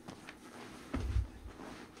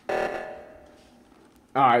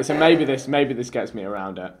 Alright, so maybe this gets me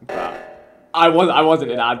around it, but I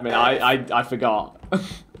wasn't in admin. I forgot.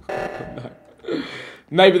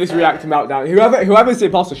 Maybe this reactor meltdown. Whoever's the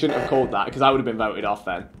imposter shouldn't have called that because I would have been voted off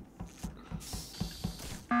then.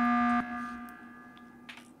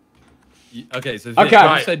 Okay, so Vic,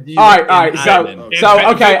 Okay. you said you Alright, were alright. in So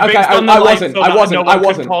admin. okay. Vic's done the I light wasn't. so I that wasn't. no I one can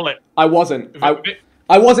wasn't. call it. I wasn't.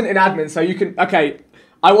 I wasn't in admin. So you can. Okay.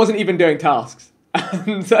 I wasn't even doing tasks.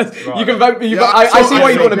 So you can vote me. Yeah, I see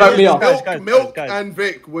why you want to vote me off. Milk Guys. and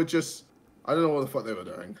Vic were just. I don't know what the fuck they were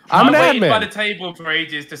doing. I'm an waited by the admin. table for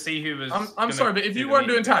ages to see who was. I'm gonna sorry, but if do you the weren't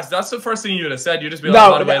doing meeting. tasks, that's the first thing you would have said. You'd just be like,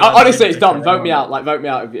 No, by the way, lads, honestly, it's you done. pick Vote me anyone. out. Like, vote me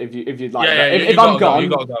out if you'd like. Yeah, if you I'm gotta go, gone, you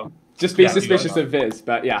gotta go. just be Yeah, you suspicious gotta of Viz.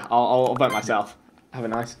 But yeah, I'll vote myself. Have a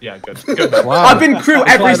nice. Yeah, good. Good. Wow. I've been crew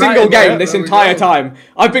every like single that, game yeah, this there we entire go. time.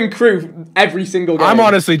 I've been crew every single game. I'm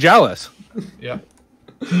honestly jealous. Yeah.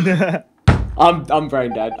 I'm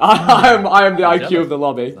brain dead. I am the IQ of the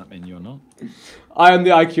lobby. Does that mean you're not? I am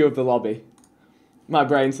the IQ of the lobby. My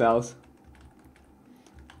brain cells.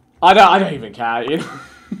 I don't even care. You know,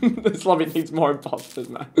 this lobby needs more imposters,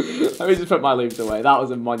 man. Let me just put my leaves away. That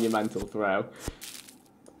was a monumental throw.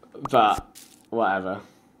 But whatever.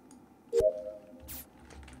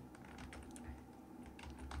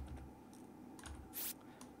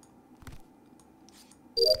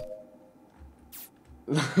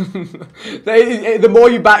 The more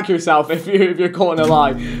you back yourself, if you're caught in a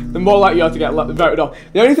lie, the more likely you are to get voted off.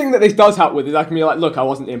 The only thing that this does help with is I can be like, look, I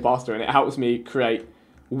wasn't the imposter, and it helps me create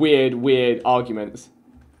weird arguments.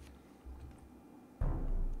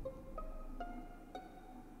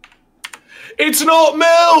 It's not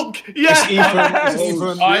milk. Yeah.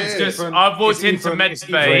 It's Ethan. I've walked into med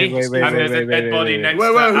bay Wait, and there's a dead body next Wait,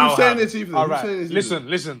 to who's our saying house. it's Ethan? All Who's saying right, it's Ethan?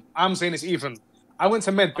 listen. I'm saying it's Ethan. I went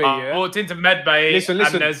to med bay, I yeah. walked into med bay Listen,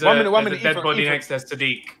 and there's one a minute, dead Ethan, body Ethan. next to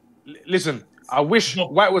Sadiq. Listen, I wish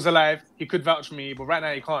White was alive. He could vouch for me, but right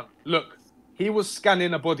now he can't. Look, he was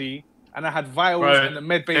scanning a body and I had vials Bro, and the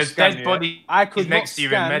med bay there's scan. dead body I could not next to you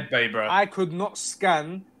in scan. med bay, bro. I could not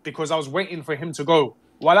scan because I was waiting for him to go.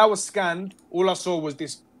 While I was scanned, all I saw was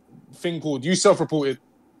this thing called you self-reported.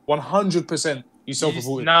 100% you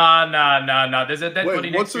self-reported. Nah. There's a dead body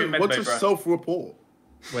Wait, next to you in med bay, what's a bro. self-report?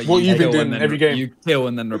 What you've been doing every game. You kill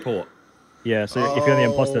and then report. Yeah, so if you're the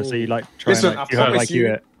imposter, so you like try Listen, and like, I promise you,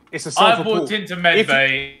 it. it's a I self-report. walked into med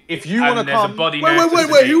bay. If you want to there's a come, body Wait, next to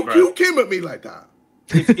the you gate, bro. you came at me like that.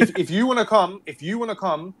 if you want to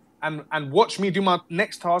come and watch me do my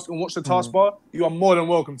next task and watch the taskbar, you are more than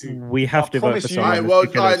welcome to. We have to vote for All someone. right, well,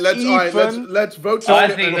 let's vote. I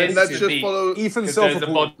think let's this just should be follow. Ethan because there's a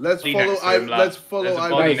self-reported. Let's body follow. next to him, lad. Let's follow. There's a I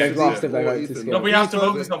body vote next to for him. They vote to Ethan. skip. No, we have to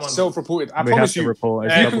vote for someone. Self-reported. I We have promise to you.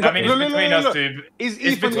 report. I It's mean, it's Look, between look, us look. two. Is It's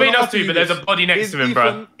Ethan between gonna us two, offer but there's you a body next Is to him, bro.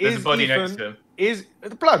 Ethan- There's a is body Ethan- next to him. Is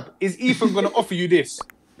the blood? Is Ethan gonna offer you this?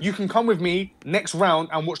 You can come with me next round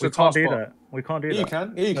and watch We the can't do taskbar. that. We can't do Yeah, you that.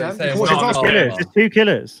 can. Yeah, you No, can. he's You saying can watch the no, taskbar. no. Killers. It's 2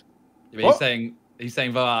 killers. Yeah, What? he's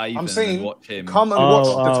saying via Ethan I'm and saying, watch him. come and watch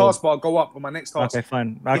the taskbar go up on my next task. Okay,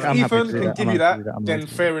 fine. If I'm happy Ethan to do can that. give I'm you happy to that, do I'm then happy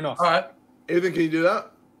to do fair enough. All right. Ethan, can you do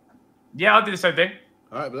that? Yeah, I'll do the same thing.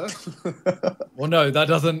 All right, bless. Well, no, that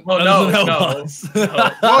doesn't. Well, that no, doesn't help no. us.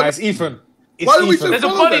 Nah, it's Ethan. It's Why do we Ethan. just There's a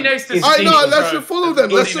follow body them? next to All right, no, Steve, let's bro. just follow them.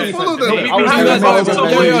 Let's just follow them. We I was have gonna to vote vote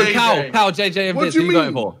for for Yo, JJ. Cal, JJ, and What Viz, do who you you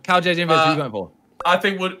going mean? for? Cal, JJ, and Viz, who you going for? I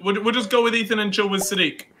think we'll just go with Ethan and chill with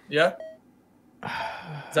Sadiq. Yeah. Is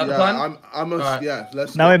that the plan? Right. Yeah,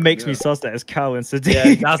 let's. Now it makes me sus that it's Cal and Sadiq.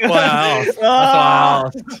 Yeah, that's why I asked. That's why I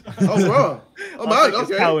asked. Oh, bro. Oh, man, It's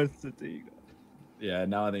okay. Cal and Sadiq. Yeah,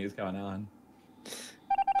 now I think it's going on.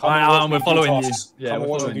 Come Alright, and watch we're me do following you. tasks. Yeah, Come we're and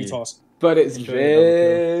watch me following do you. tasks. But it's Enjoy the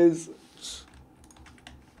Viz.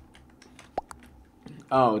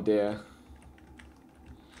 Oh dear.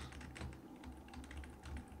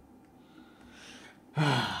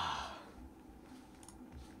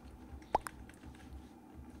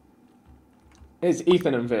 It's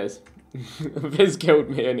Ethan and Viz. Viz killed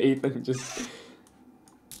me and Ethan just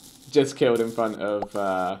killed in front of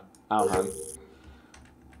Alhan.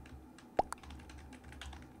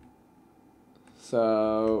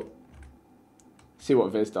 So see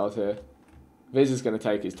what Viz does here. Viz is going to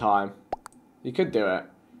take his time. He could do it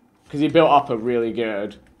because he built up a really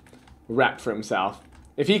good rep for himself.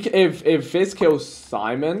 If Viz kills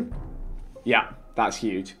Simon, yeah, that's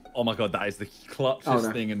huge. Oh my god, that is the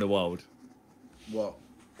clutchest thing in the world. What?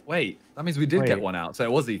 Wait, that means we did get one out. So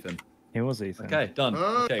it was Ethan. It was Ethan. Okay, done.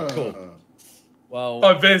 Okay, cool. Well,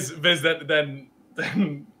 Oh, Viz, then.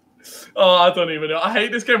 Oh, I don't even know. I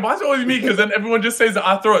hate this game. Why is it always me? Because then everyone just says that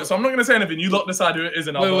I throw it. So I'm not going to say anything. You lot decide who it is,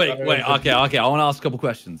 and I'll wait. Okay. I want to ask a couple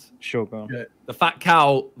questions. Sure, go on. Yeah. The fat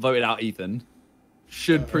cow voted out Ethan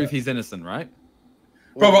should prove he's innocent, right?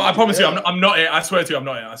 Bro, I promise you, I'm not it. I swear to you, I'm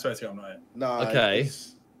not it. I swear to you, I'm not it. Nah. Okay.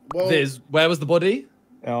 Well, Viz, where was the body?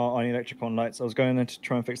 On electric on lights. I was going there to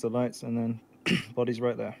try and fix the lights, and then body's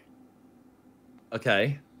right there.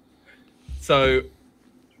 Okay. So,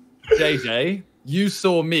 JJ, you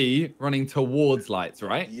saw me running towards lights,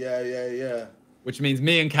 right? Yeah. Which means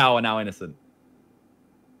me and Cal are now innocent.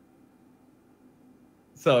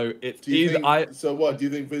 So it's either So what? Do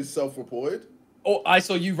you think Viz self-reported? Oh, I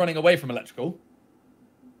saw you running away from electrical.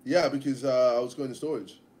 Yeah, because I was going to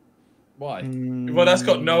storage. Why? Well, that's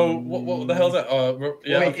got no. What the hell's that?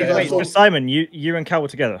 Yeah. Wait, Okay. wait, so Simon, you and Cal were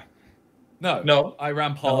together No, I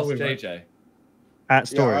ran past we weren't. JJ. at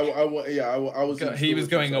storage. I was. in He was storage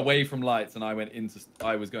going myself. away from lights, and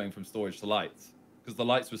I was going from storage to lights because the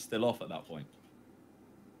lights were still off at that point.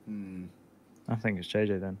 I think it's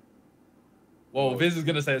JJ then. Well, Viz is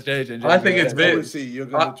gonna say it's JJ. And I JJ think it's Viz. Obviously, you're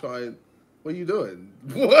gonna try and. What are you doing?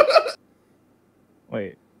 What?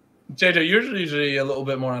 Wait. JJ, you're usually a little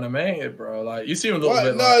bit more animated, bro. Like you seem a little What?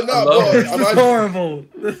 bit. No, like, no, alone. bro. This is horrible.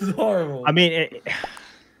 This is horrible. I mean,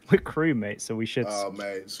 we're crewmates, so we should. Oh,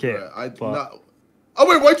 mate. skip, Screw it. but- No. Oh,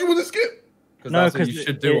 wait. Why'd you want to skip? Because No, that's what because you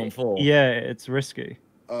should do on 4. Yeah, it's risky.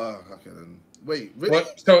 Okay, then. Wait, really?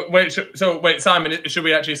 What? So wait, Simon. Should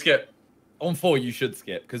we actually skip? On 4, you should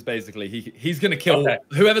skip because basically he's gonna kill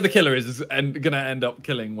whoever the killer is and gonna end up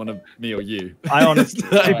killing one of me or you. I honestly,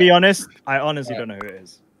 to be honest, I honestly don't know who it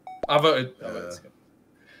is. I voted skip.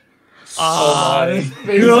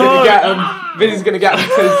 Vinny's gonna get him. Vinny's gonna get him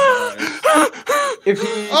because if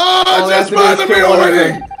he all he has to do is kill one of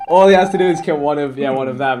them. All he has to do is kill one of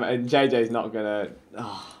them, and JJ's not gonna.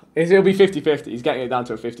 It'll be 50-50. He's getting it down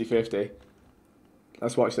to a 50-50.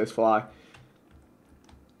 Let's watch this fly.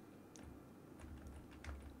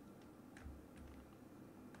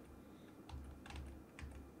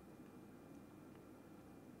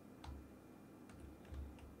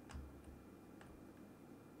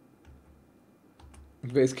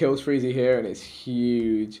 Viz kills Freezy here, and it's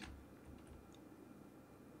huge.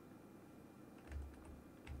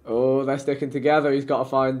 Oh, they're sticking together. He's got to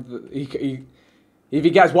find... If he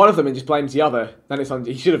gets one of them and just blames the other, then it's on...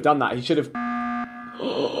 He should have done that. He should have...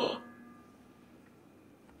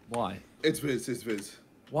 Why? It's Viz.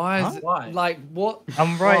 Why is it? Like, what?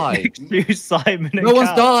 I'm right next to you, Simon. And No one's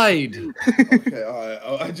Cal. died. Okay,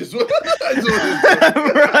 alright. I just wanted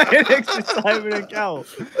I'm right next to Simon and Cal.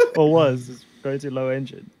 Or was. It's going too low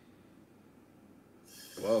engine.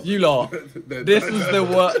 Well, You lot. This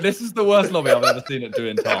is the worst lobby I've ever seen it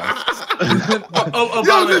doing tasks.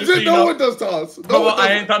 No one does tasks.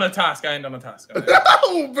 I ain't done a task.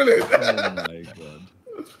 Oh, brilliant. Oh my god.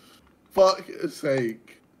 Fuck's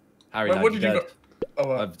sake. Harry, Wait, what did you go?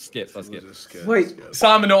 Oh, I've skipped. Wait.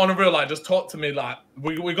 Simon, on a real, like, just talk to me. Like,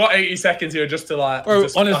 we got 80 seconds here just to like. Bro,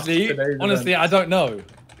 discuss honestly, today's event. I don't know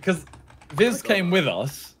because Viz came with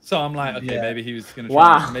us, so I'm like, okay, maybe he was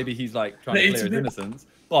gonna. Maybe he's like trying to clear his innocence.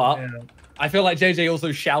 But I feel like JJ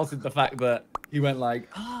also shouted the fact that he went like,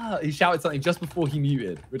 he shouted something just before he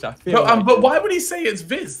muted, which I feel. But why would he say it's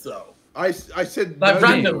Viz though? I said like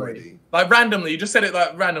randomly. Already. Like randomly, you just said it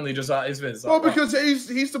like randomly, just like it's Viz. Well, Like, because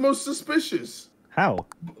he's the most suspicious. How?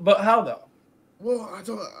 But how though? Well, I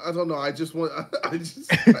don't know. I just want. I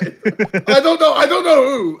don't know. I don't know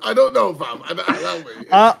who. I don't know, fam. Allow me.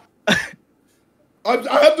 I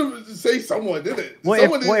have to say someone, didn't it?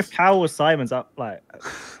 What if Cal was Simon's up like?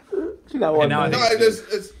 No one.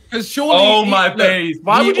 Because surely. Oh my days!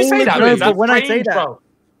 Why would you say that, Viz? But when I say that,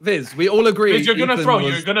 Viz, we all agree. Viz, you're gonna Ethan throw.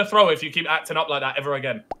 was... You're gonna throw if you keep acting up like that ever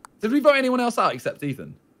again. Did we vote anyone else out except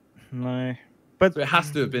Ethan? No. But so it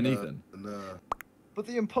has to have been Ethan. No. But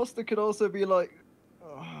the imposter could also be like.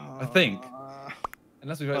 I think.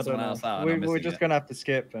 Unless we vote someone else out. We're just gonna have to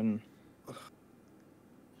skip and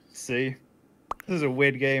see. This is a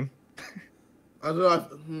weird game. I don't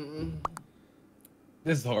know.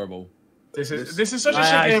 This is horrible. This is such a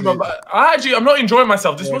shit game, bro. But I'm not enjoying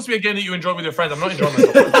myself. This must be a game that you enjoy with your friends. I'm not enjoying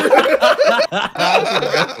myself.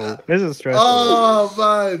 This is stressful. Oh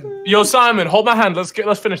man. Yo, Simon, hold my hand. Let's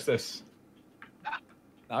finish this.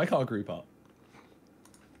 No, I can't group up.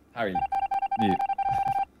 Harry, mute.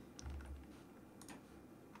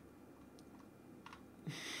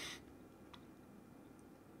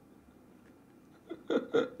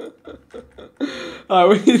 Oh,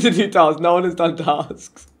 we need to do tasks. No one has done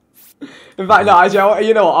tasks. In fact, no, actually,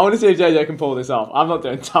 you know what? I want to see if JJ can pull this off. I'm not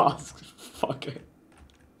doing tasks. Fuck it.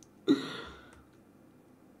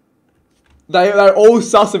 They're all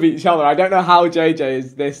sus of each other. I don't know how JJ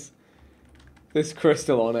is this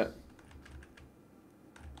crystal on it.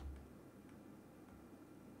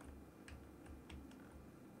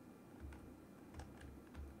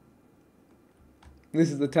 This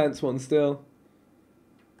is the tense one still.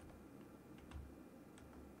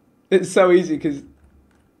 It's so easy because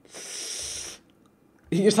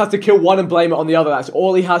he just has to kill one and blame it on the other. That's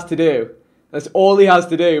all he has to do. That's all he has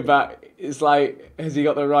to do, but it's like, has he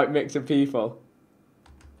got the right mix of people?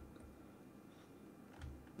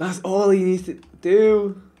 That's all he needs to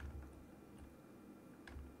do.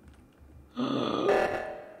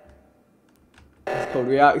 It's called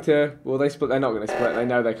reactor. Will they split? They're not going to split. They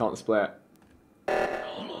know they can't split.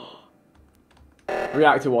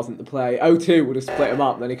 Reactor wasn't the play. O2 would have split him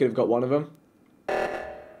up, then he could have got one of them.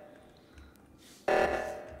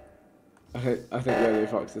 I think Yo-Yo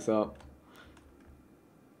fucks this up.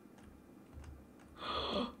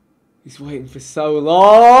 He's waiting for so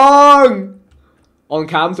long! On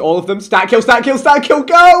cams, all of them. Stack kill, stack kill, stack kill,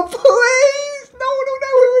 go! Please! No one will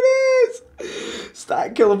know who it is!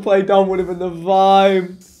 Stack kill and play dumb would have been the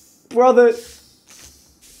vibe. Brother!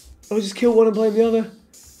 I'll just kill one and blame the other.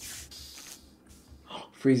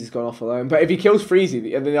 Freezy's gone off alone. But if he kills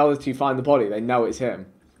Freezy and the other two find the body, they know it's him.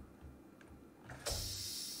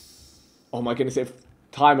 Oh my goodness, if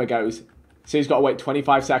timer goes. So he's got to wait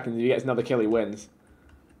 25 seconds. If he gets another kill, he wins.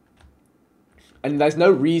 And there's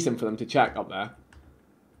no reason for them to check up there.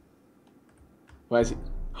 Where's he?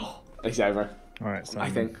 Oh, it's over. Alright, so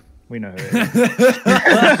I think. We know who it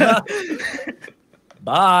is.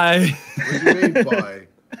 Bye. What do you mean bye?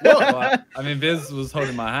 What? I mean, Viz was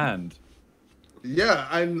holding my hand. Yeah,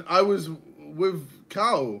 and I was with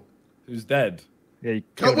Cal. Who's dead? Yeah,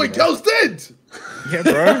 Wait, Cal's dead! Yeah,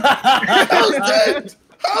 bro. Cal's dead!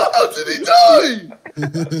 How did he die?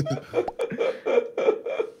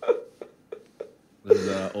 This is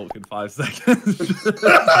awkward 5 seconds.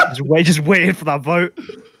 just waiting for that vote.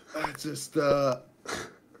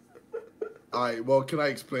 Alright, well, can I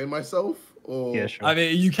explain myself? Or... Yeah, sure. I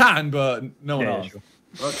mean, you can, but no one asked. Sure.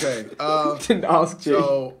 Okay. Didn't ask you.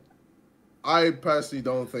 So, I personally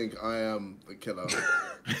don't think I am the killer.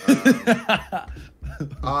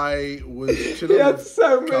 I was chilling. He had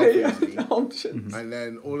so many options, and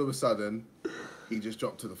then all of a sudden, he just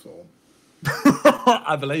dropped to the floor.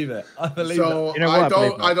 I believe it. I believe it. So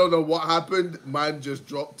I don't know what happened. Man just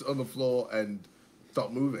dropped on the floor and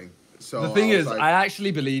stopped moving. So the thing is, like, I actually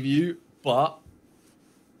believe you, but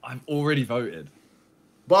I've already voted.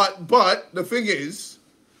 But the thing is,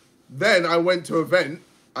 then I went to a vent.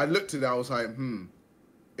 I looked at it. I was like,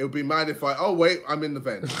 it would be mad if oh wait, I'm in the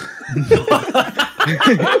vent.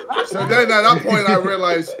 So then at that point I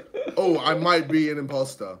realized, oh, I might be an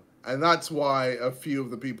imposter. And that's why a few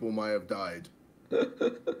of the people might have died.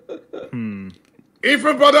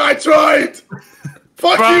 Ethan, brother, I tried!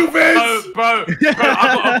 Fuck you, Vince! Bro,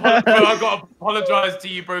 I gotta apologize to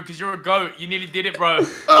you, bro, because you're a goat. You nearly did it, bro. I'm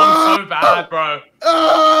so bad, bro.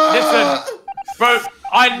 Listen, bro,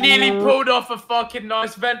 I nearly pulled off a fucking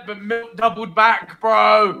nice vent, but Milk doubled back,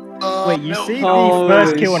 bro. Wait, you see the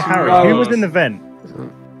first kill on Harry? Who was in the vent?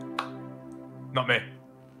 Not me.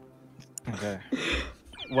 Okay.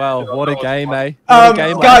 Well, what a game, eh?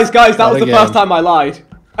 Guys, that was the first time I lied.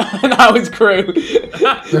 And I was crew.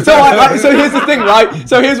 So here's the thing, right?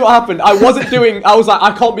 So here's what happened. I was like,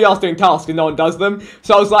 I can't be asked doing tasks and no one does them.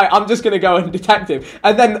 So I was like, I'm just going to go and detective.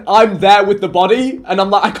 And then I'm there with the body. And I'm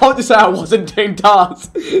like, I can't just say I wasn't doing tasks.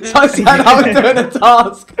 So I said I was doing a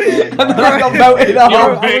task. And then I got voted off.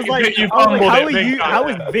 How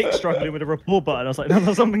is Vic struggling with the report button? I was like,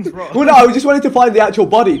 no, something's wrong. Well, no, I just wanted to find the actual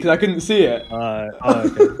body because I couldn't see it.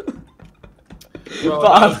 Okay. Bro,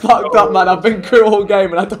 but I fucked up, man. I've been crew all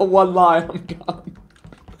game and I done one lie. I'm gone.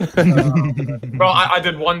 Bro, I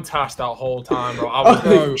did one task that whole time, bro. I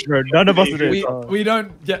was none of us did. We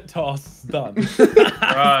don't get tasks done.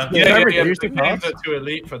 The games are too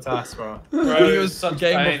elite for tasks, bro. It was the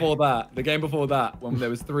game before that. The game before that, when there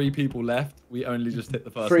was 3 people left, we only just hit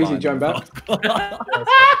the first line. Freezy, join back.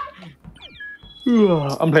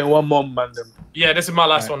 I'm playing one more, man. Yeah, this is my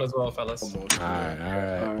last one as well, fellas.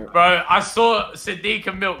 Alright. Bro, I saw Sadiq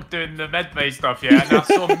and Milk doing the medbay stuff, yeah, and I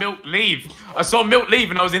saw Milk leave.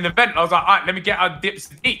 And I was in the vent, and I was like, all right, let me get out dip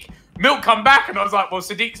Sadiq. Milk come back, and I was like, well,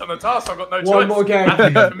 Sadiq's on the task, so I've got no choice. One more game.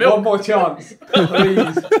 One more chance.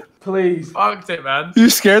 Please. Fucked it, man. You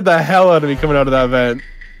scared the hell out of me coming out of that vent.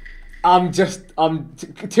 I'm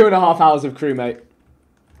 2.5 hours of crew, mate.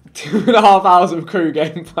 2.5 hours of crew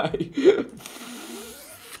gameplay.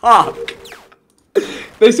 Fuck.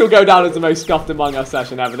 This will go down as the most scuffed Among Us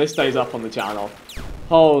session ever. This stays up on the channel.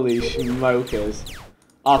 Holy smokers.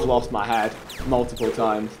 I've lost my head multiple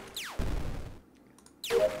times.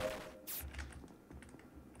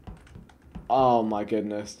 Oh my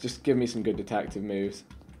goodness. Just give me some good detective moves.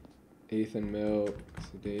 Ethan, Milk,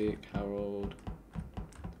 Sadiq, Harold,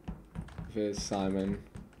 Viz, Simon.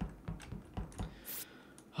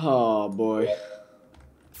 Oh boy.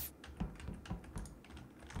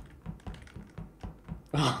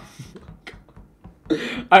 Oh,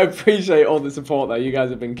 I appreciate all the support though. You guys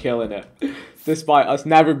have been killing it, despite us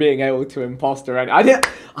never being able to imposter any. I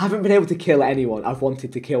haven't been able to kill anyone. I've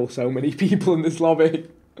wanted to kill so many people in this lobby.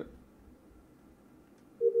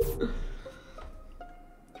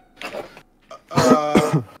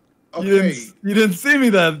 Okay. You didn't see me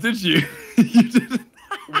then, did you? You didn't.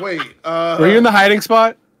 Wait. Were you in the hiding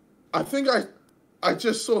spot? I think I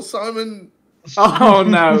just saw Simon. Oh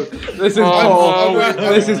no! This is cool.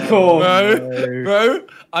 This is cool. Bro,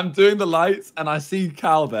 I'm doing the lights and I see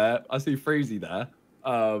Cal there. I see Freezy there.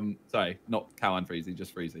 Sorry, not Cal and Freezy,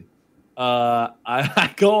 just Freezy.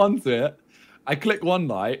 I go onto it. I click one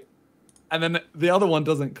light, and then the other one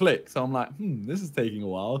doesn't click. So I'm like, this is taking a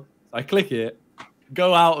while. So I click it.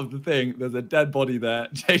 Go out of the thing. There's a dead body there.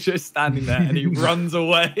 JJ's standing there, and he runs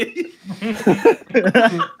away.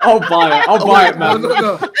 I'll buy it. I'll buy it, man.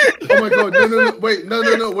 No. Oh my god. No. Wait.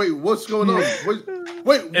 No. Wait. What's going on? Wait.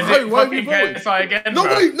 Why are you voting? Again, No.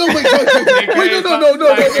 Wait. No.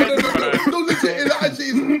 Listen. It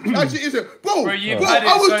actually isn't. Bro.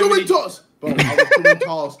 I was doing tasks.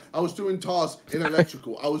 I was doing tasks in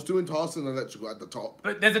electrical. At the top.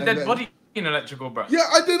 But there's a dead body in electrical, bro. Yeah,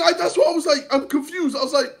 I did. That's what I was like. I'm confused. I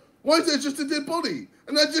was like, why is there just a dead body?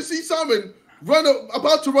 And I just see Simon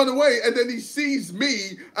about to run away, and then he sees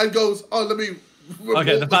me and goes, "Oh, let me."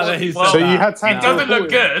 Okay, the fact that he's so you had time. It doesn't look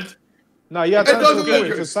good. No, you had time. It doesn't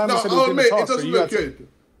look good. Simon said I'll admit, task, it doesn't so look good.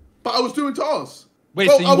 But I was doing tasks. Wait,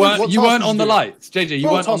 so you weren't on the lights, JJ? You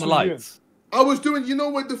weren't on the lights. I was doing. You know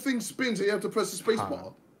when the thing spins, and you have to press the space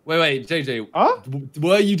bar. Wait, JJ.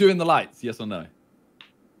 Were you doing the lights? Yes or no?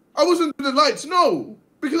 I wasn't doing the lights, no,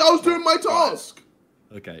 because I was doing my task.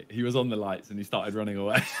 Okay, he was on the lights and he started running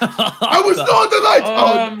away. I was not on the lights.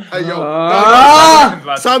 Hey yo,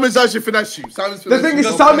 Simon's actually finesse you. The thing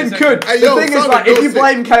is, Simon could. Hey, the yo, thing is, Simon, like, if go you sit.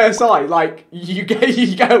 blame KSI, like, you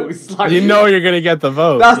goes. Like, You know you're gonna get the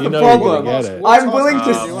vote. That's You the know you're problem. gonna get it. I'm willing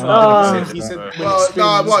to. He said,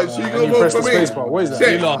 Nah, what? So you gonna vote for me? What is that?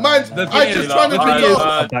 Shit, lost. man, The I thing just is, trying to do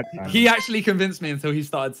yours. He actually convinced me until he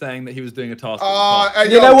started saying that he was doing a task. Hey,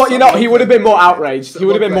 You yo, know what? You know, Simon, he would have been more outraged. He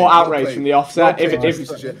would have been more well outraged played. from the offset if.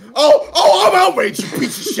 Oh, I'm outraged, you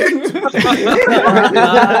piece of shit. Oh,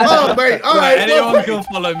 mate. All right, Anyone can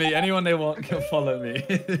follow me. Anyone they want can follow me.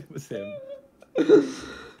 It was him.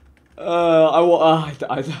 I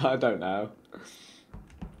don't know.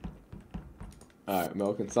 Alright,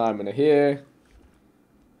 Milk and Simon are here.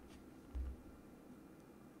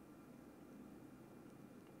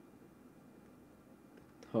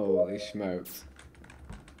 Holy smokes.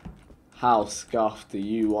 How scuffed do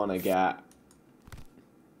you want to get?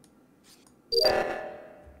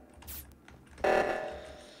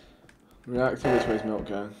 Reactor, which way's Milk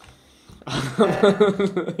going?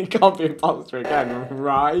 He can't be imposter again,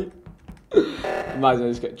 right? Imagine I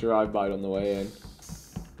just get drive-by'd on the way in.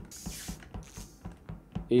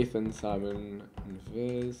 Ethan, Simon, and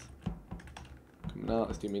Viz. Coming out,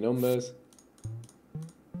 let's do me numbers.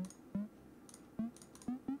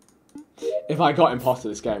 If I got imposter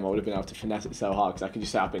this game, I would have been able to finesse it so hard because I could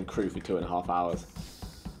just say I've been crew for 2.5 hours.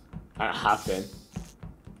 And I have been.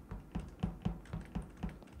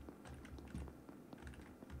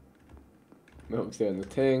 Milk's doing the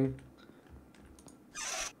thing.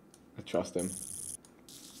 I trust him.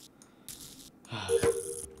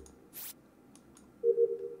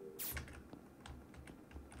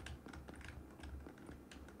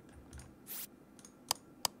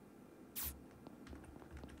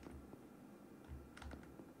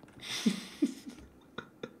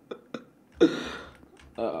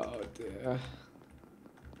 Oh dear.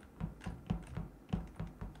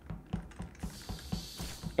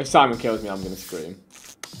 If Simon kills me, I'm gonna scream.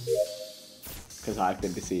 Because I've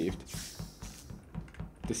been deceived.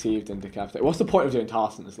 Deceived and decapitated. What's the point of doing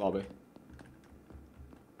tasks in this lobby?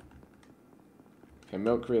 Okay,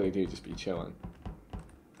 Milk really do just be chilling.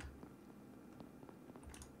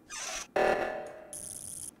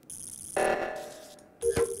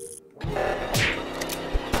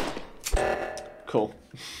 Cool.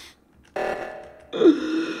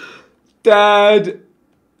 Dead.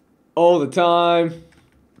 All the time.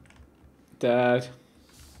 Dead.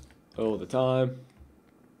 All the time.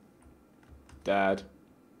 Dead.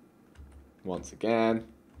 Once again.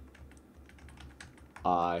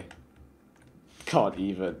 I can't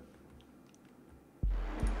even.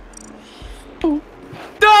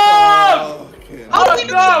 Dumb! I'm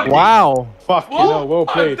dumb! Wow. Fuck, you know, well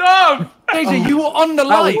played. I'm dumb! JJ, you were on the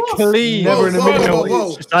light. Clean. Never in a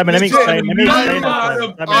million. Simon, let me explain. Let me explain.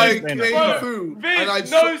 I came through.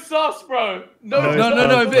 Viz, no sus, bro.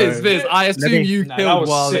 No, Viz. I assume you killed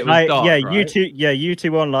while it was dark, right? You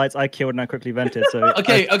two were on lights. I killed and I quickly vented. So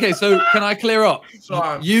Okay, so can I clear up?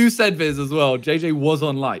 Sorry. You said Viz as well. JJ was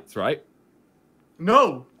on lights, right?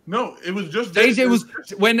 No, it was just JJ was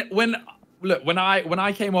when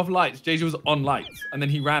I came off lights, JJ was on lights and then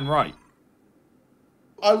he ran right.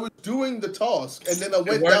 I was doing the task and then I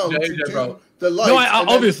went down to do the lights. No,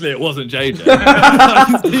 obviously it wasn't JJ.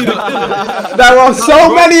 There are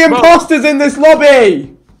so many imposters in this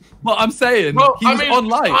lobby! But I'm saying, he was on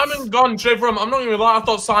lights. Simon gone straight from. I'm not gonna lie. I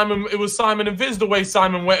thought it was Simon and Viz the way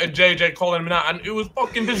Simon went at JJ calling him out, and it was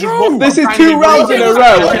fucking Viz. This is 2 rounds in a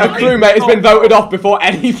row. A crewmate has been voted off before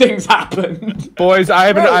anything's happened. Boys,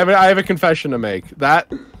 I have a confession to make.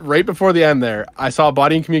 That right before the end there, I saw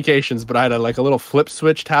body and communications, but I had a little flip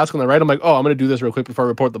switch task on the right. I'm like, oh, I'm gonna do this real quick before I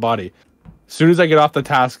report the body. As soon as I get off the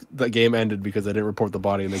task, the game ended because I didn't report the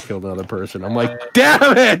body and they killed another person. I'm like,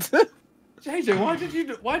 damn it! JJ,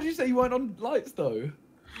 why did you say you weren't on lights though?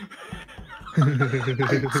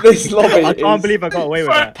 This lobby I can't believe I got away with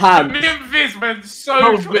that. Pants. Me and Viz went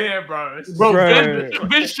so clear, bro.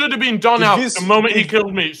 Viz should have been done out the moment he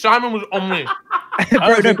killed me. Simon was on me.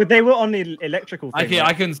 Bro, no, but they were on the electrical thing. Okay,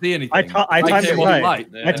 I couldn't see anything. I timed it right.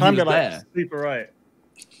 I timed it there. super right.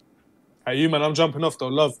 Hey, you man, I'm jumping off though.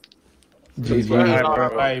 Love.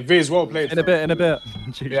 GG. Hey, Viz, well played. In a bit.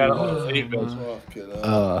 Yeah,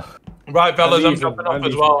 right, fellas, I'm jumping off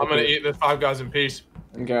as well. I'm gonna eat the 5 guys in peace.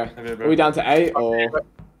 Okay. Are we down to 8 or?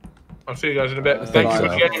 I'll see you guys in a bit. Thank you for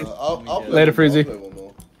the game. Later, Freezy.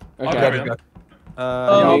 Okay.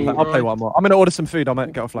 I'll play one more. I'm gonna order some food. I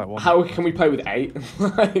might get off like one. How can we play with 8?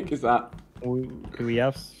 Like, is that? Who we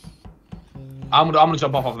have? I'm gonna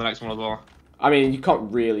jump off the next one as well. I mean, you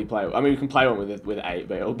can't really play. I mean, we can play one with 8,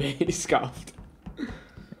 but it'll be scuffed.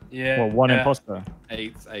 Yeah. Well, one imposter.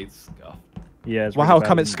 Eight Scuffed. Yeah. It's Well, really how bad,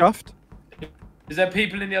 come it's isn't scuffed? Is there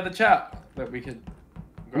people in the other chat that we could?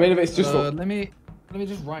 I mean, if it's just let me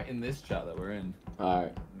just write in this chat that we're in.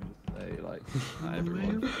 Alright. Say like, hi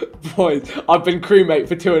everyone. Boys, I've been crewmate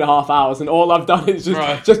for 2.5 hours, and all I've done is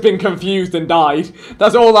just been confused and died.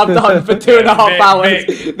 That's all I've done for 2.5 hours.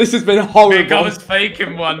 This has been horrible. Vic, I was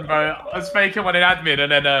faking one, bro. I was faking one in admin,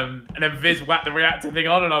 and then Viz whacked the reactor thing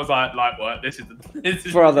on, and I was like what? This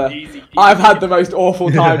is Brother, easy. I've had the most awful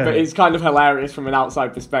time, but it's kind of hilarious from an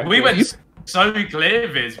outside perspective. We went so clear,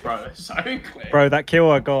 Viz, bro. So clear. Bro, that kill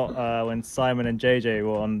I got when Simon and JJ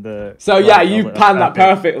were on the. So yeah, you panned that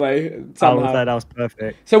perfectly. Somehow. That was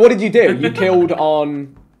perfect. So what did you do? You killed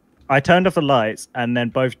on. I turned off the lights, and then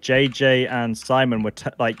both JJ and Simon were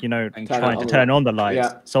trying to turn on the lights.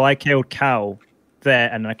 Yeah. So I killed Cal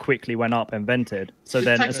there, and I quickly went up and vented. So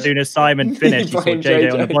then, as soon as Simon finished, he saw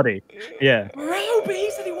JJ on the body. Yeah. Bro, but he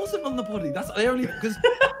said he wasn't on the body. That's the only because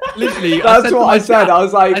literally. That's what I said. I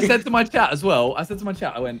was like, I said to my chat as well.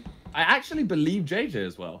 I went. I actually believe JJ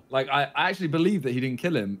as well. Like I actually believe that he didn't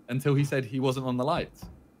kill him until he said he wasn't on the lights.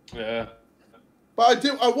 Yeah. But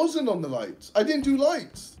I wasn't on the lights. I didn't do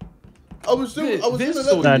lights. I was in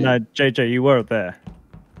the No, JJ, you were there.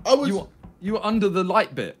 I was. You were under the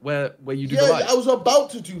light bit where you do yeah, the lights. I was about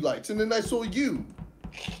to do lights, and then I saw you.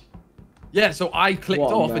 Yeah, so I clicked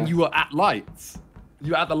off, and you were at lights.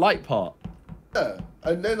 You were at the light part. Yeah,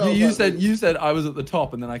 and then you said I was at the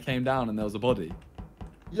top, and then I came down, and there was a body.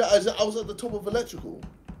 Yeah, I was at the top of electrical.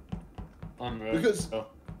 Unreal. Because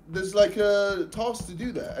there's like a task to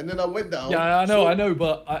do there, and then I went down. Yeah, I know,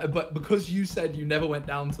 but because you said you never went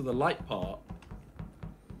down to the light part,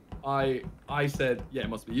 I said, yeah, it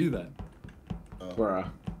must be you then. Bruh.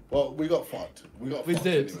 Well, we got fucked. We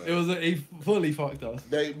did. Anyway. It was he fully fucked us.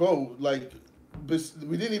 We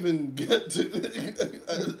didn't even get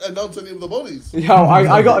to announce any of the bodies. Yo,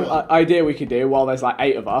 I got an idea we could do while there's like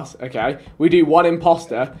 8 of us. Okay, we do 1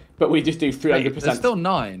 imposter, but we just do 300%. There's still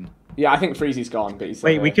 9. Yeah, I think Freezy's gone, but he's.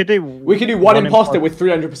 Wait, we could do 1 imposter with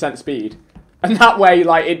 300% speed, and that way,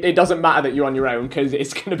 like, it doesn't matter that you're on your own because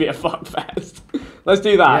it's gonna be a fuck fest. Let's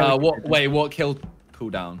do that. What kill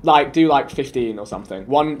cooldown? Like, do like 15 or something.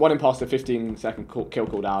 One imposter, 15-second kill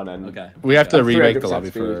cooldown, and okay. We have to remake the lobby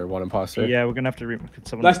for 1 imposter. Yeah, we're gonna have to remake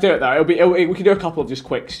someone. Let's do it though. We can do a couple of just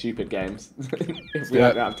quick, stupid games. If we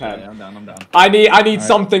don't have 10. Yeah, I'm down. I need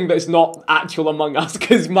something that's not actual Among Us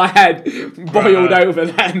because my head boiled over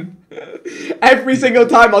then. Every single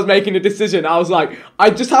time I was making a decision, I was like, I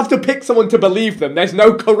just have to pick someone to believe them. There's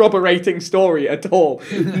no corroborating story at all.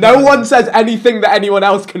 No one says anything that anyone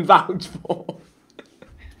else can vouch for.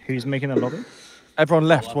 Who's making a lobby? Everyone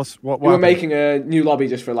left. What We're making a new lobby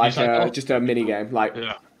just for like just a mini game. Like,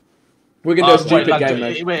 yeah. We're gonna do a stupid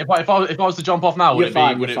game. Wait, if I was to jump off now, would it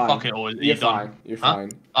fuck it, or are you fine. done? You're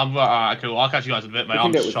fine. I'm alright, cool. I'll catch you guys in a bit, mate.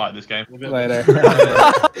 I'm just shy at this game. Later.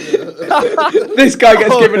 This guy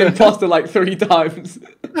gets given imposter like 3 times.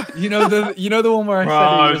 You know the one where I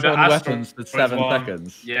said he was on weapons for 7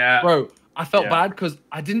 seconds. Yeah, bro. I felt bad because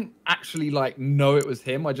I didn't actually like know it was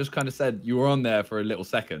him. I just kind of said you were on there for a little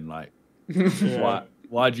second. Like,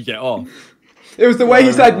 why'd you get off? It was the way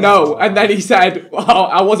he said no, and then he said, "Oh,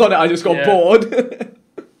 I was on it. I just got bored."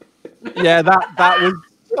 Yeah, that was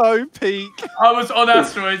so peak. I was on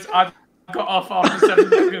asteroids. I got off after 7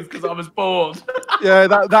 seconds because I was bored. Yeah,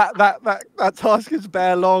 that task is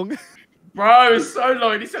bare long. Bro, it's so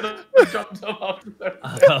long. He said I jumped off after.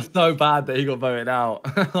 I felt so bad that he got voted out.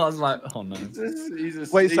 I was like, oh no.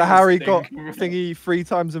 Wait, so Harry got thingy 3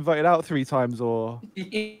 times and voted out 3 times, or?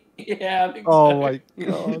 Yeah, I think oh so. My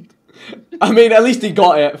god. I mean, at least he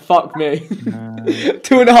got it. Fuck me.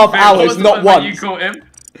 2.5 hours, not once. You caught him.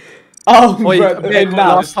 Oh, wait, bro,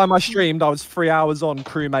 last time I streamed, I was 3 hours on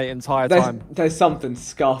crewmate entire time. There's something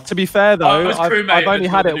scuffed. To be fair though, I've only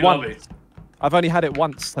had it once. I've only had it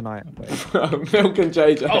once tonight. Milk and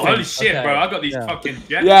JJ. Oh, holy shit, bro! I got these fucking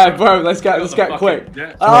jets. Yeah, bro. Let's get quick.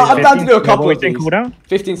 I'm down to do a couple of these.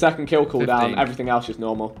 15-second kill cooldown. 15. Everything else is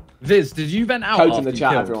normal. Viz, did you vent out? Codes in the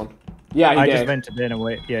chat, everyone. Yeah, I just vented in and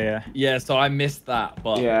wait. Yeah. So I missed that,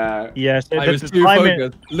 but yeah. So I was too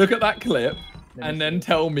focused. Look at that clip, and then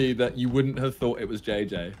tell me that you wouldn't have thought it was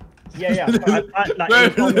JJ. Yeah. No.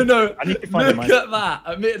 I need to find Look at that.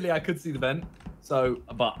 Admittedly, I could see the vent. So,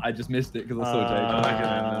 but I just missed it because I saw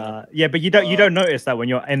JJ. Yeah, but you don't notice that when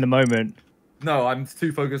you're in the moment. No, I'm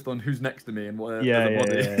too focused on who's next to me and what.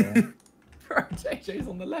 Yeah. Bro, JJ's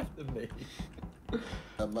on the left of me.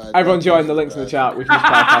 Everyone join the links in the chat. We can just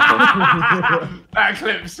play a couple. That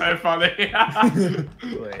clip's so funny.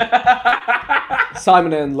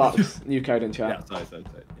 Simon and Lux, new code in chat. Yeah, sorry.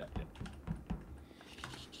 Yeah.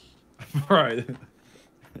 Right.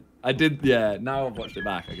 I did. Yeah. Now I've watched it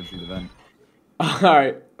back. I can see the vent. All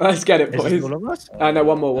right, let's get it, boys. All of us? No,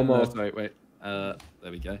 one more. Sorry, wait. There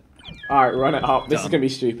we go. All right, run it up. This is gonna be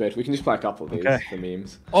stupid. We can just play a couple of these for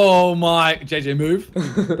memes. Oh my! JJ, move.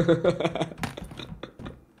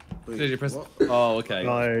 JJ, press. What? Oh, okay.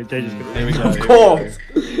 No, JJ's gonna. Here we go. Of course.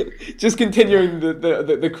 Just continuing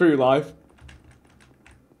the crew life.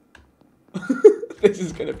 This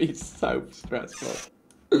is gonna be so stressful.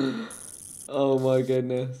 Oh my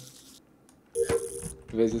goodness.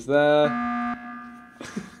 Viz is there.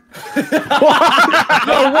 What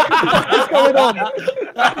is going on? What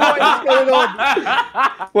is going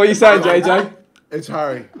on? What are you saying, JJ? It's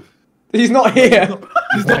Harry. He's not here.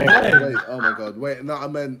 Wait, oh my god. Wait, no, I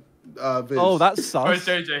meant Viz. Oh, that's Where's sus.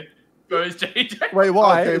 JJ? Where's JJ? Wait,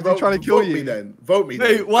 why? Okay, Is he trying to kill vote you? me then. Vote me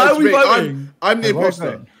Wait, then. why That's are we me. voting? I'm the Hey, why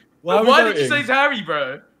imposter. Why did you say it's Harry,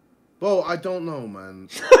 bro? Bro, I don't know, man.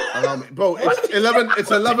 Allow me. Bro, it's 11. It's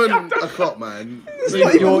 11 o'clock, man.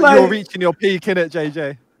 You're reaching your peak, innit,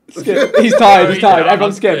 JJ? Skip. He's tired. He's tired. Yeah, Everyone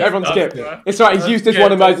I'm skip. scared. Everyone I'm skip. scared. It's right. He's I'm used this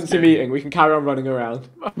scared. one I'm emergency scared. meeting. We can carry on running around.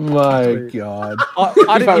 My God.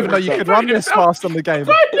 I didn't even know you could run this fast on the game.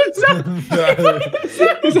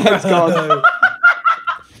 His head's gone.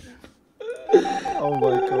 Oh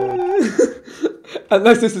my god.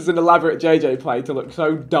 Unless this is an elaborate JJ play to look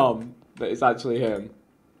so dumb that it's actually him.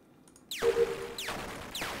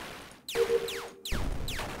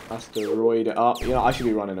 Asteroid it up. You know, I should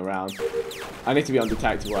be running around. I need to be on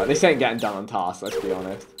detective work. This ain't getting done on task, let's be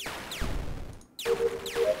honest.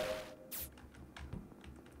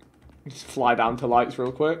 Just fly down to lights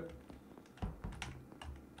real quick.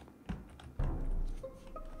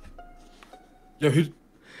 Yo, who?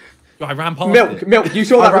 I ran past Milk, it. Milk, you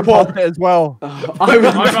saw I that ran report. past it as well. I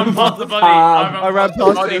ran past the body. I ran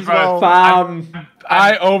past it as well. Fam.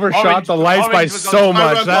 I overshot the lights by Orange was so on- much.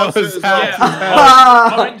 I ran That past it was as well.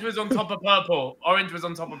 Yeah. Orange was on top of purple. Orange was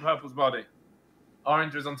on top of purple's body.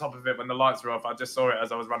 Orange was on top of it when the lights were off. I just saw it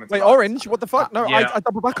as I was running. Wait, to lights. orange? What the fuck? No, Yeah. I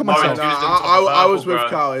double back on Orange myself. Nah, was on top of I was purple, with bro.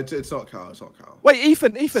 Cal. It's not Cal. It's not Cal. Wait,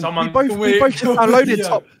 Ethan, Someone- we both just downloaded Yeah.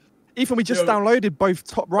 top. Ethan, we just Yo. downloaded both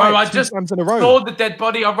top Bro, right I two just times in a row. saw the dead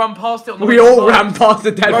body. I run past it. On the We way all to ran lights. past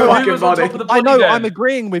the dead Bro, who fucking was on body. top of the I body know, then? I'm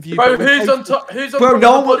agreeing with you. Bro, but we're who's both- on top? Who's on Bro, top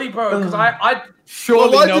no of the body, bro? Because I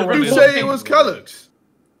Surely Why no did one you is say watching. it was Callux?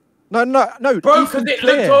 No, bro, Ethan's because it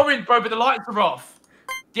clear. looked orange, bro, but the lights are off.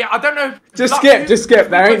 Yeah, I don't know. Just Like, skip, just skip.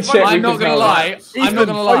 There ain't shit. we I'm can not gonna tell. lie. I'm not Ethan,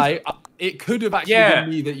 gonna lie. It could have actually Yeah. been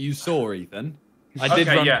me that you saw, Ethan. I did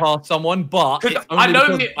Okay, run yeah. past someone, but 'Cause it's I only know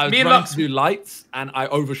because me- I was me and running Lux- to do lights and I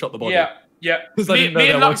overshot the body. Yeah, yeah. 'Cause I Me, didn't know me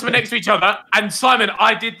there and Lux was- were next to each other, and Simon,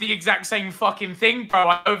 I did the exact same fucking thing, bro.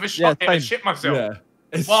 I overshot Yeah, it and same. shit myself. Yeah.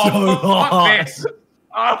 It's Wow, so fuck hard. this.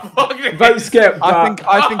 Oh, fuck this. Vote skip. I think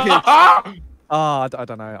it's. Ah! I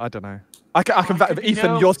don't know. I can. Ethan,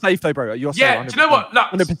 hell. you're safe though, bro. You're safe. Yeah, do you know what?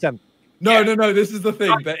 Lux, 100%. No. This is the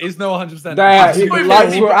thing. There is no 100%. There, the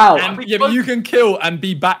lights were out. And, yeah, but you can kill and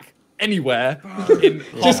be back anywhere. In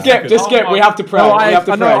Just skip, just skip. We have to pray. No, We have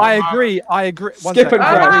to I pray. know. I agree. One Skip and second. pray.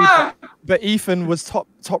 Ah! But Ethan was top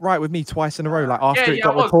right with me twice in a row. Like after Yeah, it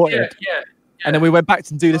got I was. reported, Yeah. and then we went back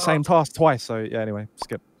to do the same task twice. So yeah. Anyway,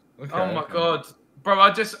 skip. Okay, Oh my okay. god, bro!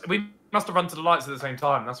 We must have run to the lights at the same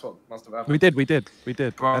time. That's what must have happened. We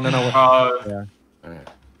did. Bro, And then I went. bro.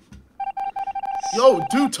 Yo,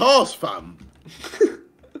 do task, fam.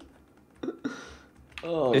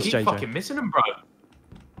 Oh, It's Keep JJ. fucking missing them, bro.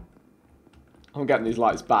 I'm getting these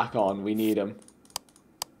lights back on. We need them.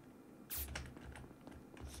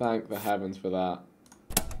 Thank the heavens for that.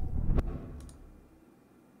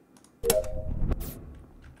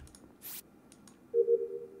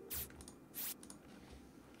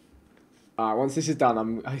 Alright, once this is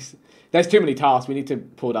done, there's too many tasks. We need to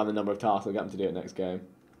pull down the number of tasks. I'll get them to do it next game.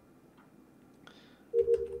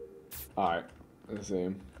 Alright, let's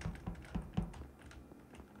zoom.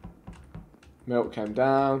 Milk came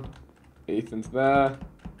down. Ethan's there.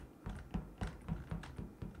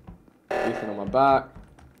 Ethan on my back.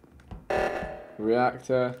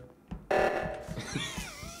 Reactor.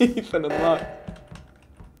 Ethan and Luck.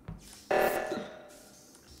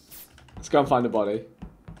 Let's go and find the body.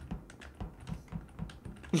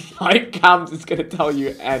 Like Cam's is gonna tell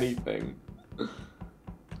you anything.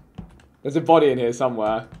 There's a body in here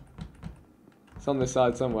somewhere. It's on this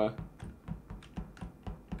side somewhere.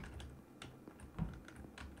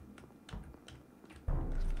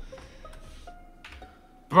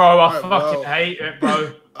 Bro, I Alright, fucking well, hate it,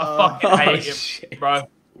 bro. I fucking hate it, shit. bro.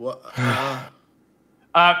 What?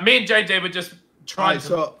 Me and JJ were just trying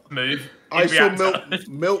so to move. I in saw reactor.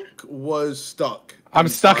 Milk was stuck. I'm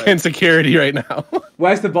stuck in security right now.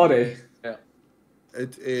 Where's the body?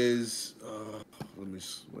 It is. Let me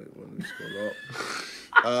scroll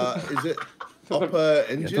up. Is it upper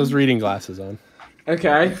engine? Get those reading glasses on.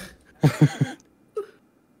 Okay.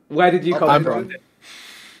 Where did you come from?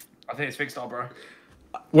 I think it's fixed up, bro.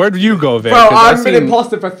 Where do you go, Vic? Bro, I've been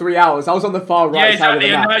imposter for 3 hours. I was on the far right side of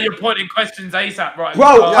the map. And now you're pointing questions ASAP, right?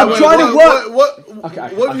 Bro, I'm trying to work.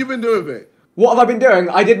 What have you been doing, Vic? What have I been doing?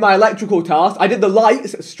 I did my electrical task. I did the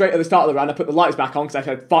lights straight at the start of the round. I put the lights back on because I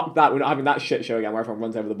said, fuck that. We're not having that shit show again where everyone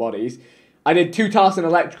runs over the bodies. I did 2 tasks in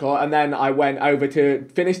electrical, and then I went over to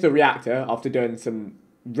finish the reactor after doing some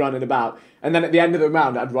running about. And then at the end of the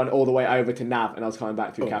round, I'd run all the way over to Nav, and I was coming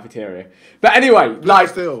back through cafeteria. But anyway,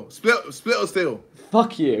 split or steal.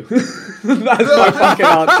 Fuck you. That's my fucking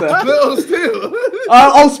answer. Split or steal.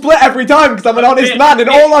 I'll split every time because I'm an honest man, and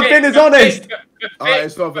all I've been is honest.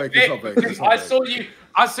 It's not fake. I saw you.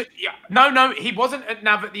 No, he wasn't at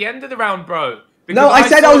Nav at the end of the round, bro. No, I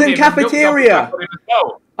said I was in cafeteria.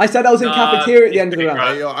 I said I was in cafeteria at the end of the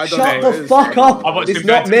round. Shut the fuck up. It's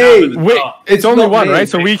not me. Wait, it's only one, right?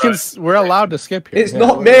 So we're allowed to skip here. It's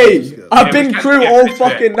not me. I've been crew all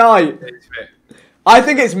fucking night. I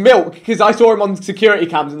think it's Milk because I saw him on security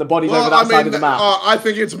cams and the body's over that side of the map. I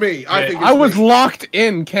think it's me. I was locked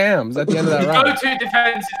in cams at the end of that round. Go-to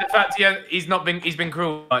defense is the fact he's been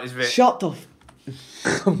cruel. Shut the.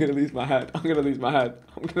 I'm gonna lose my head. I'm gonna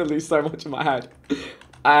lose so much of my head.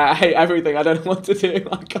 I hate everything. I don't know what to do.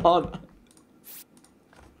 I can't.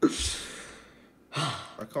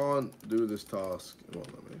 I can't do this task. It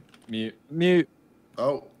won't let me. Mute.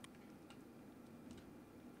 Oh.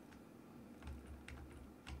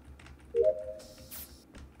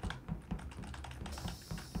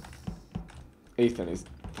 Ethan is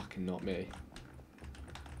fucking not me.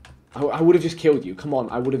 I would have just killed you. Come on,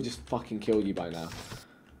 I would have just fucking killed you by now.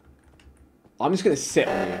 I'm just gonna sit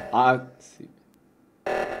on you.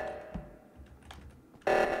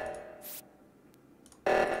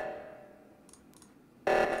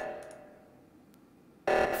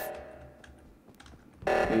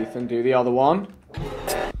 Ethan, do the other one.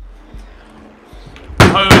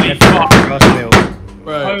 Holy fuck.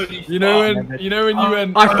 Bro, you know when you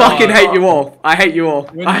went. I fucking hate you all. I hate you all.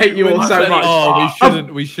 I hate you all so much.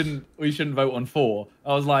 Oh, we shouldn't vote on 4.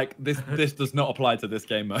 I was like, this does not apply to this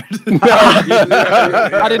game mode.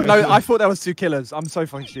 I didn't know. I thought there was 2 killers. I'm so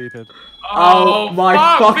fucking stupid. Oh my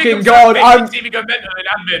fucking god!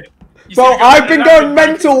 Bro, I've been going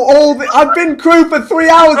mental all. I've been crew for 3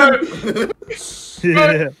 hours. Me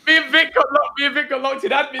and Vic got locked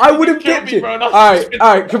in admin. I would have kicked you.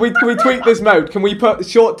 Alright. Can we tweak this mode? Can we put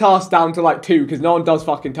short tasks down to like 2 because no one does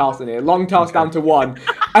fucking tasks in here. Long tasks down to 1,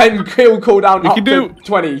 and kill cooldown up to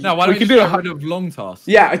 20. No, why don't we get rid of long tasks?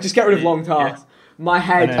 Yeah, just get rid of long tasks. My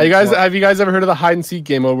head. Have you guys ever heard of the hide and seek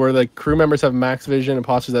game mode where like crew members have max vision,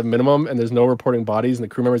 imposters have minimum, and there's no reporting bodies, and the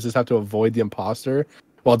crew members just have to avoid the imposter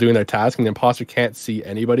while doing their task, and the imposter can't see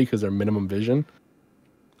anybody because they're minimum vision.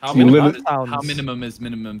 How minimum is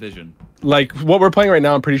minimum vision? Like what we're playing right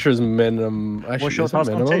now, I'm pretty sure is minimum. What's your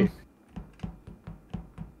task minimum?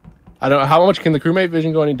 I don't know how much can the crewmate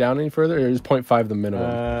vision go any down any further, or is 0.5 the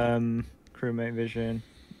minimum? Crewmate vision.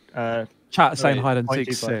 Chat saying hide and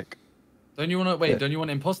seek sick. Don't you want to wait? Don't you want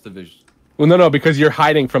imposter vision? Well, no, because you're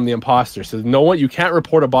hiding from the imposter. So you can't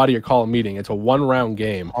report a body or call a meeting. It's a 1-round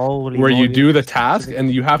game where you do the task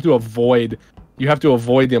and you have to avoid. You have to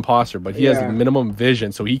avoid the imposter, but he has minimum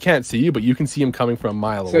vision, so he can't see you, but you can see him coming from a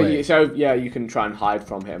mile away. You can try and hide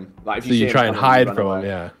from him. Like if you try and hide from him,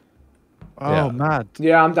 yeah. Oh, mad.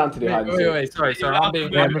 Yeah, I'm down to do hide and seek. Wait, sorry.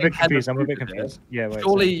 I'm a bit confused. Yeah, wait.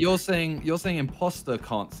 Surely you're saying imposter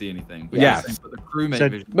can't see anything. But yeah. But the crewmate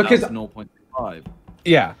vision because 0.5.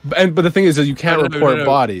 Yeah, but the thing is you can't report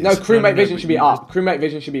bodies. No, crewmate vision should be up. Crewmate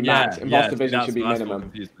vision should be max. Imposter vision should be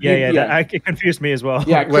minimum. It confused me as well.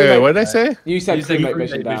 Yeah. Wait, what did I say? You said crewmate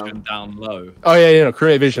vision down low. Oh yeah,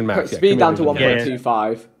 crewmate vision max. Put speed down to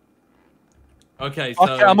 1.25. Okay, so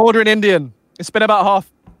I'm ordering Indian. It's been about half.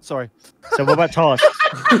 Sorry. So what about tasks?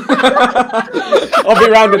 I'll be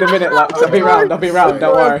round in a minute, Lux. I'll be round.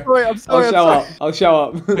 Don't worry. I'm sorry. I'll show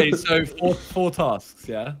up. Okay, so four tasks,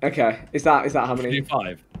 yeah. Okay, is that how many? Do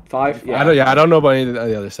 5. 5? Yeah. I don't know about any of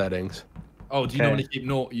the other settings. Oh, do you normally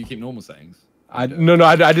keep normal settings? I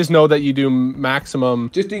just know that you do maximum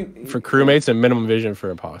for crewmates and minimum vision for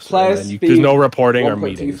imposters. There's no reporting or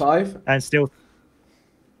meetings. And still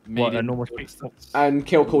what a normal speed. And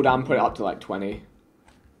kill cooldown, put it up to like 20.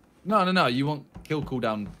 No. You want kill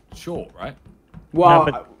cooldown short, right?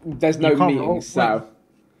 Well, there's no meetings, so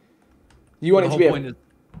you want it to be. The whole point is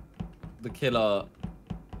the killer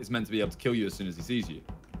is meant to be able to kill you as soon as he sees you.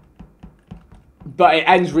 But it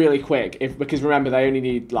ends really quick because remember they only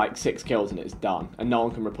need like 6 kills and it's done, and no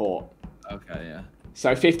one can report. Okay, yeah.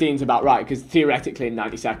 So 15's about right because theoretically in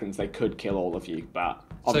 90 seconds they could kill all of you, but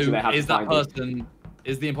obviously they have to find you.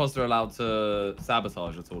 Is the imposter allowed to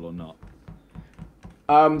sabotage at all or not?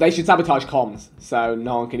 They should sabotage comms, so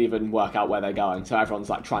no one can even work out where they're going. So everyone's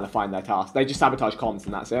like trying to find their task. They just sabotage comms,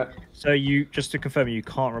 and that's it. So just to confirm, you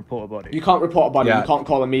can't report a body. You can't report a body. Yeah. You can't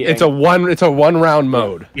call a meeting. It's a one round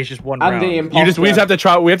mode. It's just one round. The imposter, we just have to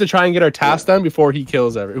try. We have to try and get our task done before he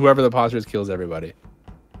kills whoever the imposter is kills everybody.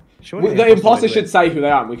 The imposter should say who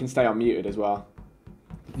they are, and we can stay unmuted as well.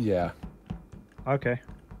 Yeah. Okay.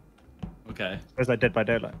 Okay. Or is that Dead by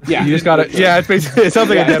Daylight? Yeah. You just gotta. Yeah, it's basically. It sounds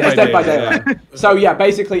like a Dead by Daylight. Yeah. So yeah,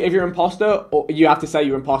 basically, if you're imposter, you have to say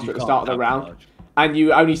you're imposter at the start of the round, and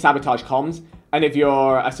you only sabotage comms. And if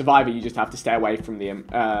you're a survivor, you just have to stay away from the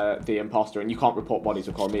imposter, and you can't report bodies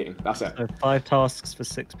or call a meeting. That's it. So 5 tasks for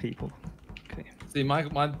 6 people. Okay. See, my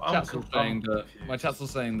chat's still saying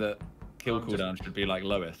that kill cooldown should be like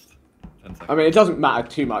lowest. 10 seconds. I mean, it doesn't matter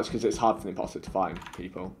too much because it's hard for the imposter to find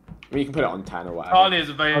people. I mean, you can put it on 10 or whatever. Charlie is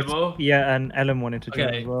available. Yeah, and Ellen wanted to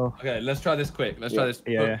join as well. Okay, let's try this quick. Let's try this.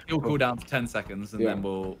 Yeah. Kill cooldown to 10 seconds, and then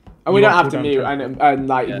we'll. And we don't have to mute, and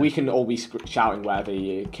like we can all be shouting where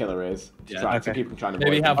the killer is. So people trying to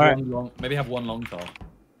maybe have one long. Maybe have one long task.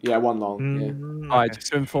 Yeah, one long. All right,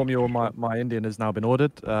 just to inform you all, my Indian has now been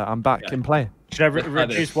ordered. I'm back in play. Should I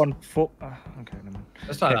reduce one foot? Okay, never mind.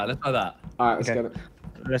 Let's try that. Let's try that. All right, let's get it.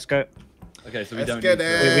 Let's go. Okay, so we don't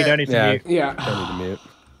need to mute. Yeah. Don't need to mute.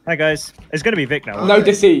 Hi guys, it's gonna be Vic now. No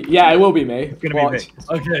deceit. Yeah, it will be me. It's gonna be Vic.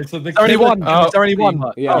 Okay, so is there only one? Is there only one?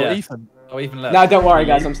 Yeah. Oh, Ethan. Oh, Ethan left. No, don't worry,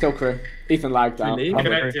 guys. I'm still crew. Ethan lagged out.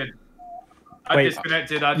 I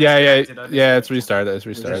disconnected. Yeah. It's restarted. It's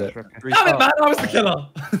restarted. Damn it, man! I was the killer.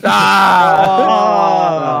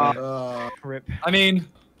 Rip. I mean,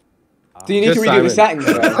 do you need to redo the settings?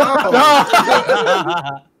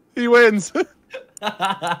 He wins.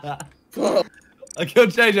 I killed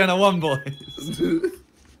JJ and I won, boys.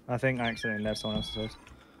 I think I accidentally left someone else's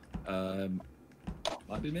house.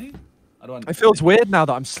 Might be me. I don't. It feels weird now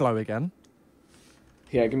that I'm slow again.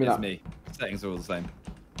 Yeah, give me that. Me. Settings are all the same.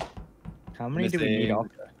 How many do we need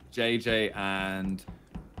after? JJ and.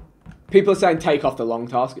 People are saying take off the long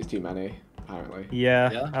task. It's too many, apparently.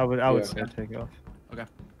 Yeah. I would say take it off. Okay.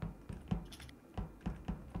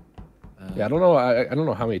 Yeah, I don't know. I don't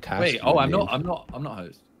know how many tasks. Wait. Oh, I'm not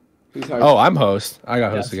host. Oh, I'm host. I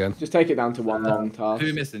got host again. Just take it down to one long task.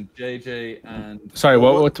 Who missing? JJ and. Sorry,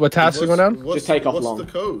 what tasks are going down? Just take off long.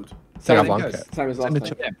 What's the code? Same as last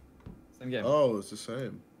time. Same game. Oh, it's the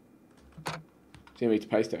same. Do you need to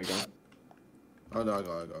paste it again? Oh no, I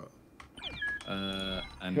got it.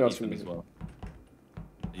 And who else Ethan as well.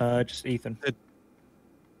 Just Ethan.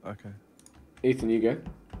 Okay. Ethan, you go.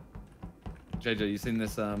 JJ, you seen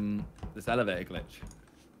this this elevator glitch?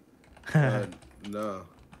 No.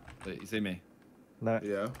 Wait, you see me? No.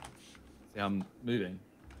 Yeah. See how I'm moving?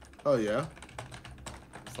 Oh yeah.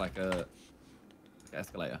 It's like a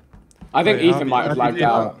escalator. I think Ethan might have lagged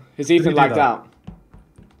out. Has Ethan lagged out?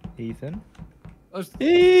 Ethan? Oh,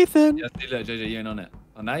 Ethan! Yeah, see, look, JJ, you ain't on it.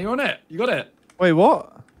 Oh, now you're on it. You got it. Wait,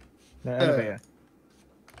 what? No, elevator.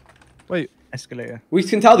 Wait. Escalator. We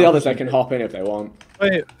can tell the others they can hop in if they want.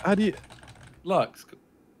 Wait, how do you... Lux.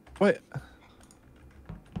 Wait.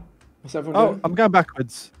 What's everyone doing? I'm going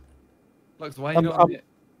backwards. Lux, why are you not on the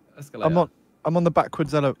escalator? I'm on the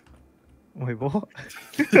backwards elevator. Wait, what?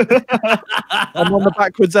 I'm on the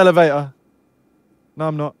backwards elevator. No,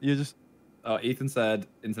 I'm not. You just... Oh, Ethan said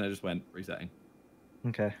internet just went resetting.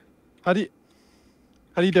 Okay. How do you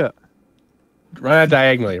do it? Run out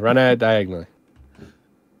diagonally. Run out diagonally.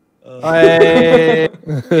 Hey, on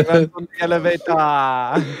the elevator. Do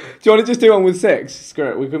you want to just do one with 6? Screw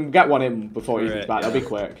it. We can get one in before Ethan's back. That'll be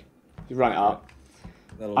quick. Just run it up.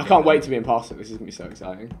 I can't wait to be imposter. This is going to be so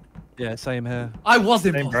exciting. Yeah, same here. I was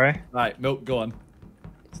Same, imposter. bro. Right, Milk, go on.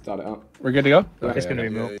 Start it up. We're good to go? Okay. It's going to be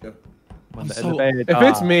Milk. On the so- elevator. If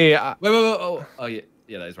it's me... Wait. Oh, yeah.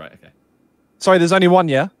 Yeah, that is right. Okay. Sorry, there's only one,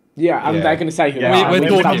 yeah? Yeah, and they're going to say who they Yeah, are. We're We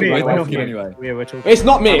just have talking. to We're run away talking from it. anyway. Yeah, we're talking. It's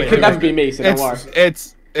not me. It could never be me, so don't worry.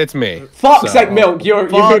 It's me. Fuck's So- sake, Milk. You're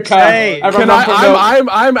Fuck's sake. Everyone Can run for Milk.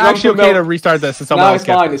 I'm actually for okay Milk. to restart this and someone No, else it's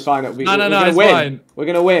gets fine. it. It's fine. No, We're going it's to win. fine. We're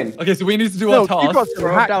going to win. Okay, so we need to do our you got tasks. to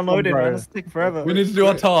hack Downloading, one, man. bro. It's taking forever. We need to do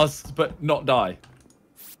our tasks, but not die.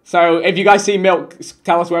 So if you guys see Milk,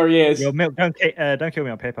 tell us where he is. Yo, Milk, don't kill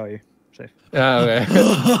me on PayPal, you. Safe. Okay.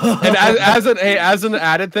 And as an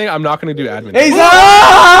added thing, I'm not going to do admin. He's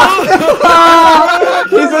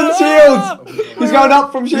He's on shields. He's going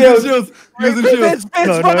up from shields. He was in shields. No.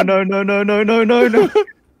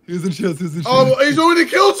 He was in shields. Oh, he's already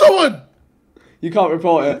killed someone. You can't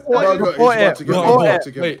report it. Report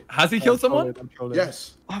it. Wait, has he killed someone?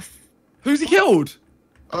 Yes. Who's he killed?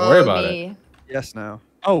 Don't worry about it. Yes, now.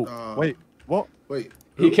 Oh, wait. What? Wait.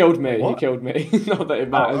 He killed me. What? He killed me. Not that it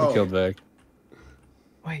matters. He killed Vic.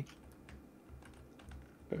 Wait.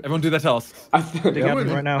 Everyone do their tasks. Right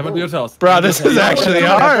now. Everyone do your tasks. Bro, this is actually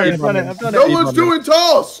hard. I've done it. No one's doing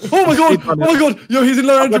tasks. Oh my god! Oh my god! Yo, he's in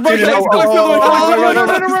low energy. Right, Oh my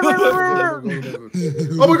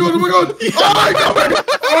god! Oh my god! Oh my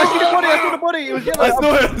god! I saw the body. It was yellow.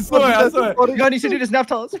 I saw it. God, I need to do this nav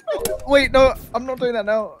task. Wait, no, I'm not doing that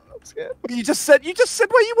now. I'm scared. You just said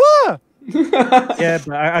where you were. Yeah,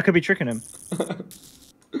 but I could be tricking him.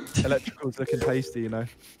 Electrical's looking tasty, you know.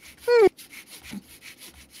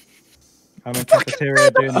 I'm in cafeteria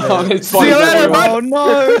doing this. See you later, man. Oh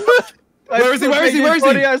no! Where is he? Where is he? Where is he?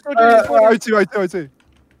 O2.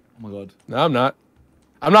 Oh my god. No, I'm not.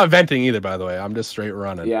 I'm not venting either, by the way. I'm just straight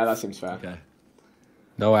running. Yeah, that seems fair. Okay.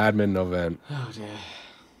 No admin, no vent. Oh dear.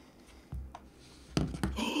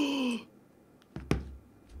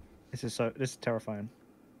 This is terrifying.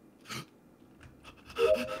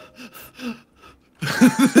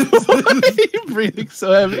 You're breathing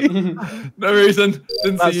so heavy. No reason.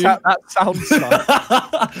 Didn't see you. That sounds like.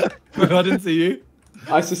 I didn't see you.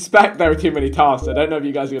 I suspect there are too many tasks. I don't know if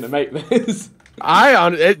you guys are going to make this.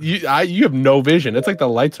 You have no vision. It's like the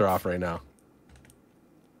lights are off right now.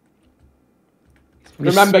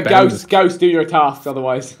 Remember, Ghost, do your tasks,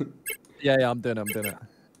 otherwise. Yeah, I'm doing it.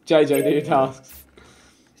 JJ, do your tasks.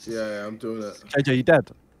 Yeah, I'm doing it. JJ, you dead?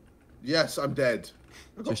 Yes, I'm dead.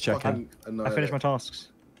 Just checking. I finished my tasks,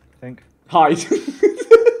 I think. Hide.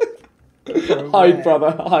 Hide,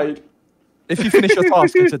 brother, hide. If you finish your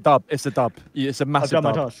task, it's a dub. It's a dub. It's a massive I've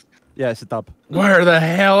done dub. my task. Yeah, it's a dub. Where the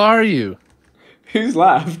hell are you? Who's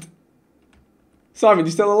left? Simon,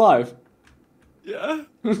 you still alive? Yeah.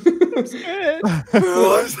 I'm scared.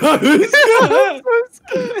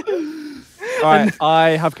 Alright, I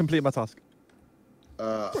have completed my task.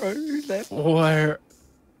 Who's left? Where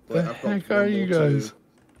Wait, the heck are you guys?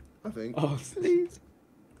 I think. Oh, Please.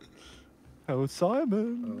 Oh,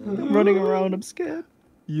 Simon. I'm running around. I'm scared.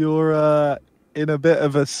 You're in a bit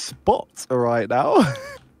of a spot right now.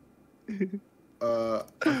 I've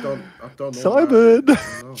done all Simon.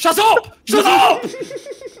 that. Shut up! Shut up!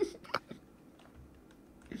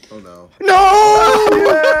 Oh no.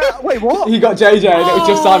 No! Wait, what? he got JJ and it was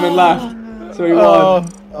just Simon left. So he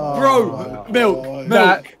won. Bro, milk.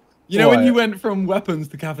 That- You know when What? you went from weapons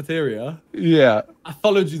to cafeteria? Yeah. I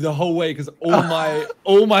followed you the whole way because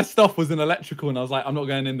all my stuff was in electrical, and I was like, I'm not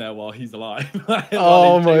going in there while he's alive.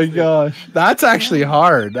 Oh my gosh. That's actually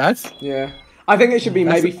hard. That's Yeah. I think it should be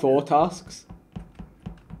maybe 4 tasks.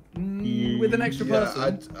 With an extra person,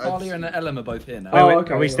 I'd- Talia and Ellen are both here now. Oh,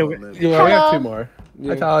 okay. Are we still? man. yeah, we have 2 more.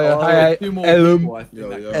 Yeah. Natalia. Oh, Hi. 2 more Ellen. people, I think Yo,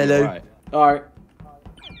 that yo. could be Hello. right. Alright.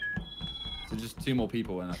 So just 2 more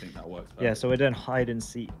people, and I think that works. Yeah, so we're doing hide and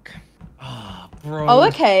seek. Ah, bro. Oh,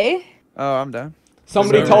 okay. Oh, I'm down.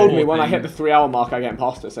 Somebody So told me when I thing. hit the 3-hour mark, I get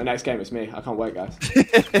imposter. So next game it's me. I can't wait, guys.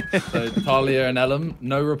 So Talia and Ellen,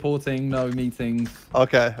 no reporting, no meetings.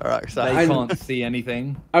 Okay, alright. They can't see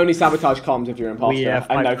anything. Only sabotage comms if you're imposter. We have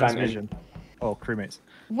and no 5 venting. vision. Oh, crewmates.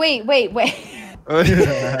 Wait.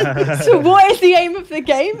 So what is the aim of the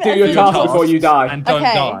game? Do your task before you die. And don't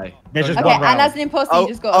Okay. die. There's just Okay, one and round. as an imposter, you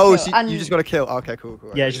just got. Oh, to so kill. And... you just got to kill. Okay, cool.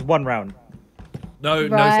 Yeah, just one round. No,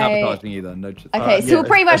 no Right. sabotaging either. No. Okay, so we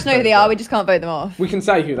pretty much know who they are. We just can't vote them off. We can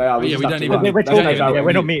say who they are. Yeah, just we have don't to even- run. We're There's no talking. voting. Yeah,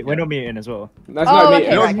 we're not meeting as well. There's Oh, no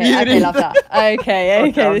okay, meeting. okay, love that.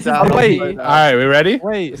 Okay, this is down. the Wait. key. All right, we ready?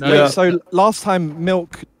 Wait, No. so last time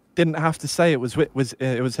Milk didn't have to say it was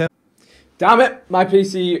him. Damn it! My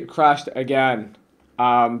PC crashed again.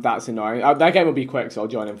 That's annoying. That game will be quick, so I'll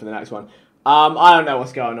join in for the next one. I don't know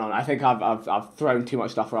what's going on. I think I've thrown too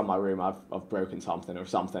much stuff around my room. I've broken something or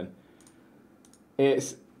something.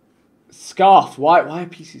 It's Scuffed. Why are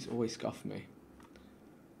PCs always scuff me?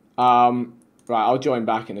 Right, I'll join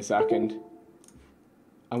back in a second.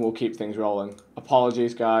 And we'll keep things rolling.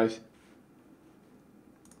 Apologies, guys.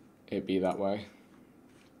 It be that way.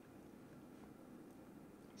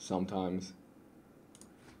 Sometimes.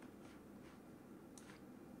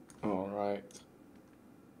 Alright.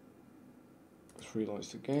 Let's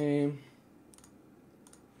relaunch the game.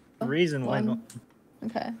 The reason why not.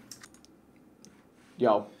 Okay.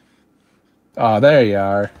 Yo, Oh, there you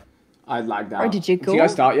are. I lagged out. Where did you go? Did you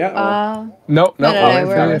guys start yet? or- Nope, No, nope. no, okay,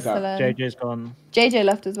 we're okay. still in. JJ's gone. JJ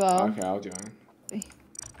left as well. Okay, I'll join.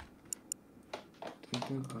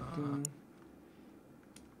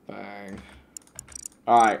 Bang.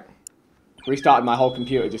 Alright. restarted my whole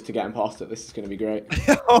computer just to get imposter. This is going to be great.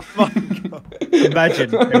 Oh my god! Imagine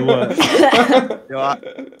it works.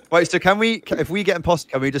 Wait, so can we? If we get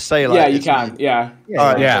imposter, can we just say like? Yeah, you can. Yeah.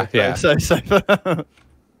 All right, yeah. So.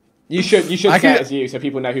 You should say it as you, so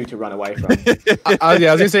people know who to run away from. I was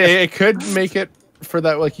gonna say it could make it for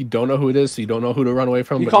that, like you don't know who it is, so you don't know who to run away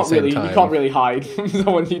from. You but can't really hide from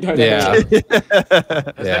someone you don't know.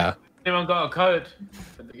 Yeah. Anyone got a code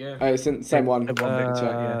for the game? It's the same one.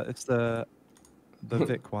 It's the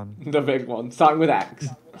Vic one. The Vic one, starting with X.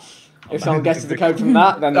 If someone guesses the code from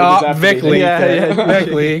that, then they deserve Vic to be leaked. there. Vic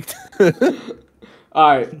leaked.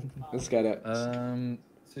 All right, let's get it.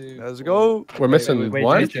 Let's go. We're missing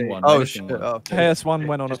one. Oh shit! KS1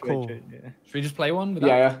 went on a call. Should we just play one? With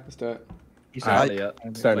Yeah, let's do it. Starting it up.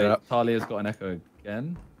 Talia's got an echo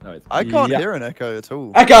again. No, it's I can't hear an echo at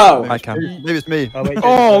all. Echo! I can. Maybe it's me.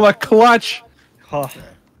 Oh, the clutch!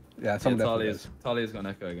 Yeah, Talia's got an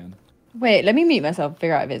echo again. Wait, let me mute myself.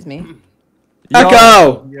 Figure out if it's me.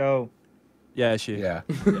 Echo! Yo. Yeah, it's you. Yeah.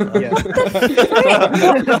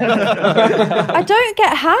 I don't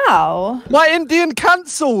get how. My Indian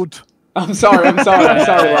cancelled. I'm sorry,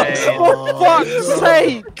 Lux. For fuck's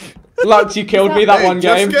sake! Lux, you killed me that one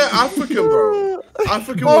game. Just get African, bro.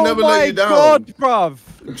 African will never let you down. Oh my god, bruv.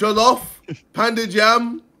 Jollof, panda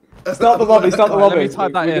jam. Start the lobby. Let me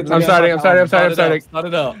type that in. I'm starting. Start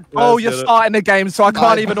it up. Oh, you're starting the game, so I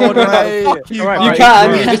can't even order it. Fuck you. You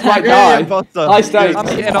can, you just might die. High stakes.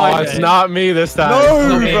 It's not me this time.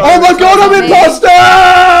 No, bro. Oh my god, I'm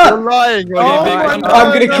imposter! You're lying.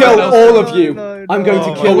 I'm gonna kill all of you. I'm going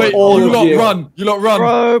to kill all of you. You lot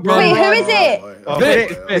run. Wait, who is it?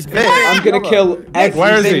 It's Vic. I'm gonna kill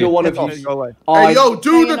every single one of you. Hey, yo,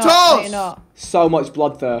 do the task! So much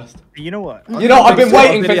bloodthirst. You know what? You know, I've been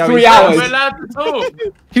waiting for 3 hours. We're allowed to talk.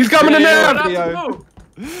 He's coming in there.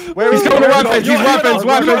 Where He's coming to weapons. He's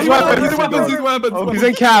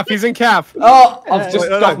weapons. He's in calf. Oh, I've just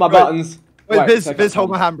got my buttons. Wait, Viz,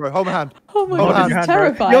 hold my hand, bro. Hold my hand. Oh my god, it's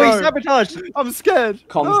terrifying. Yo, he's sabotaged. I'm scared.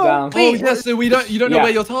 Calms down. Oh yes, so you don't know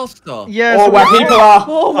where your tasks are. Yeah. Or where people are.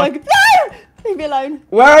 Oh my god. No! Leave me alone.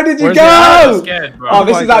 Where did you Where's go? I'm scared, bro. Oh,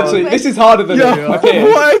 this is harder than it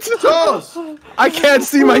appears. What? I can't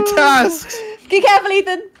see my tasks. Be careful,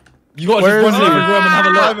 Ethan. You got to just run to every room and have a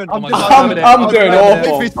look. I'm doing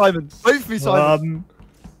awful. Wait for me, Simon.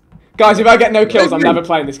 Guys, if I get no kills, I'm never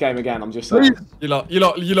playing this game again. I'm just saying. You lot.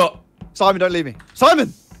 Simon, don't leave me.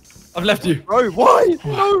 Simon! I've left you. Bro, why?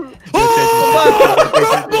 No.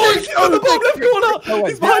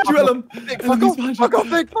 He's behind you, Ellen. Fuck off,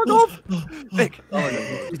 Vic. Vic.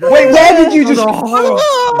 Wait, where did you just...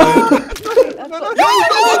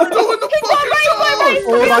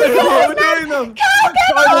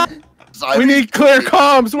 We need clear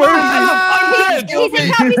comms. Where is he? He's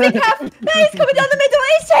in cap. No, he's coming down the middle.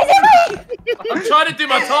 He's chasing me. I'm trying to do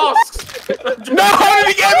my tasks. No, how did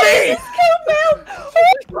he get me?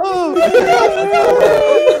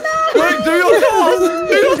 Quick, do your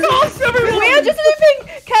tasks, everyone. We are just moving.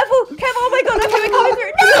 Careful. Oh my god. Okay, we're coming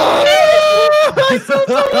through. No.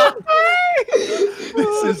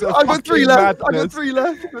 I got 3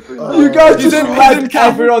 left. You guys just led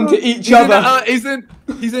everyone to each other. He's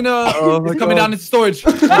coming down into storage.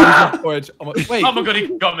 Wait. Oh my god, he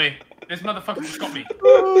got me. This motherfucker just got me.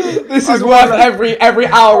 This is worth every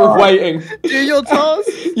hour of waiting. Do your task.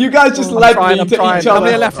 You guys just led me to each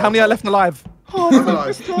other. How many are left alive?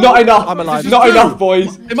 Not enough. I'm alive. Not enough,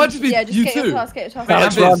 boys. It might just be Yeah, just you get two. your task.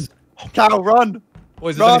 Run. Cal, run.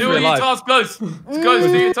 Boys, there's only Do 3 your alive. task, close. Do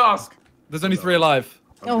your task. There's only 3 alive.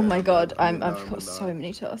 Oh my god, I've got so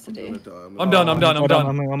many tasks to do. I'm done. Who was the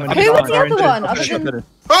other one?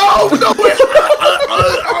 Oh,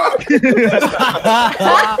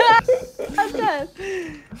 I'm dead.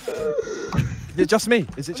 Is it just me?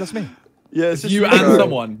 Yeah, it's just You and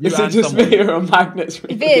someone. Is it just me or a magnet's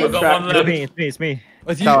Viz. I've got one left. It's me.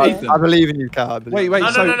 It's you, Cal, Ethan. I believe in you, Cal. Wait. No,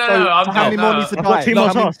 How many more need to I've die? got 2 more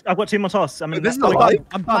tasks. I've got 2 more tasks. I mean, This is not like.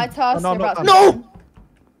 I'm My done. task No, are about to no. done.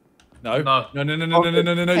 No. No. You Okay,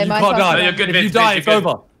 my can't task- die. No, you're good, If you Viz, die, Viz, it's you're good.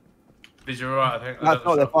 over. Viz, you're right, I think.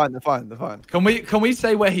 No, they're fine. Can we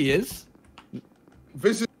say where he is?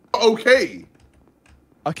 This is okay.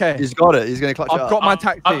 Okay. He's got it. He's gonna clutch it I've up. got my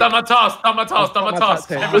tactic. I've done my task.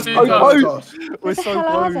 Everyone do your We're task. so What the hell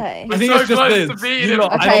are they? I think so it's just close Viz. to beating You him.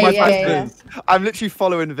 lot- I Okay, know my yeah, task yeah. is. I'm literally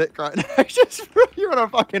following Vic right now. You're on a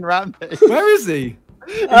fucking rampage. Where is he?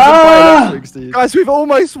 Guys, we've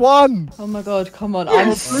almost won. Oh my god, come on. I'm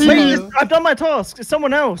Wait, so... I've done my task. It's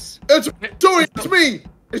someone else. It's me.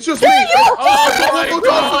 It's just me. I'm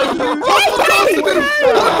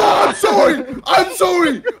sorry.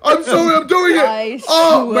 I'm doing it. I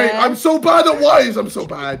Oh, swear. mate, I'm so bad at wives. I'm so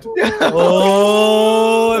bad.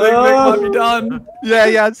 Oh, I think Vic might be done.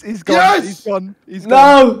 Yeah, he's gone. Yes! He's gone. He's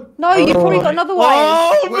gone. No, you've probably got another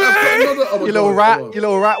wife. Wait, I've got another- oh my You little God, rat. hold on. You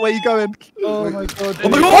little rat. Where you going? Oh my god. Oh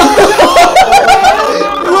my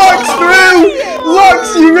Lux through!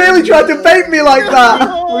 Lux, you really tried to bait me like that!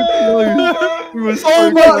 Oh my god.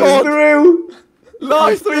 Through!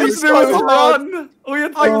 Lux, all you had to do was run. All you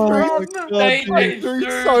had to do was run. JJ Threw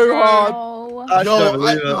through. so hard. Oh. I Yo, don't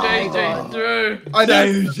believe it. JJ through. I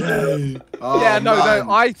know. Oh, Yeah, no, man.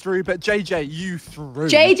 I threw, but JJ, you threw.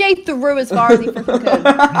 JJ threw as far as he freaking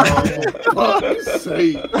could. Oh, fuck's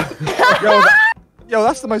sake. Yo,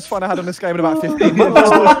 that's the most fun I had on this game in about 15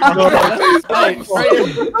 minutes. Hey,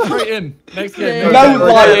 straight in. Next game. No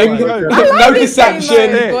lying, Go. no deception,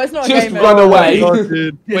 Well, it's not a just game run mode. away.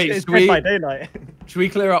 Wait, It's should we, by daylight. should we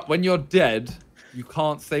clear up? When you're dead, you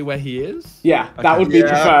can't say where he is? Yeah, that would be Yeah.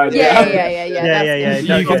 preferred. Yeah.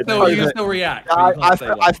 You can still react. but you can't say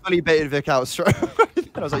I where. fully baited Vic out straight away.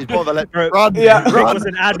 I was like, he's more than let me Bro, run. Yeah. Rick was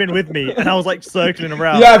an admin with me, and I was like circling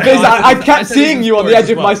around. Yeah, Biz, I kept I said seeing it you on the was edge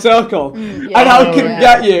of my circle, yeah. and I couldn't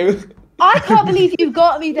get you. I can't believe you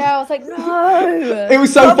got me there. I was like, no. It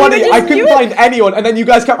was so But we funny. were just- I couldn't you were- find anyone, and then you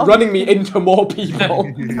guys kept running me into more people.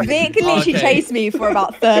 Vic literally Okay. chased me for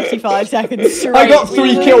about 35 seconds straight. I got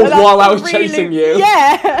 3 We kills were, like, while I was really- chasing you.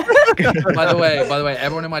 Yeah. By the way,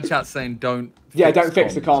 everyone in my chat's saying don't. Yeah, don't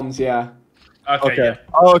fix the comms. Yeah, Okay. Yeah.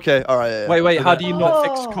 Oh, okay. All right. Yeah, yeah. Wait, how do you not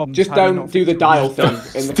fix Oh. comms? just How do you don't not do the fix dial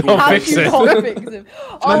thing in the Don't How comms. fix do you it. not fix him?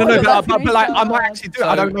 Oh, No, that's but really like, I hard. might actually do it.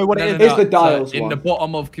 I don't know what it is. It's the dials in one. the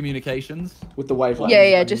bottom of communications. With the wavelength.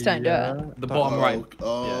 Yeah, just don't do it. The bottom right.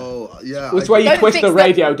 Oh, yeah. It's where you Don't twist fix the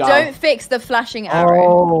radio dial. Don't fix the flashing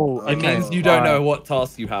arrow. Oh, It means you don't know what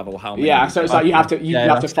tasks you have or how many. Yeah, so it's like you have to you Yeah,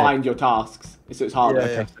 have to that's it. find your tasks. So it's harder.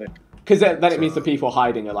 Yeah, yeah. Because then it means the people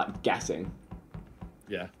hiding are like guessing.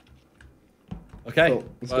 Yeah. Okay. Cool.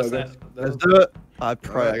 Let's Well, go, that's guys. it. Let's do it. I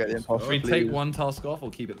pray I get the imposter. Should we take one task off or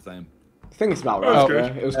keep it the same? I think it's about That's right.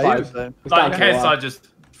 good. Yeah. It was Yeah, 5. yeah. It's Like down in to a case while. I just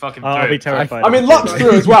fucking I'll threw be it. terrified. I mean, Lux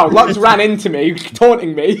threw as well. Lux ran into me,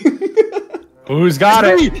 taunting me. Who's got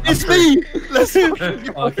it? It's me. Let's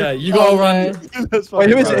Okay, you gotta run. Wait,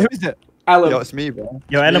 who is it? Who is it? Ellen. Yo, it's me, bro.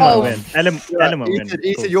 Yo, Element Oh. win. Element win.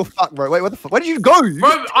 Ethan, you're fucked, bro. Wait, what the fuck? Where did you go?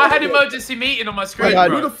 Bro, I had emergency meeting on my screen, Wait,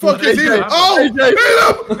 bro. Who the fuck is AJ. Elam? Oh, Elam!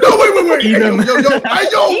 No, wait. Hey, yo, man.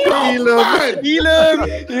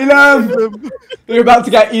 Elam! You're about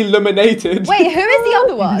to get illuminated. Wait, who is the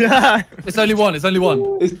other one? It's only one. It's only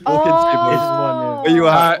one. It's, Oh. Where you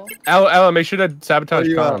at? Ella, make sure to sabotage Where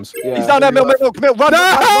you at? comms. yeah. He's down there, Milk, run!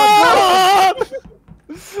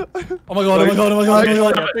 Oh my god! Oh my god! Oh my god! Oh my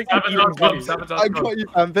god! I got you,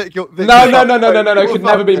 man. Vic, Vic, No. Could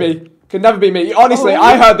never be me. Could never be me. Honestly,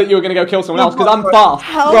 I heard that you were gonna go kill someone else because I'm fast.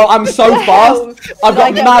 Help. Bro, I'm so Help. fast. I've got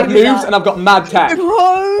I get mad rid of moves that. and I've got mad tech.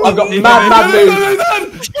 Bro. I've got mad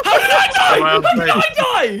moves. How did I die? How did I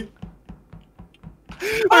die?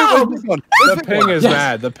 The ping is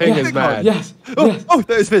mad. The ping is mad. Yes. Oh,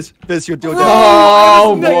 there's Viz. Viz, you're dead.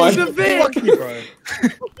 Oh Next to boy. Vic.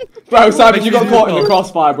 Bro, Simon, you got caught in the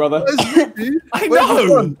crossfire, brother. I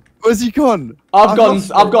know. Where's he gone? I've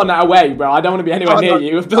gone that away, bro. I don't want to be anywhere near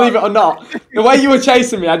you. Believe it or not, the way you were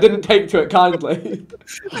chasing me, I didn't take to it kindly.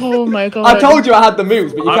 Oh my god. I told you I had the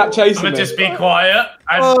moves, but you kept I'm chasing gonna me. just be quiet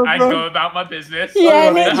and, Oh, and bro. go about my business.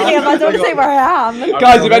 Yeah, literally. I don't say where I am.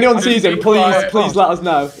 Guys, if anyone sees just him, be quiet. please let us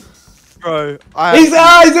know. Bro,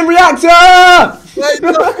 He's in reactor! Wait,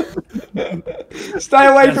 no. Stay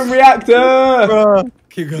away from reactor! Bro.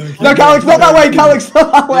 Keep going. No, Calix, not that way, Calix,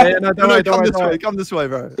 not that way! Yeah, no, No, don't come worry. this way,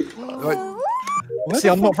 bro. Wait. See,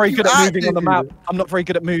 I'm not very good at moving on the map. I'm not very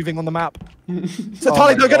good at moving on the map. So,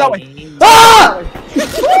 Tali, don't go that way. Ah!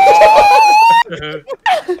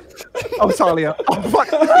 Oh, Talia. Oh, fuck.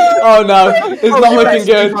 Oh no, it's not you looking best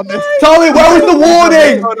good. on this. Talia, where was the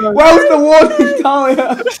warning? no. Where was the warning, Talia?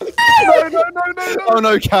 No. Oh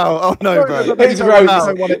no, Cal. Oh no, bro. It's You roast.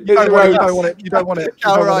 don't want it. You It's don't want it. You roast. don't want it. You don't want it. You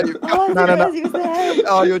Cal, don't right? want it. Oh, No, no, no. he was there.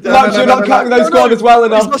 Oh, you're dead. Lux, you're not cutting those corners well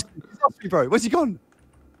He's enough. lost me, bro. Where's he gone?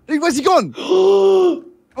 Where's he gone?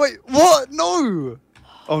 Wait, what? No.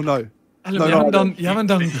 Oh no. You haven't done. You haven't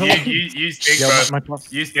done. You stink, bro.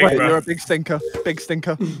 You stink, Wait, you're bro. a big stinker. Big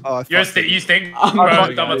stinker. Oh, I You fucked it. stink, I'm bro.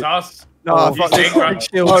 fucking Done my task. No, I You fucked stink, it. bro. Big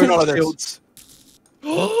shields. Oh, none of this. Shields.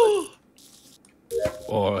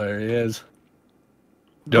 Oh, there he is.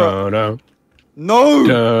 Bro. No.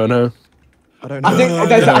 No. I don't know. I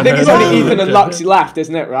think it's only Ethan and Lux left,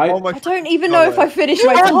 isn't it, right? Oh my. I don't even know if I finished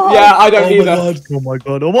my task. Yeah, I don't either. Oh my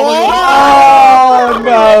god. Oh Oh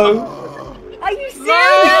no! Are you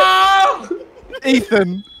serious?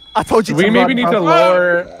 Ethan. I told you. We maybe need to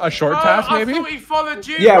lower a short task, maybe. I thought he followed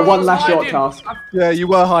you. Yeah, bro. one I was last short hiding. task. Yeah, you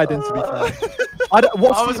were hiding, to be fair. I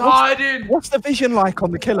was hiding. What's the vision like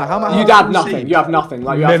on the killer? How much? You'd have nothing. You have nothing.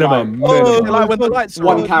 Like you have Minimum. Like when the lights are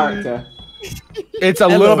one on. character. It's a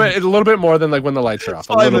little bit more than like when the lights are off.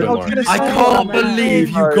 A little bit more. I can't believe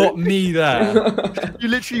you got me there. You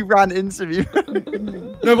literally ran into me.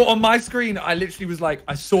 No, but on my screen, I literally was like,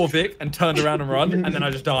 I saw Vic and turned around and run, and then I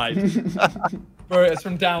just died. Bro, it's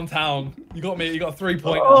from downtown. You got me. You got a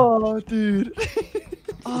 3-pointer. Oh, dude.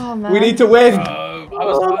 Oh man. We need to win.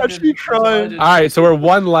 I'm actually crying. All right, so we're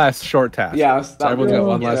one less short task. Yeah, So everyone's got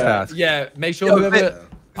one less task. Yeah, make sure whoever.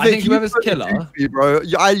 I think whoever's killer. Bro,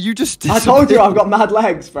 you just. I told you I've got mad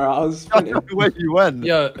legs, bro. I was spinning. Where you went.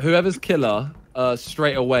 Yeah, whoever's killer,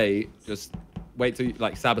 straight away, just wait till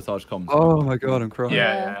like sabotage comms. Oh my god, I'm crying.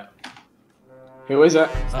 Yeah. Who is it?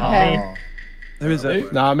 Okay. Who is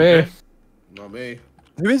it? Not me. Not me.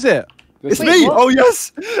 Who is it? It's Wait, me. what? Oh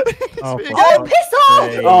yes. Oh, It's me. Oh, piss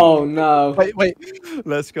off! Oh no. Wait.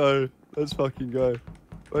 Let's go. Let's fucking go.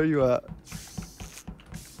 Where are you at?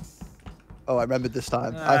 Oh, I remembered this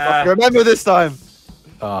time. I fucking remember this time.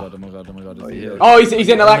 Oh my god, oh my god. Is he here? Oh, he's in I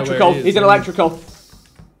don't know where electrical. he is. He's in electrical.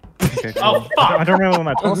 Oh fuck! I don't remember what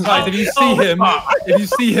my task Guys, if you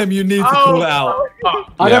see him, you need to call it out.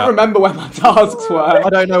 I don't remember where my tasks were. I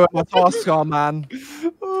don't know where my tasks are, man.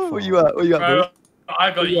 Where you at? Where you at, Bro, bro?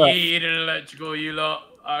 I got yeeted in electrical. You lot.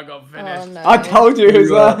 I got finished. Oh, no. I told you who's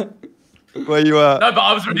there. Where you at? No, but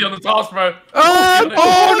I was already on the task, bro.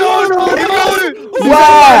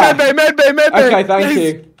 Where? Medbay. Okay, thank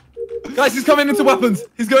you. Guys, he's coming into weapons.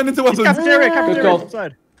 He's going into weapons. Good call.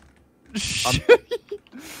 outside.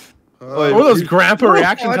 What are those grandpa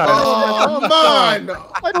reaction times? Oh, man!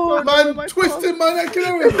 Man, twisted my neck and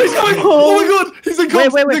everything. Oh my god, he's in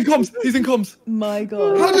comms. Wait. He's in comms. He's in comms. My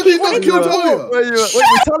god. How did he not kill Talia? Where you at? Wait,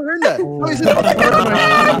 we Tyler in there. Oh, he's in there.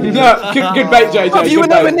 No, good bait, JJ. You were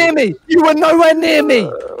good nowhere bait. near me. You were nowhere near me.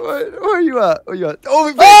 Where are you at? Where you at? Oh,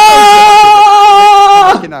 Vic,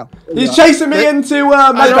 Ah! okay, now. He's chasing me into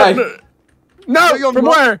medbay. No, from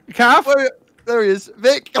where? Calf? There he is.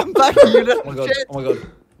 Vic, come back. You little Oh my god. shit. Oh my god. Oh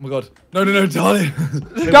my god. No, Charlie.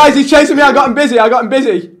 Guys, he's chasing me. I got him busy.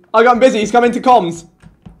 He's coming to comms.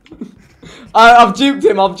 I've duped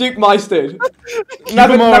him. I've duped Meisted.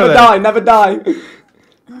 Never die.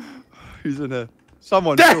 Who's in there?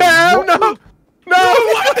 Someone. Damn, no.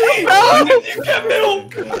 Why did you get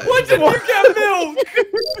milk?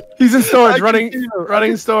 He's in storage,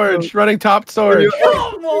 running storage, running top storage.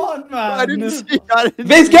 Come on, man. I didn't see.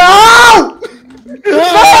 This guy!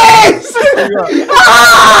 Please!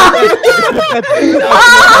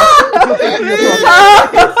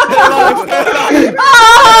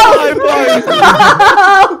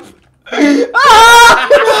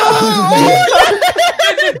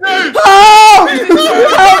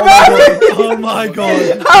 Oh my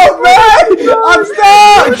god. Help me! I'm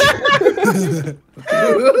stuck!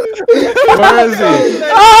 Where is he?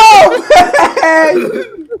 Oh, man!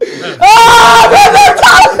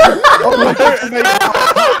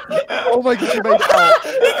 Oh my god, you made it out.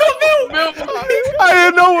 I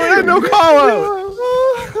didn't know. No call out.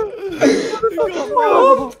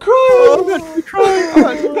 I'm crying.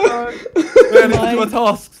 Man, do your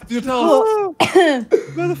tasks. Do your tasks.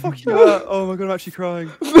 Where the fuck are you at? Oh my god, I'm actually crying.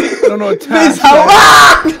 I don't know what Please task.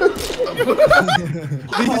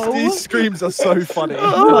 help! These screams are so funny.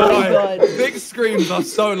 Oh my god. Big screams are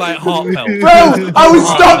so like heartfelt. Bro, I was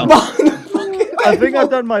stuck behind the I think I've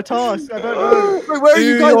done my task. I don't know. Wait, where are Do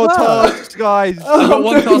you guys your at? tasks, guys. I've got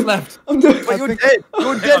one task left. I'm doing Wait, you're dead.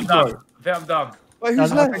 You're dead, bro. I think I'm done. Wait, I who's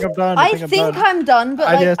think left? I'm done. I think I'm done, but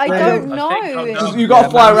like I don't I think I'm know. done. You gotta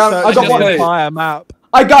fly around. I got search one. the Entire map.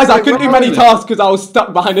 Guys, I couldn't do many tasks because I was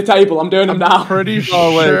stuck behind a table. I'm doing them now. Pretty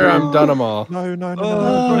sure I'm done them all. No.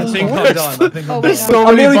 I think I'm done. I think I'm done. So I'm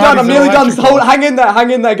many nearly done. bodies I'm nearly in done. electrical.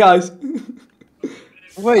 Hang in there, guys.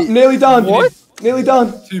 Wait, Nearly done. What? Nearly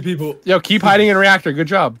done. 2 people. Yo, keep hiding in reactor. Good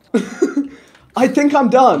job. I think I'm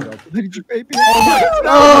done.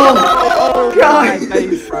 Oh, God.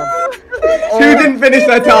 Who didn't finish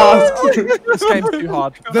their tasks? This game's too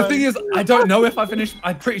hard. The thing is, I don't know if I finished.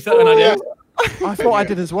 I'm pretty certain I did. I thought I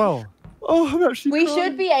did as well. Oh, I'm actually We crying.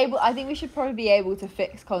 should be able. I think we should probably be able to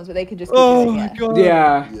fix comms, but they could just. Keep Oh doing my it. god.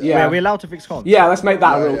 Yeah. Are we allowed to fix comms? Yeah, let's make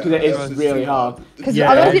that a rule Yeah, because it yeah. is really hard. Because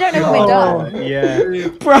Yeah. otherwise we don't know when we're done. Yeah.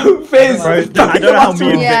 Bro, Fizz. Bro, I don't know how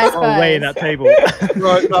me and Yeah, Vic are away in I that table.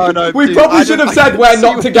 Right, no. We dude, probably I should don't- have said where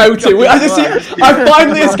not to go to. I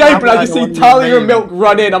finally escaped and I just see Talia and Milk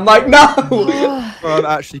run in. I'm like, no. Bro, I'm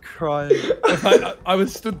actually crying. I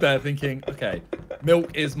was stood there thinking, okay,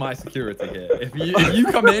 Milk is my security here. If you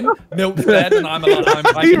come in, Milk Milk's dead and I'm alive.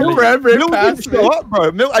 Milk didn't show up,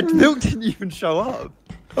 bro. Milk didn't even show up.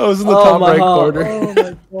 I was in the top right corner. Oh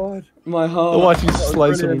my god. My heart. I'm watching you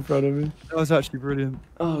slice him in front of me. That was actually brilliant.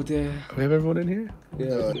 Oh dear. We have everyone in here?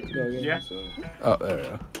 Yeah. Oh, there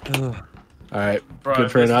we go. All right. Bro,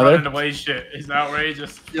 Good for this another. running away shit is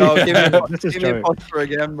outrageous. Yo, give me a posture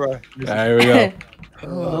again, bro. There we go.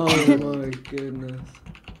 Oh my goodness.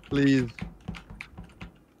 Please.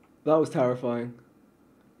 That was terrifying.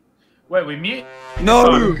 Wait, we mute? No.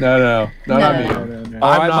 No, not me.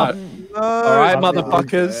 I'm not. All right,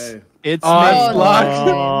 motherfuckers. It's me.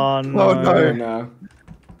 Oh no. No.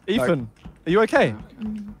 Ethan, are you okay?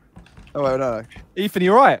 Oh wait, no. Ethan,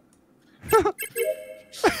 you alright? Oh,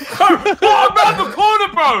 I'm around the corner,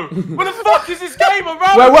 bro! What the fuck is this game? I'm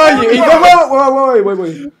around Where the were you? corner.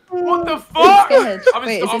 Wait. What the fuck?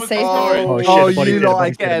 Wait, is it safe? Oh, you lot are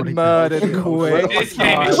getting murdered quick. This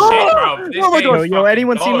game is shit, bro. This Oh my game god. is Yo,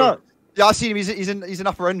 anyone fucking seen dog. that? Yeah, I seen him. He's in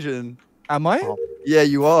upper engine. Am I? Yeah,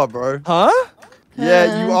 you are, bro. Huh?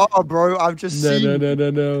 Yeah, you are, bro. I've just seen.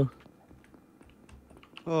 No.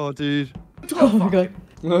 Oh, dude. Oh my god.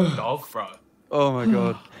 Dog, bro. Oh my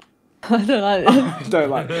god. I don't like I don't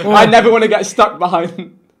like it. I never want to get stuck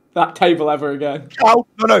behind that table ever again. Cal,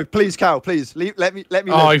 no, please, Cal, please, let me live.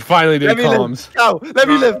 Oh, he finally did Let me live. comms. Cal, let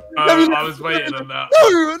me live. Let me live. I was waiting on that.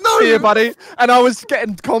 No. See you, buddy. And I was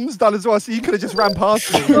getting comms done as well, so you could have just ran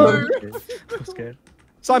past me. I'm scared.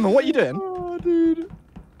 Simon, what are you doing? Oh, dude.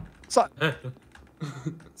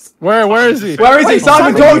 Where is he? Where is he?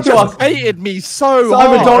 Simon, talk to us. Baited me so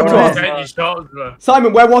Simon, hard. talk to us. Get you shots, bro.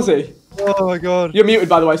 Simon, where was he? Oh my god. You're muted,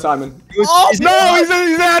 by the way, Simon. Oh, no, he's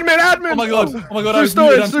admin. Oh my god. Through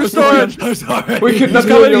storage, through storage. I'm so sorry. We could not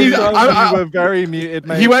coming, You were very muted,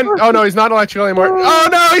 mate. He went. Oh no, he's not electrical anymore. Oh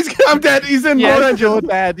no, I'm dead. He's in Yes, engine. you're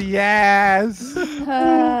dead. Yes.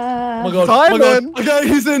 Oh my god. Simon. Okay,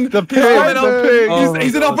 he's in The pig. He's,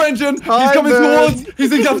 he's in upper engine. He's coming towards.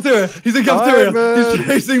 He's in cafeteria. He's Simon.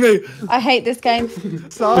 chasing me. I hate this game.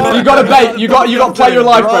 Simon. You got to bait. You got to play your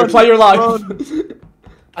life, bro. Play your life.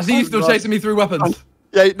 I see you still chasing me through weapons.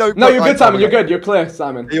 Yeah, no. No, you're good, Simon. You're good. You're clear,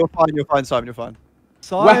 Simon. You're fine, Simon. You're fine.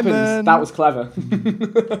 Simon. Weapons. That was clever.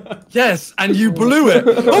 Yes, and you blew it.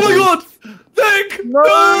 Oh my god. Think.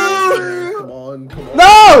 No. Come on.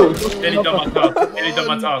 No! Nearly done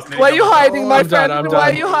my task. Where are you hiding, my I'm done, friend? I'm Where are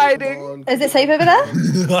done. you hiding? Is it safe over there?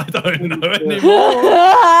 I don't know anymore.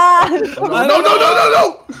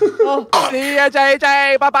 No. Oh, See ya,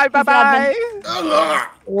 JJ. Bye.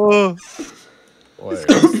 Oh. It's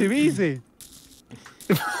too easy.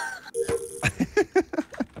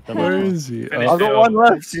 Where is he? I've got one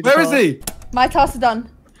left. Where is he? my task is done.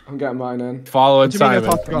 I'm getting mine in. Following What do you mean Simon.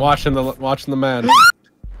 I thought- Watching the man.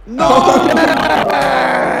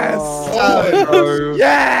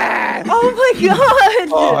 Yes. Oh my god!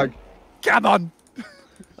 Oh, Come on.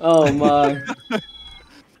 Oh my.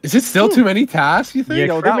 Is it still too many tasks? You think? Yeah,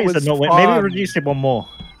 Yo, that that was was maybe fun. reduce it one more.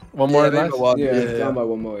 One more yeah, left. one. Yeah, down by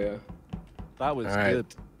one more, yeah. That was All right. good.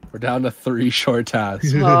 We're down to 3 short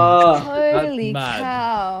tasks. Holy mad.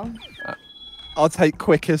 cow. I'll take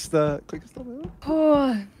quickest. Oh.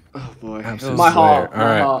 Oh boy. Absolute My heart. slayer.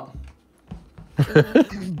 My All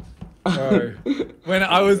heart. When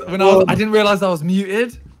I didn't realize I was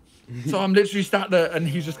muted. So I'm literally sat there and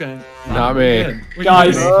he's just going. Not me.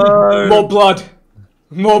 Guys, more blood.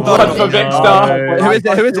 More blood for Vic Star. Wait, who is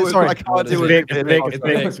it? Who is it? Sorry. I can't do Vic, it. Vic.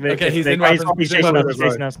 Okay, he's in Vic. weapons. He's chasing us. He's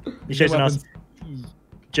chasing us. He's chasing us.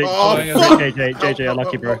 Oh, fuck. JJ,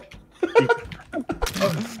 unlucky, bro.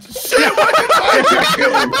 Shit, why do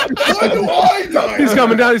I die? He's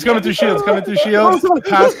coming down. He's coming through shields.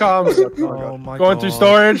 Past comms. Oh my Going god. through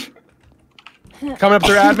storage. Coming up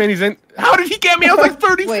through admin. He's in. How did he get me? I was like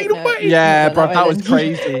 30 Wait, feet no. away. Yeah, No, bro, that that way was then.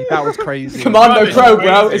 crazy. That was crazy. Commando Pro,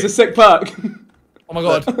 bro. It's a sick perk. Oh my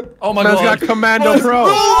god. Oh my Man's god. got Commando Pro.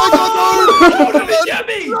 How did he get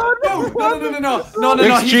me? No.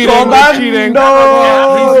 Nick's cheating. gone, Nick's man. cheating.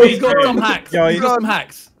 No. He's got some hacks. Yo, He's got some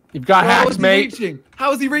hacks. You've got How hacks, is he mate. reaching?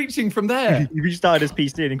 How is he reaching from there? He restarted his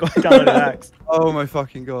PC and he got down on the axe. Oh my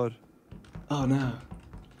fucking god. Oh no.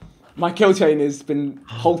 My kill chain has been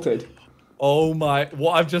halted. Oh my!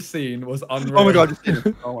 What I've just seen was unreal. Oh my god.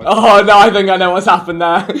 Oh my god. Oh no, I think I know what's happened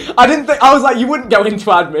there. I didn't think. I was like, you wouldn't go into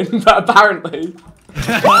admin, but apparently.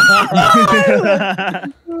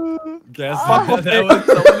 Guess what? There was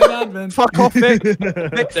someone in admin. Fuck off, Vic.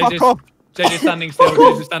 Vic, fuck off. JJ standing still.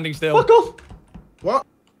 JJ standing still. Fuck off. What?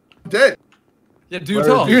 I'm dead. Yeah, do your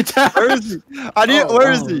task. Your task. Where is he? I need.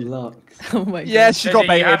 Where is he? Look. Oh my god. Yes, she got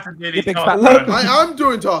JJ, you have baited. to do You these big tasks, fat. bro. I am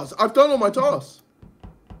doing tasks. I've done all my tasks.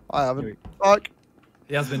 I haven't. Fuck.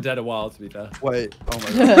 He has been dead a while, to be fair. Wait. Oh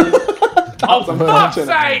my god. Oh, for fuck's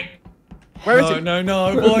sake! Where is it?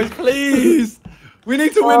 No, boys, please. We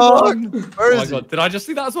need to win one. Where Oh my is god, did I just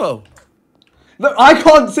see that as well? Look, I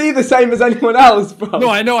can't see the same as anyone else, bro. No,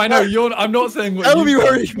 I know. I'm not saying what Tell me you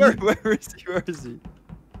where is he? Where is he?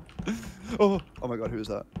 Oh my god, who is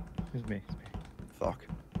that? It's me. Fuck.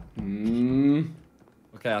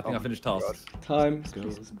 Okay, I think I finished tasks. Time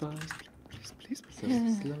goes by. Please. So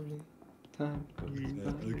slowly. Time goes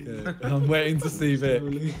by. Okay. I'm waiting to see Vic.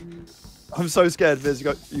 I'm so scared, Viz.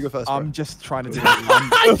 You go first. Bro. I'm just trying to do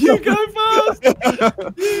it. You go first!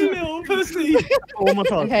 You little pussy! All my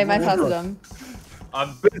tasks. Okay, my tasks are done.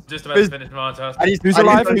 I'm just about to finish my task. Who's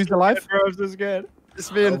alive? Who's alive? Bro, I'm so scared. It's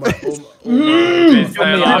me and Viz.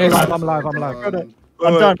 I'm alive.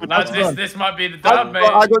 I'm done. This might be the dub, mate.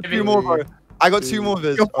 I got 2 more, bro. I got 2 more,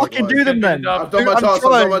 Viz. You'll fucking do them then. I've done my task.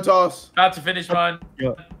 About to finish mine.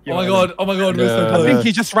 Oh my god, we're so I close. think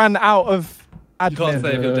he just ran out of You can't admin.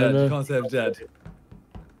 save him dead. You can't save him dead.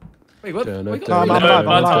 Wait, what? I'm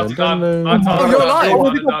alive. Oh, you're alive!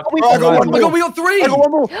 Oh my god, we got 3! I got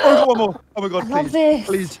 1 more. Oh my god, I love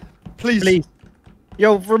this. please.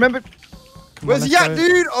 Yo, remember. Where's he at,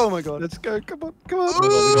 dude? Oh my god. Let's go. Come on.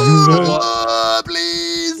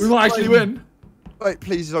 Please. We might actually win. Wait,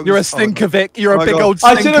 please. You're a stinker, Vic. You're Oh a my big God. old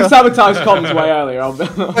stinker. I should have sabotaged comms way earlier, I'll be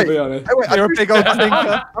honest. You're a big old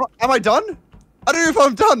stinker. Am I done? I don't know if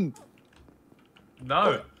I'm done.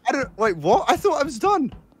 No. Wait, what? I thought I was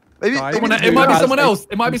done. Maybe It might be someone else.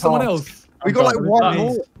 It might be someone else. we got like 1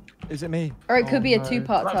 more. Is it me? Or it could be a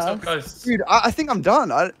 2-part That's so task. close. Dude, I think I'm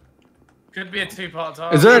done. Could be a 2-part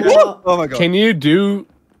task. Is there? Oh my god. Can you do?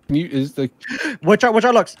 Is the Watch out,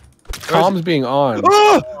 Lux. comms being on?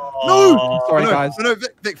 No! Sorry, guys. No,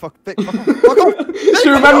 Vic, fuck off. Do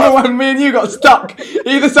you remember when me and you got stuck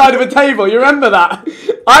either side of a table? You remember that?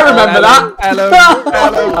 I remember that. Hello.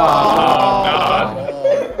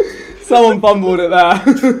 Someone fumbled it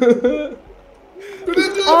there.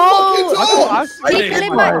 People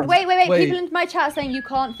in my wait. Wait. People in my chat saying you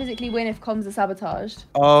can't physically win if comms are sabotaged.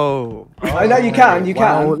 Oh. I know you can. You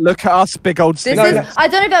can. Wow, look at us, big old This stinker. is. I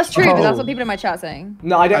don't know if that's true, but that's what people in my chat saying.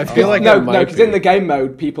 No, I don't. I feel like no, it might because be. in the game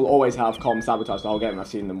mode, people always have comms sabotage the whole game. I've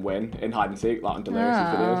seen them win in hide and seek, like on Delirious'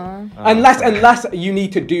 videos. Unless you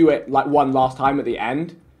need to do it like one last time at the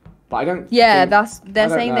end. But I don't. Yeah, think, they're I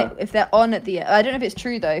don't saying know. that if they're on at the. I don't know if it's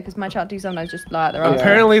true though, because my chat do sometimes just lie at their own.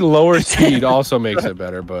 Apparently, lower speed also makes it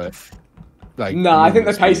better, but like. No, I think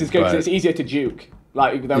the pace is good because but- it's easier to juke.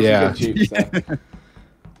 Like there was Yeah. some good jukes there.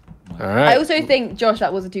 All right. I also think Josh,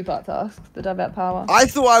 that was a 2-part task. The divert power. I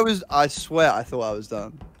thought I was. I swear, I thought I was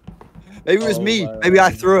done. Maybe it was me. Maybe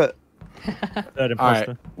I threw it. Third All right.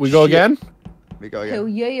 imposter. We go again. We go Hell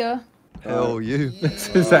again. yeah. Hell you. This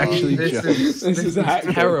is actually This just. is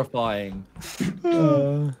hectic. Terrifying.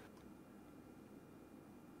 No.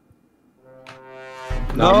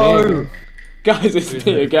 Guys, it's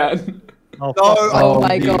me again. No. Oh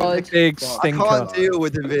my you god. Big I stinker. can't deal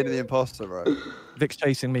with him being the imposter, bro. Vic's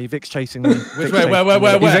chasing me. Vic's chasing me. Which way?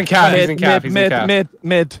 Where? He's in cap. He's in Mid, cap. mid, He's in mid, cap. mid,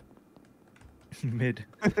 mid. Mid.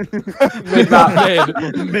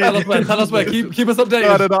 Tell us where. Keep us No,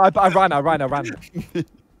 updated. no,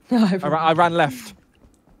 I ran left.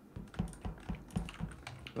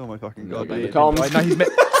 Oh my fucking god. The man. comms. Right, no, he's mid.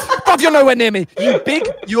 Bruv, you're nowhere near me. You big,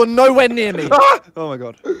 you're nowhere near me. Oh my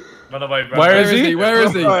god. Run away, bro. Where is he? Where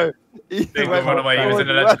is he? Bro, Big run away. He was in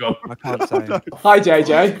the electrical. I can't say. Hi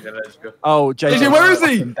JJ. Oh, JJ. JJ, where is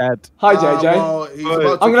he? fucking Dead. Hi JJ. Well, he's about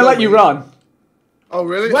to I'm gonna kill let you me. run. Oh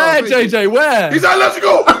really? Where, Oh, thank you. JJ? Where? He's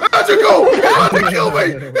electrical! Electrical! He's about to kill me!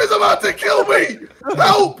 He's about to kill me!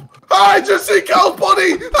 Help! I just see Cal's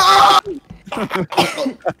body! Ah!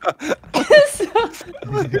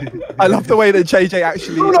 I love the way that JJ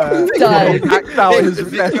actually Died. acts out Vic, his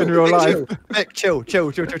Vic, death in real life. Vic, chill,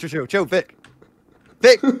 Vic.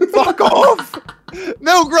 Vic, fuck off!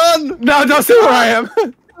 Milk, run! No, don't see where I am.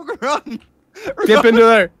 Milk, run! Dip into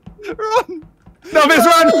there. Run! No, Miss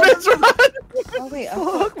Run. Miss Run. Oh wait.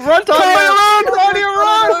 Run,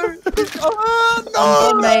 I'm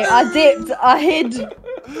done, mate. I dipped. I hid.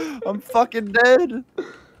 I'm fucking dead.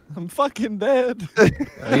 I'm fucking dead.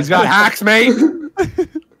 He's got hacks, mate.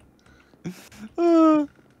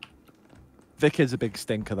 Vic is a big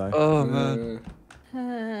stinker though. Oh man.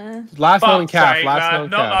 Last known Fuck's cap. sake, Last man. known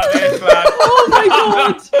Not cap. like this, man. Oh my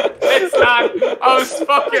god. This man. I was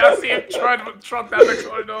fucking. I see him trying to trot down the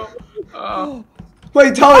corridor. Oh.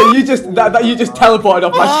 Wait, Tyler, you just you just teleported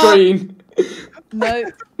off my screen. No.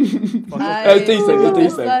 It's decent.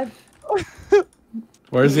 It's decent.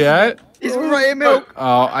 Where's he at? He's right in milk.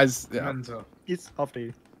 Oh, He's after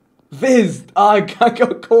you. Viz, I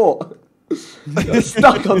got caught.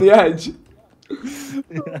 Stuck on the edge.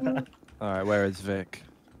 All right, where is Vic?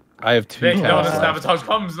 I have 2 Vic, don't want to tasks. sabotage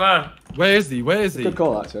comms now. Where is he? Where is he? Good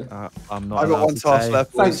call, actually. I'm not. I got 1 task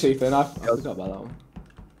left. Thanks, Ethan. I forgot about that one.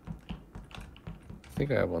 I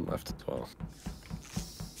think I have 1 left as well.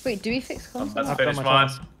 Wait, do we fix comms? That's I've finished got my mine.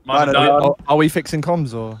 task. Mine are Mine are done. Are we fixing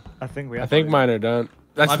comms or? I think we. I think mine are done.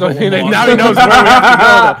 That's I've the got thing. one more. Now he knows where we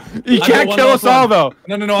have to go. Though. You I've can't got one kill us last all one.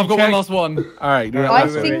 though. No, I've got one last one. All right, do that I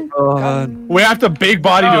last one. think. We have to big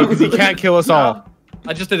body do it because he can't kill us all.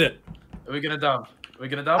 I just did it. Are we gonna dub? Are we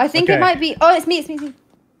gonna dub? I think Okay. it might be. Oh, it's me. It's me.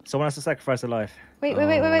 Someone has to sacrifice a life. Wait.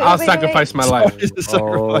 I'll sacrifice my life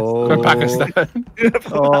for Pakistan.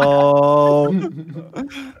 Oh.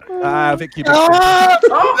 I think you. You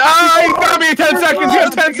got me in 10 seconds. You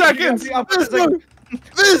have 10 seconons.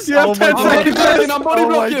 This! You have 10 seconds. I'm body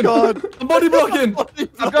blocking. I'm body blocking.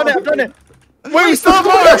 I've done it. Wait, we still have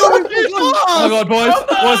more. Oh my god, boys.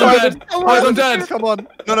 I'm dead. Boys, I'm dead. Come on.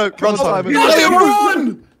 No, run, Simon.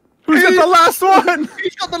 Run! Who's got the last one?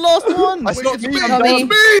 He's got the last one. It's not me. Tommy.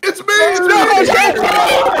 It's me!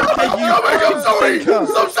 Oh my god, sorry!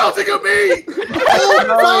 Stop shouting at me! 4,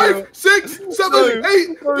 5, 6, 7,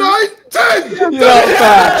 8, 9, 10!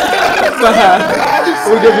 Fair.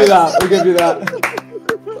 We'll give you that.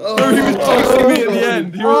 He was chasing me at the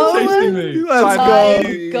end. He was chasing me. Let's my go.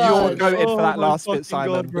 You're God. goated for that last bit,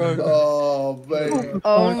 Simon. Oh, man.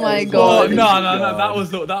 Oh my Oh, god. no. That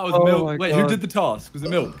was Milk. my Wait, who God. did the task? Was it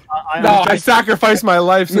Milk? No, I sacrificed my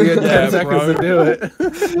life so you had 10 Yeah, seconds bro. to do it.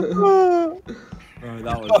 Bro,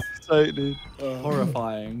 that was So, dude.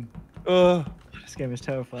 horrifying. This game is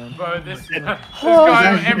terrifying. Bro, this guy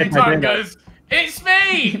every time goes, "It's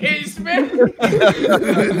me! It's me!"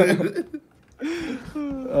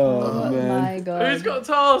 Oh my god. Who's got a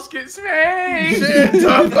task? It's me! Shit,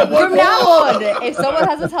 I've got one From now more! on, if someone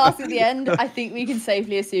has a task at the end, I think we can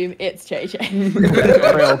safely assume it's JJ.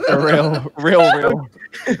 Real.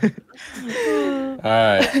 All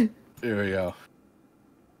right, here we go.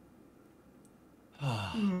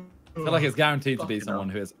 I feel like it's guaranteed to be someone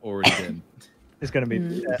who has already been. It's gonna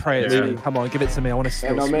be. Pray it to me. Come on, give it to me. I want to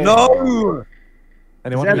steal. No!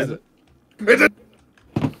 Anyone? Is Is it? it?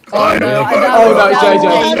 Oh no, JJ.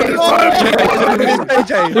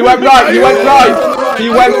 He went right. He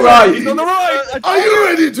went right. He's on the right. Are you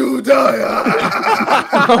ready to die?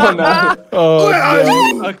 Oh no. Where are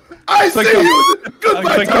you? I see you!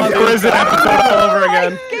 Goodbye, It's like a prison episode all over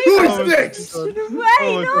again. Who is next? Wait,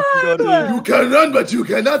 no! You can run, but you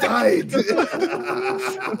cannot hide.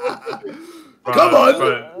 Come on!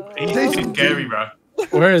 Bro, he's scary, bro.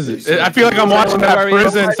 Where is it? I feel like I'm watching that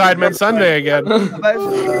prison Sidemen Sunday again. Oh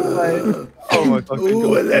my fucking Ooh,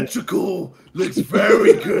 god. electrical. Looks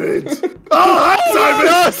very good. Oh, hi, Simon!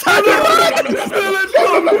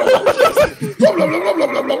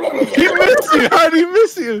 He missed you. How did he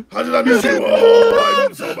miss you? How did I miss you? Oh,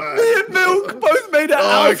 I'm so bad. Me and Milk both made it Oh,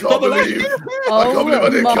 I out. can't believe. I can't believe I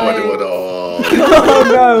didn't kill anyone. Oh, Oh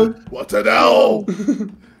no. what an hell.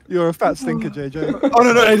 You're a fat stinker, JJ. Oh, no. Oh,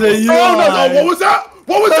 no. What was that?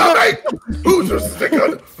 What was that, mate? Who's just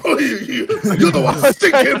stinking? Oh, you're the one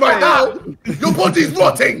stinking right now. Your body's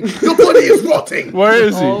rotting. Your body is rotting. Where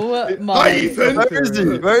is he? Oh Hi, my. Ethan. Where is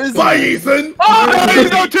he? Where is he? Bye, Ethan. Oh, he's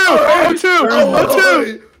O2.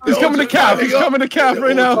 Oh, He's coming to calf. He's coming to calf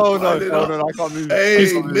right now. Oh no, I can't move. Hey,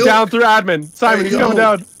 He's Milk. down through admin. Simon, he's coming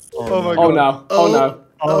down. Oh my god. Oh no. Oh no.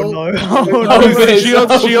 Oh no. Oh, Viz.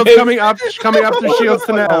 Shields Viz. coming up through shields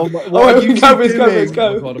to now. Oh, let's go, let's go, let's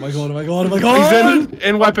go. Oh my god. He's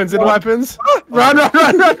in weapons, Run.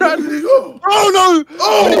 Oh no!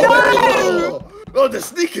 Oh! Oh, the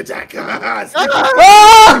sneak attack! Ah!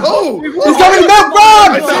 Oh! He's coming back,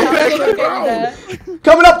 I run! see him on the ground.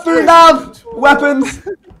 Coming up through nav. Weapons.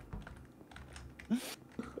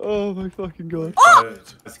 Oh my fucking god.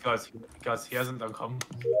 Guys, he hasn't done com.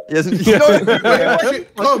 He hasn't. Wait,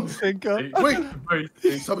 come. Wait.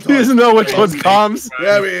 He Sabotage. doesn't know which one's comms.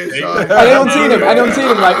 There he is. Anyone seen him? Anyone seen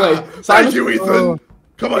him lately? Thank Simon? you, Ethan.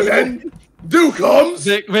 Come on then. Do comms.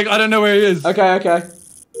 Vic, I don't know where he is. Okay.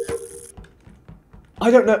 I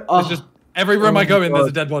don't know. It's just every room I go in, there's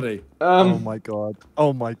a dead body. Oh my god.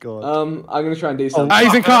 Oh my god. I'm gonna try and do something.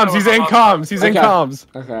 He's in comms. He's in comms. He's in Okay. comms.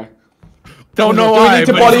 Okay. Don't know Do we why. need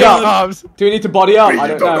to but body he's in up? comms. Do we need to body up?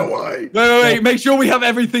 I You don't know. why. Wait. Make sure we have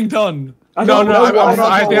everything done. I No, don't know.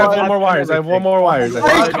 I think I have one more wires. I have one more wires. I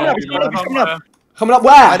think. Coming up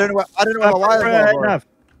where? I don't know where my wires are.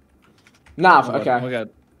 Nav. Okay.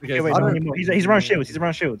 Okay, wait, no, he's around shields. He's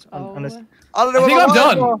around shields. Unless... I don't know I where think my I'm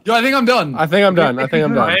wires done. are. Yo, I think I'm done. I think I'm done. I think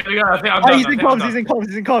I'm done. Here we go. I think I'm Oh, done. he's in comms. He's in comms.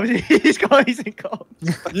 He's in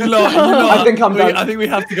comms. You lot. I think I'm done. I think we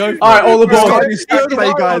have to go. All right, all aboard. guys. Vic,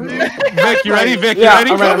 you ready? Vic, you Yeah, ready?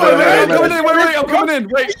 I'm ready. I'm coming in. Wait. I'm coming in.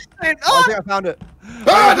 Wait. I think I found it.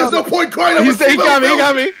 Ah, there's no point crying. He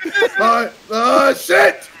got me.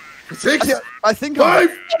 Shit. 6, I think 5,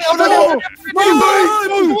 4, 3,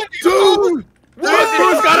 2, 1. Who's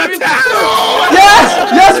got attacked?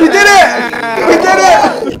 Yes, we did it. We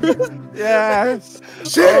did it. Yes.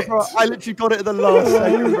 Shit. Bro, I literally got it at the last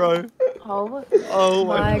second, bro. Oh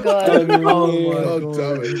my god. Oh,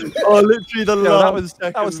 damn it. Oh, literally the last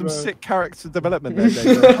second. That was some bro. sick character development there,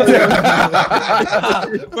 Jacob.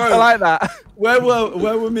 I like that. Where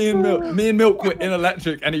were me and Milk? Me and Milk were in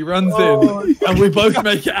electric, and he runs in, and we both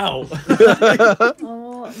make it out.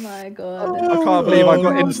 Oh my god. I can't believe I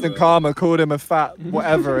got instant karma, called him a fat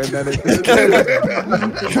whatever, and then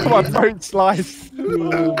it got my throat sliced.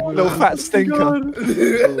 Little fat stinker.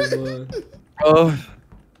 Oh,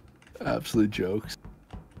 absolute jokes.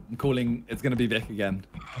 I'm calling. It's gonna be Vic again.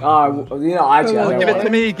 Actually, I Give don't it know. to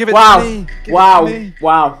me. Give it Wow. to me. Give Wow. it to me.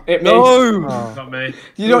 Wow. It me. No. Not me.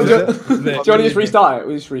 You don't. Do you Vic. want to just restart it?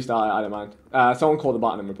 We'll just restart it. I don't mind. Someone call the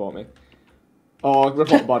button and report me, or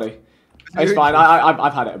report the body. It's fine.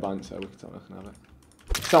 I've had it a bunch, so we can have it.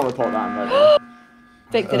 Someone report that and vote.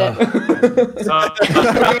 Vic did it.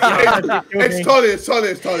 It's Tolly.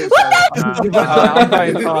 I'm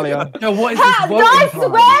playing Talia. Yo, what is this I voting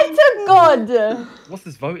swear to God. What's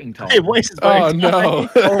this voting time? Hey, what is this? Oh no.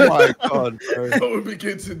 Oh my god, bro. It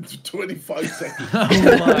begins in 25 seconds.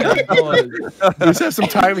 Oh my god. We just have some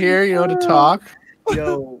time here, to talk.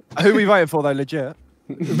 Yo, Who are we voting for though, legit?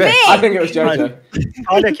 I think it was JJ.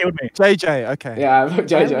 Tyler killed me. JJ, okay. Yeah, vote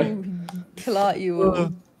JJ. Clot you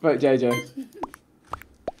all. Vote JJ.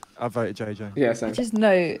 I voted JJ. Yeah, same. Just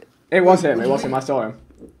no. It was him. I saw him.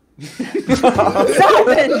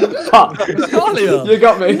 Simon! Talia. You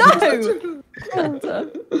got me. No!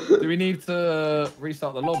 Do we need to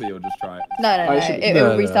restart the lobby or just try it? No. It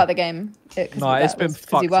will restart the game. No, it's been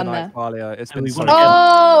fucked you won tonight, there. Talia. It's been we so won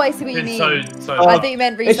Oh, I see what you mean. So I think you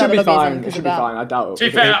meant It restart should the be lobby fine. It because should of be that. fine. I doubt it. to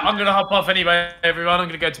be fair, I'm gonna hop off anyway, everyone. I'm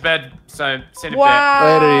gonna go to bed. So see you in a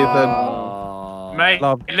Wow. bit. Mate,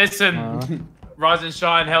 Love. listen. Rise and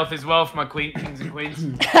shine, health is wealth, my kings and queens.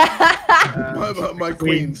 My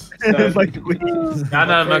queens. my queens.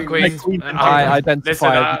 No, my queens. I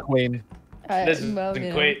identify as the queen. Listen, well, the you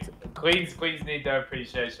know. queens need their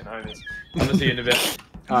appreciation, homies. I'm gonna see you in a bit.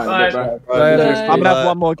 Alright, Bye. bro. I'm gonna have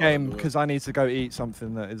one more game because I need to go eat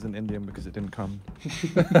something that isn't Indian because it didn't come.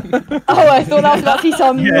 Oh, I thought that was about to be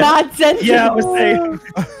some mad sentence. Yeah, I was saying.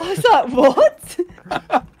 I was like, what?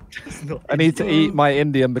 I need to eat my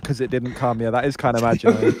Indian because it didn't come. Yeah, that is kind of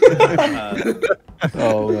imaginary.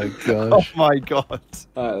 Oh my Oh gosh. my god.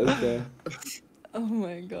 Alright, Oh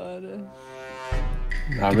my god.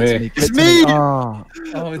 Not me. It's me! Oh,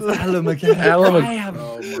 it's Ellum again. Ellum.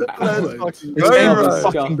 Let's fucking this go, game bro. is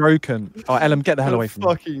fucking broken. Oh, Ellum, get the hell away from me.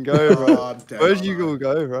 Fucking go, bro. Where'd you all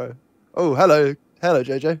go, bro? Oh, hello. Hello,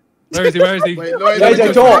 JJ. Where is he? Where is he? Wait, JJ, let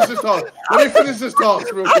me talk. finish this task. Let me finish this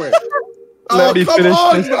task real quick. Let me come finish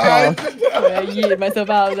on, this man. I yeeted myself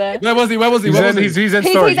out of there. Where was he? Where was he? He's Where in, was he? he's in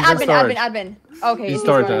He's storage. He's in admin. storage. Okay, He's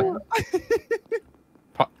storage right.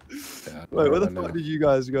 Wait, where the fuck did you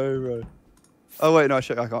guys go, bro? Oh, wait, no,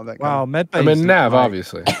 shit, I can't think. Wow, medbay. I'm in Nav,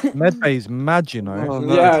 obviously. Medbay's mad, you know. Oh,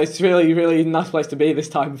 no. Yeah, it's really nice place to be this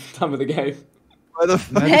time of the game. Where the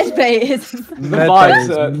fuck? Medbay is. The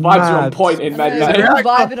vibes are on mad. point in We're Medbay.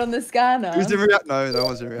 vibing on the scanner. Who's in React? No, no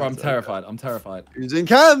one's in Bro, React. I'm terrified. I'm terrified. Who's in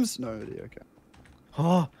cams? No idea, okay.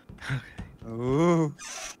 Oh, Oh.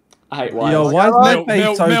 I hate why. yo, why is Milk, medbay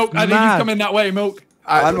milk, so milk. I think he's mad? coming that way, Milk.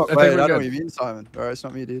 I'm not I think playing. we're I don't good. want you in, Simon. Alright, it's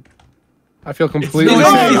not me, dude. I feel completely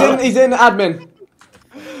He's in admin.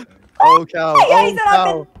 Oh, cow. Yeah, Oh, he's not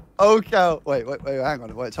cow. Oh, cow. Wait, hang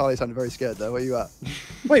on. Wait, Charlie sounded very scared there. Where you at?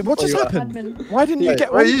 Wait, what Where just you at? happened? Admin. Why didn't you Wait,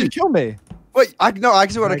 get? where Why are did you? you kill me? Wait, I had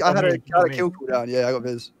a kill cooldown. Yeah, I got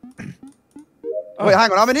Viz. Wait,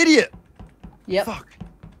 hang on. I'm an idiot. Yep. Fuck.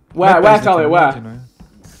 Where, Medbay's Charlie, looking where? mad, you know.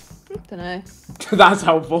 Don't know. That's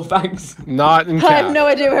helpful, thanks. not in I have cap. no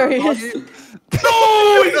idea where he is.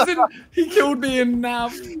 No, he killed me in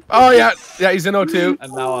Nav. Oh yeah, he's in O2.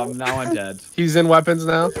 And now I'm dead. He's in weapons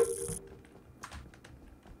now.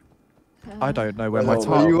 I don't know where my Oh, Where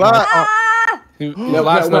target. you at?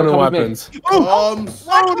 Last no, one in come with me. weapons. Comms.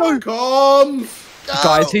 Oh, no. Comms.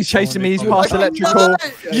 Guys, he's chasing me. He's Oh, past electrical.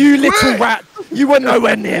 You little rat! You were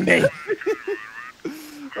nowhere near me.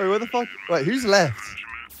 Wait, where the fuck? Wait, who's left?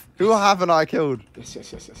 Who haven't I killed? Yes.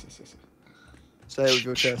 Say it with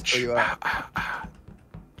your chest. Where you at?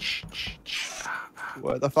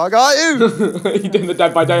 Where the fuck are you? You're doing the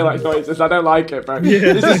Dead by Daylight noises. I don't like it, bro.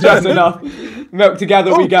 This is just enough. Milk,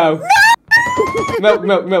 together we go.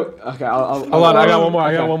 Milk. Okay, I'll Hold on, I got one more.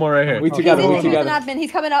 I got one more right here. We He's together, in, we he's in together. admin.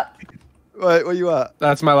 He's coming up. Wait, where you at?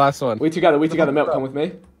 That's my last one. We together, Milk, come with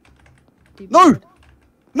me. No!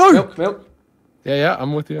 No! Milk. Yeah,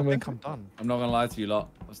 I'm with you. I think I'm done. I'm not gonna lie to you lot.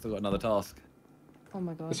 I've still got another task. Oh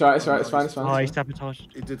my god. It's alright, it's fine. Oh, he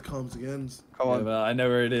sabotaged. It did calms again. Come Yeah, on. but I know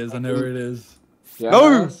where it is. I know where it is. Yeah,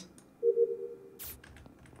 No! nice.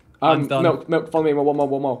 I'm done. Milk, follow me. One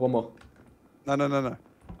more. No.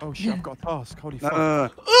 Oh shit, I've got a task. Holy No,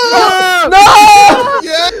 fuck. no. No!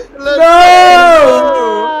 Yeah!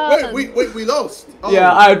 No! Wait, we lost. Oh.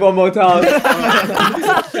 Yeah, I had one more task.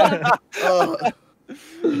 Oh,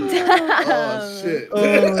 shit.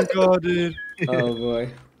 Oh my god, dude. Oh boy.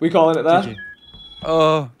 We calling it there?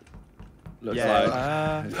 Oh. Looks Yeah. like.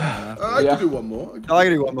 I Yeah. can do one more. I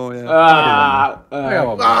can do one more, yeah. I got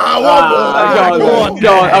one more.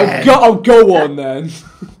 Go on. Go on then.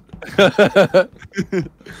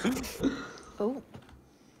 Oh.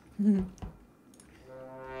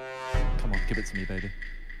 Come on, give it to me, baby.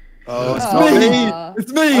 Oh, it's Oh. not me.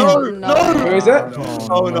 It's me! Oh, no. Who is it?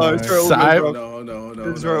 Oh no, it's where it all Side- goes wrong. No.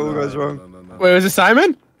 This is where it all goes wrong. No. Wait, was it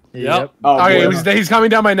Simon? Yep. Oh, Okay, boy. he's coming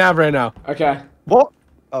down my nav right now. Okay. What?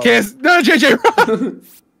 Oh. Kiss. No, JJ, run!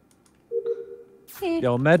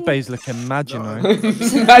 Yo, Medbay's looking imaginary.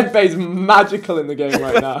 Medbay's magical in the game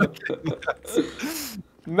right now.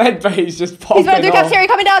 Medbay's just He's popping running through off. cafeteria,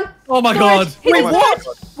 coming down. Oh my Storage. god. He's Wait, in what?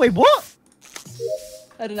 storage. Wait, what?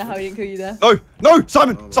 I don't know how he didn't kill you there. No,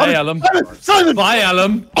 Simon! Hey, Simon! Ellum. Simon! Bye,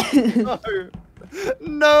 Ellum.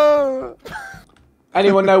 No!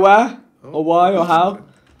 Anyone know where? Or why? Or how?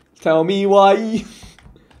 Tell me why.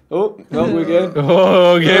 Oh, no, we're good.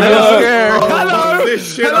 Oh, okay, Hello. scared. Hello. This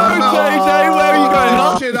shit Hello, I'm out. JJ. Where are you going,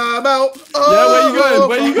 huh? Shit, I'm out. Yeah, where you going?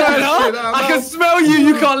 Where you going, Shit, huh? I'm I can out. smell you.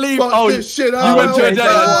 You can't leave. Fuck Oh, this shit, you I'm went out. to a dead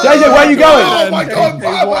end. JJ, where you going? Oh my god,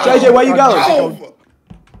 JJ, where you going?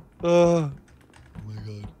 Oh.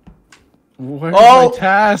 Where's Oh. my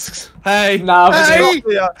tasks? Hey. Nah, Hey!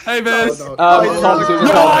 Hey, Viz. No, Tom, Tim,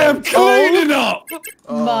 No, Tom. I am cleaning up.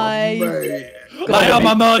 My. mate. I am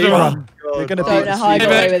a murderer. You're gonna Don't beat know how I got Hey,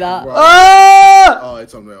 away Vic. with that. Ah! Oh,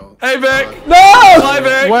 it's unreal. Hey, Vic. No! Hi,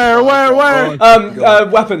 Vic. Where?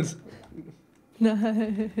 Weapons. No.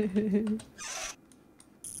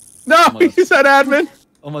 No, he said admin.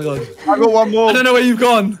 Oh my god. I got one I more. don't know where you've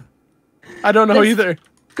gone. I don't know either.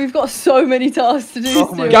 We've got so many tasks to do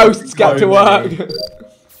Oh my still. Ghosts, get to work.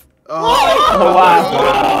 Oh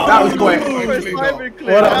wow. That was quick.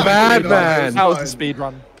 What a madman. That was the speed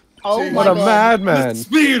run. Oh What my What a god. madman.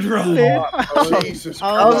 Speed run. Jesus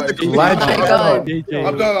Oh Christ. my god.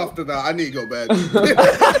 I'm done after that. I need to go bed.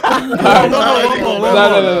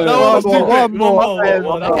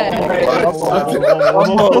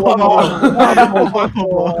 One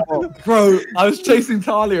more. Bro, I was chasing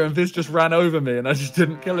Talia and Viz just ran over me and I just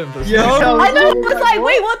didn't kill him for I know, I was like,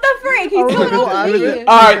 wait, what the frick? He's coming after me.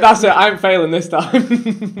 Alright, that's it. I'm failing this time.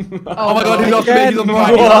 Oh my god, he's off me. He's on the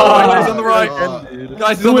right. He's on the right.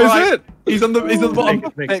 Guys, he's on the right. He's on the bottom.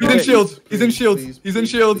 He's in shields. He's in shields. He's in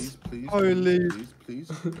shields. Holy. Please.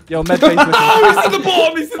 Yo, Medbay's looking. Oh, he's at the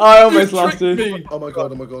bottom. He's I almost lost tricked you. me. Oh my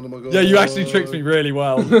god. Yeah, you actually tricked me really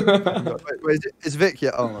well. Wait, is Vic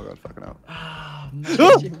yet? Oh my god, fucking hell.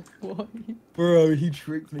 Bro, he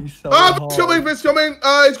tricked me so Ah, hard. it's coming.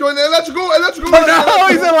 It's going electrical. No,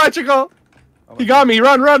 he's electrical. He got me.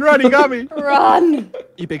 Run. He got me. Run.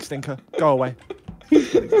 You big stinker. Go away.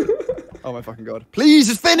 Oh my fucking god. Please,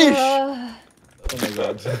 just finish! Uh, Oh my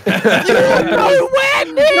god.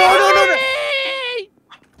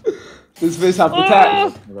 No! Does Viz have the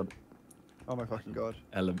tech? Oh my fucking god.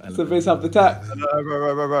 Does Viz have the tech?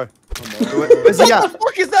 Bro. Where's he at?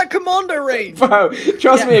 What is that commander range? Bro,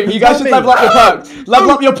 trust me, you guys should level up your perks.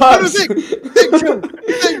 Level up your perks.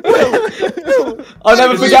 I'll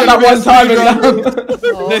never forget that one time in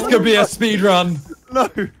This could be a speed run. No.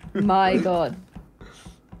 My god.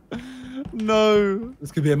 No.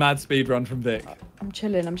 This could be a mad speed run from Vic. I'm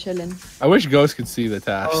chilling. I wish Ghost could see the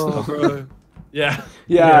task. Oh, bro. Yeah.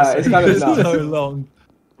 Yeah, it's kind of It's nuts. so long.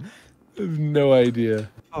 I have no idea.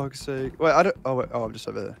 Fuck's sake. Wait, I don't. Oh, wait. Oh, I'm just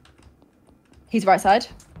over there. He's right side.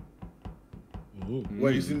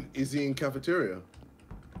 Wait, is he in cafeteria?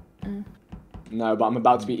 No, but I'm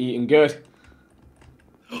about to be eating good.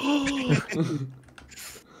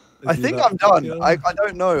 I think I'm done. I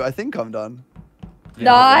don't know. I think I'm done. Yeah,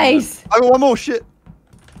 Nice. I got one more shit.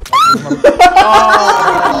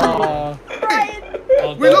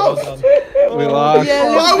 We lost. We lost.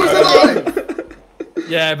 Yeah, I was alive.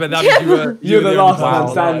 Yeah, but that means you were. You're the last only man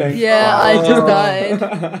one standing. Yeah, I just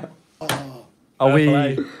died. Are we?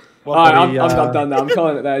 Alright, I'm done now. I'm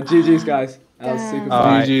calling it there. GG's, guys. That was super All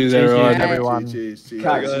fun. right. GG's, everyone. Catch you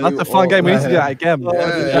That's a fun game. We need to do that again.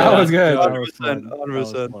 That was good.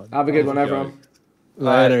 100%. Have a good one, everyone.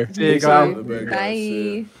 Later. See you guys.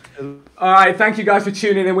 Bye. All right, thank you guys for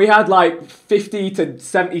tuning in. We had like 50 to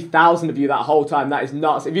 70,000 of you that whole time. That is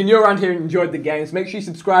nuts. If you're new around here and enjoyed the games, make sure you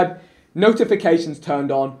subscribe, notifications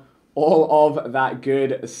turned on, all of that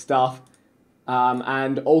good stuff.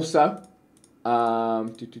 And also,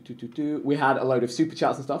 we had a load of super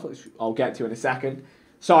chats and stuff, which I'll get to in a second.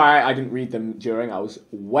 Sorry, I didn't read them during. I was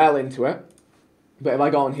well into it. But if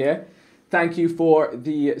I go on here, thank you for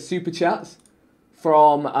the super chats.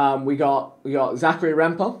 From we got Zachary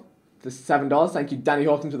Rempel for $7. Thank you, Danny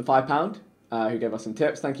Hawkins with the £5, who gave us some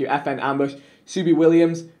tips. Thank you, FN Ambush, Subi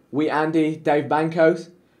Williams, We Andy, Dave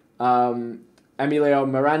Bankos, Emilio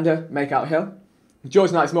Miranda, Makeout Hill,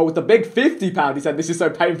 George Knightsmore with the big £50. He said, "This is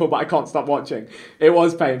so painful, but I can't stop watching." It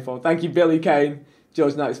was painful. Thank you, Billy Kane,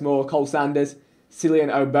 George Knightsmore, Cole Sanders,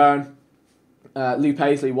 Cillian O'Byrne, Lou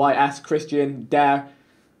Paisley, YS, Christian, Dare,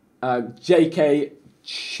 JK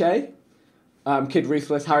Che, Kid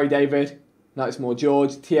Ruthless, Harry David, Knightsmore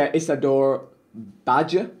George, Tia Isador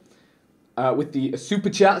Badger, with the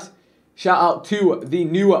super chats. Shout out to the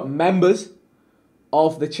new members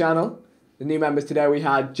of the channel. The new members today, we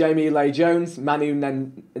had Jamie Leigh Jones, Manu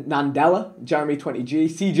Nandela, Jeremy 20G,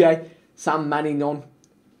 CJ, Sam Maninon,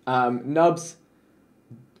 Nubs,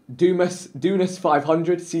 Dumas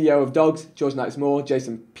 500, CEO of Dogs, George Knightsmore,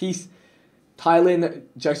 Jason Peace, Tylin,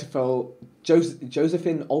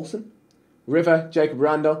 Josephine Olsen, River, Jacob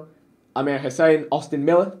Randall, Amir Hussein, Austin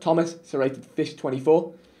Miller, Thomas, Serrated Fish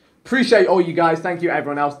 24. Appreciate all you guys. Thank you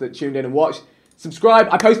everyone else that tuned in and watched. Subscribe.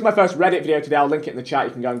 I posted my first Reddit video today. I'll link it in the chat.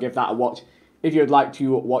 You can go and give that a watch if you'd like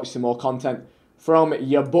to watch some more content from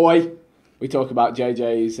your boy. We talk about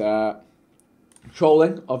JJ's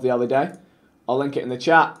trolling of the other day. I'll link it in the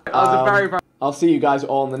chat. I'll see you guys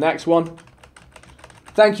all in the next one.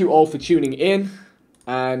 Thank you all for tuning in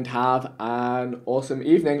and have an awesome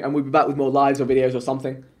evening. And we'll be back with more lives or videos or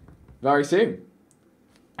something very soon.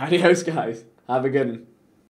 Adios, guys. Have a good one.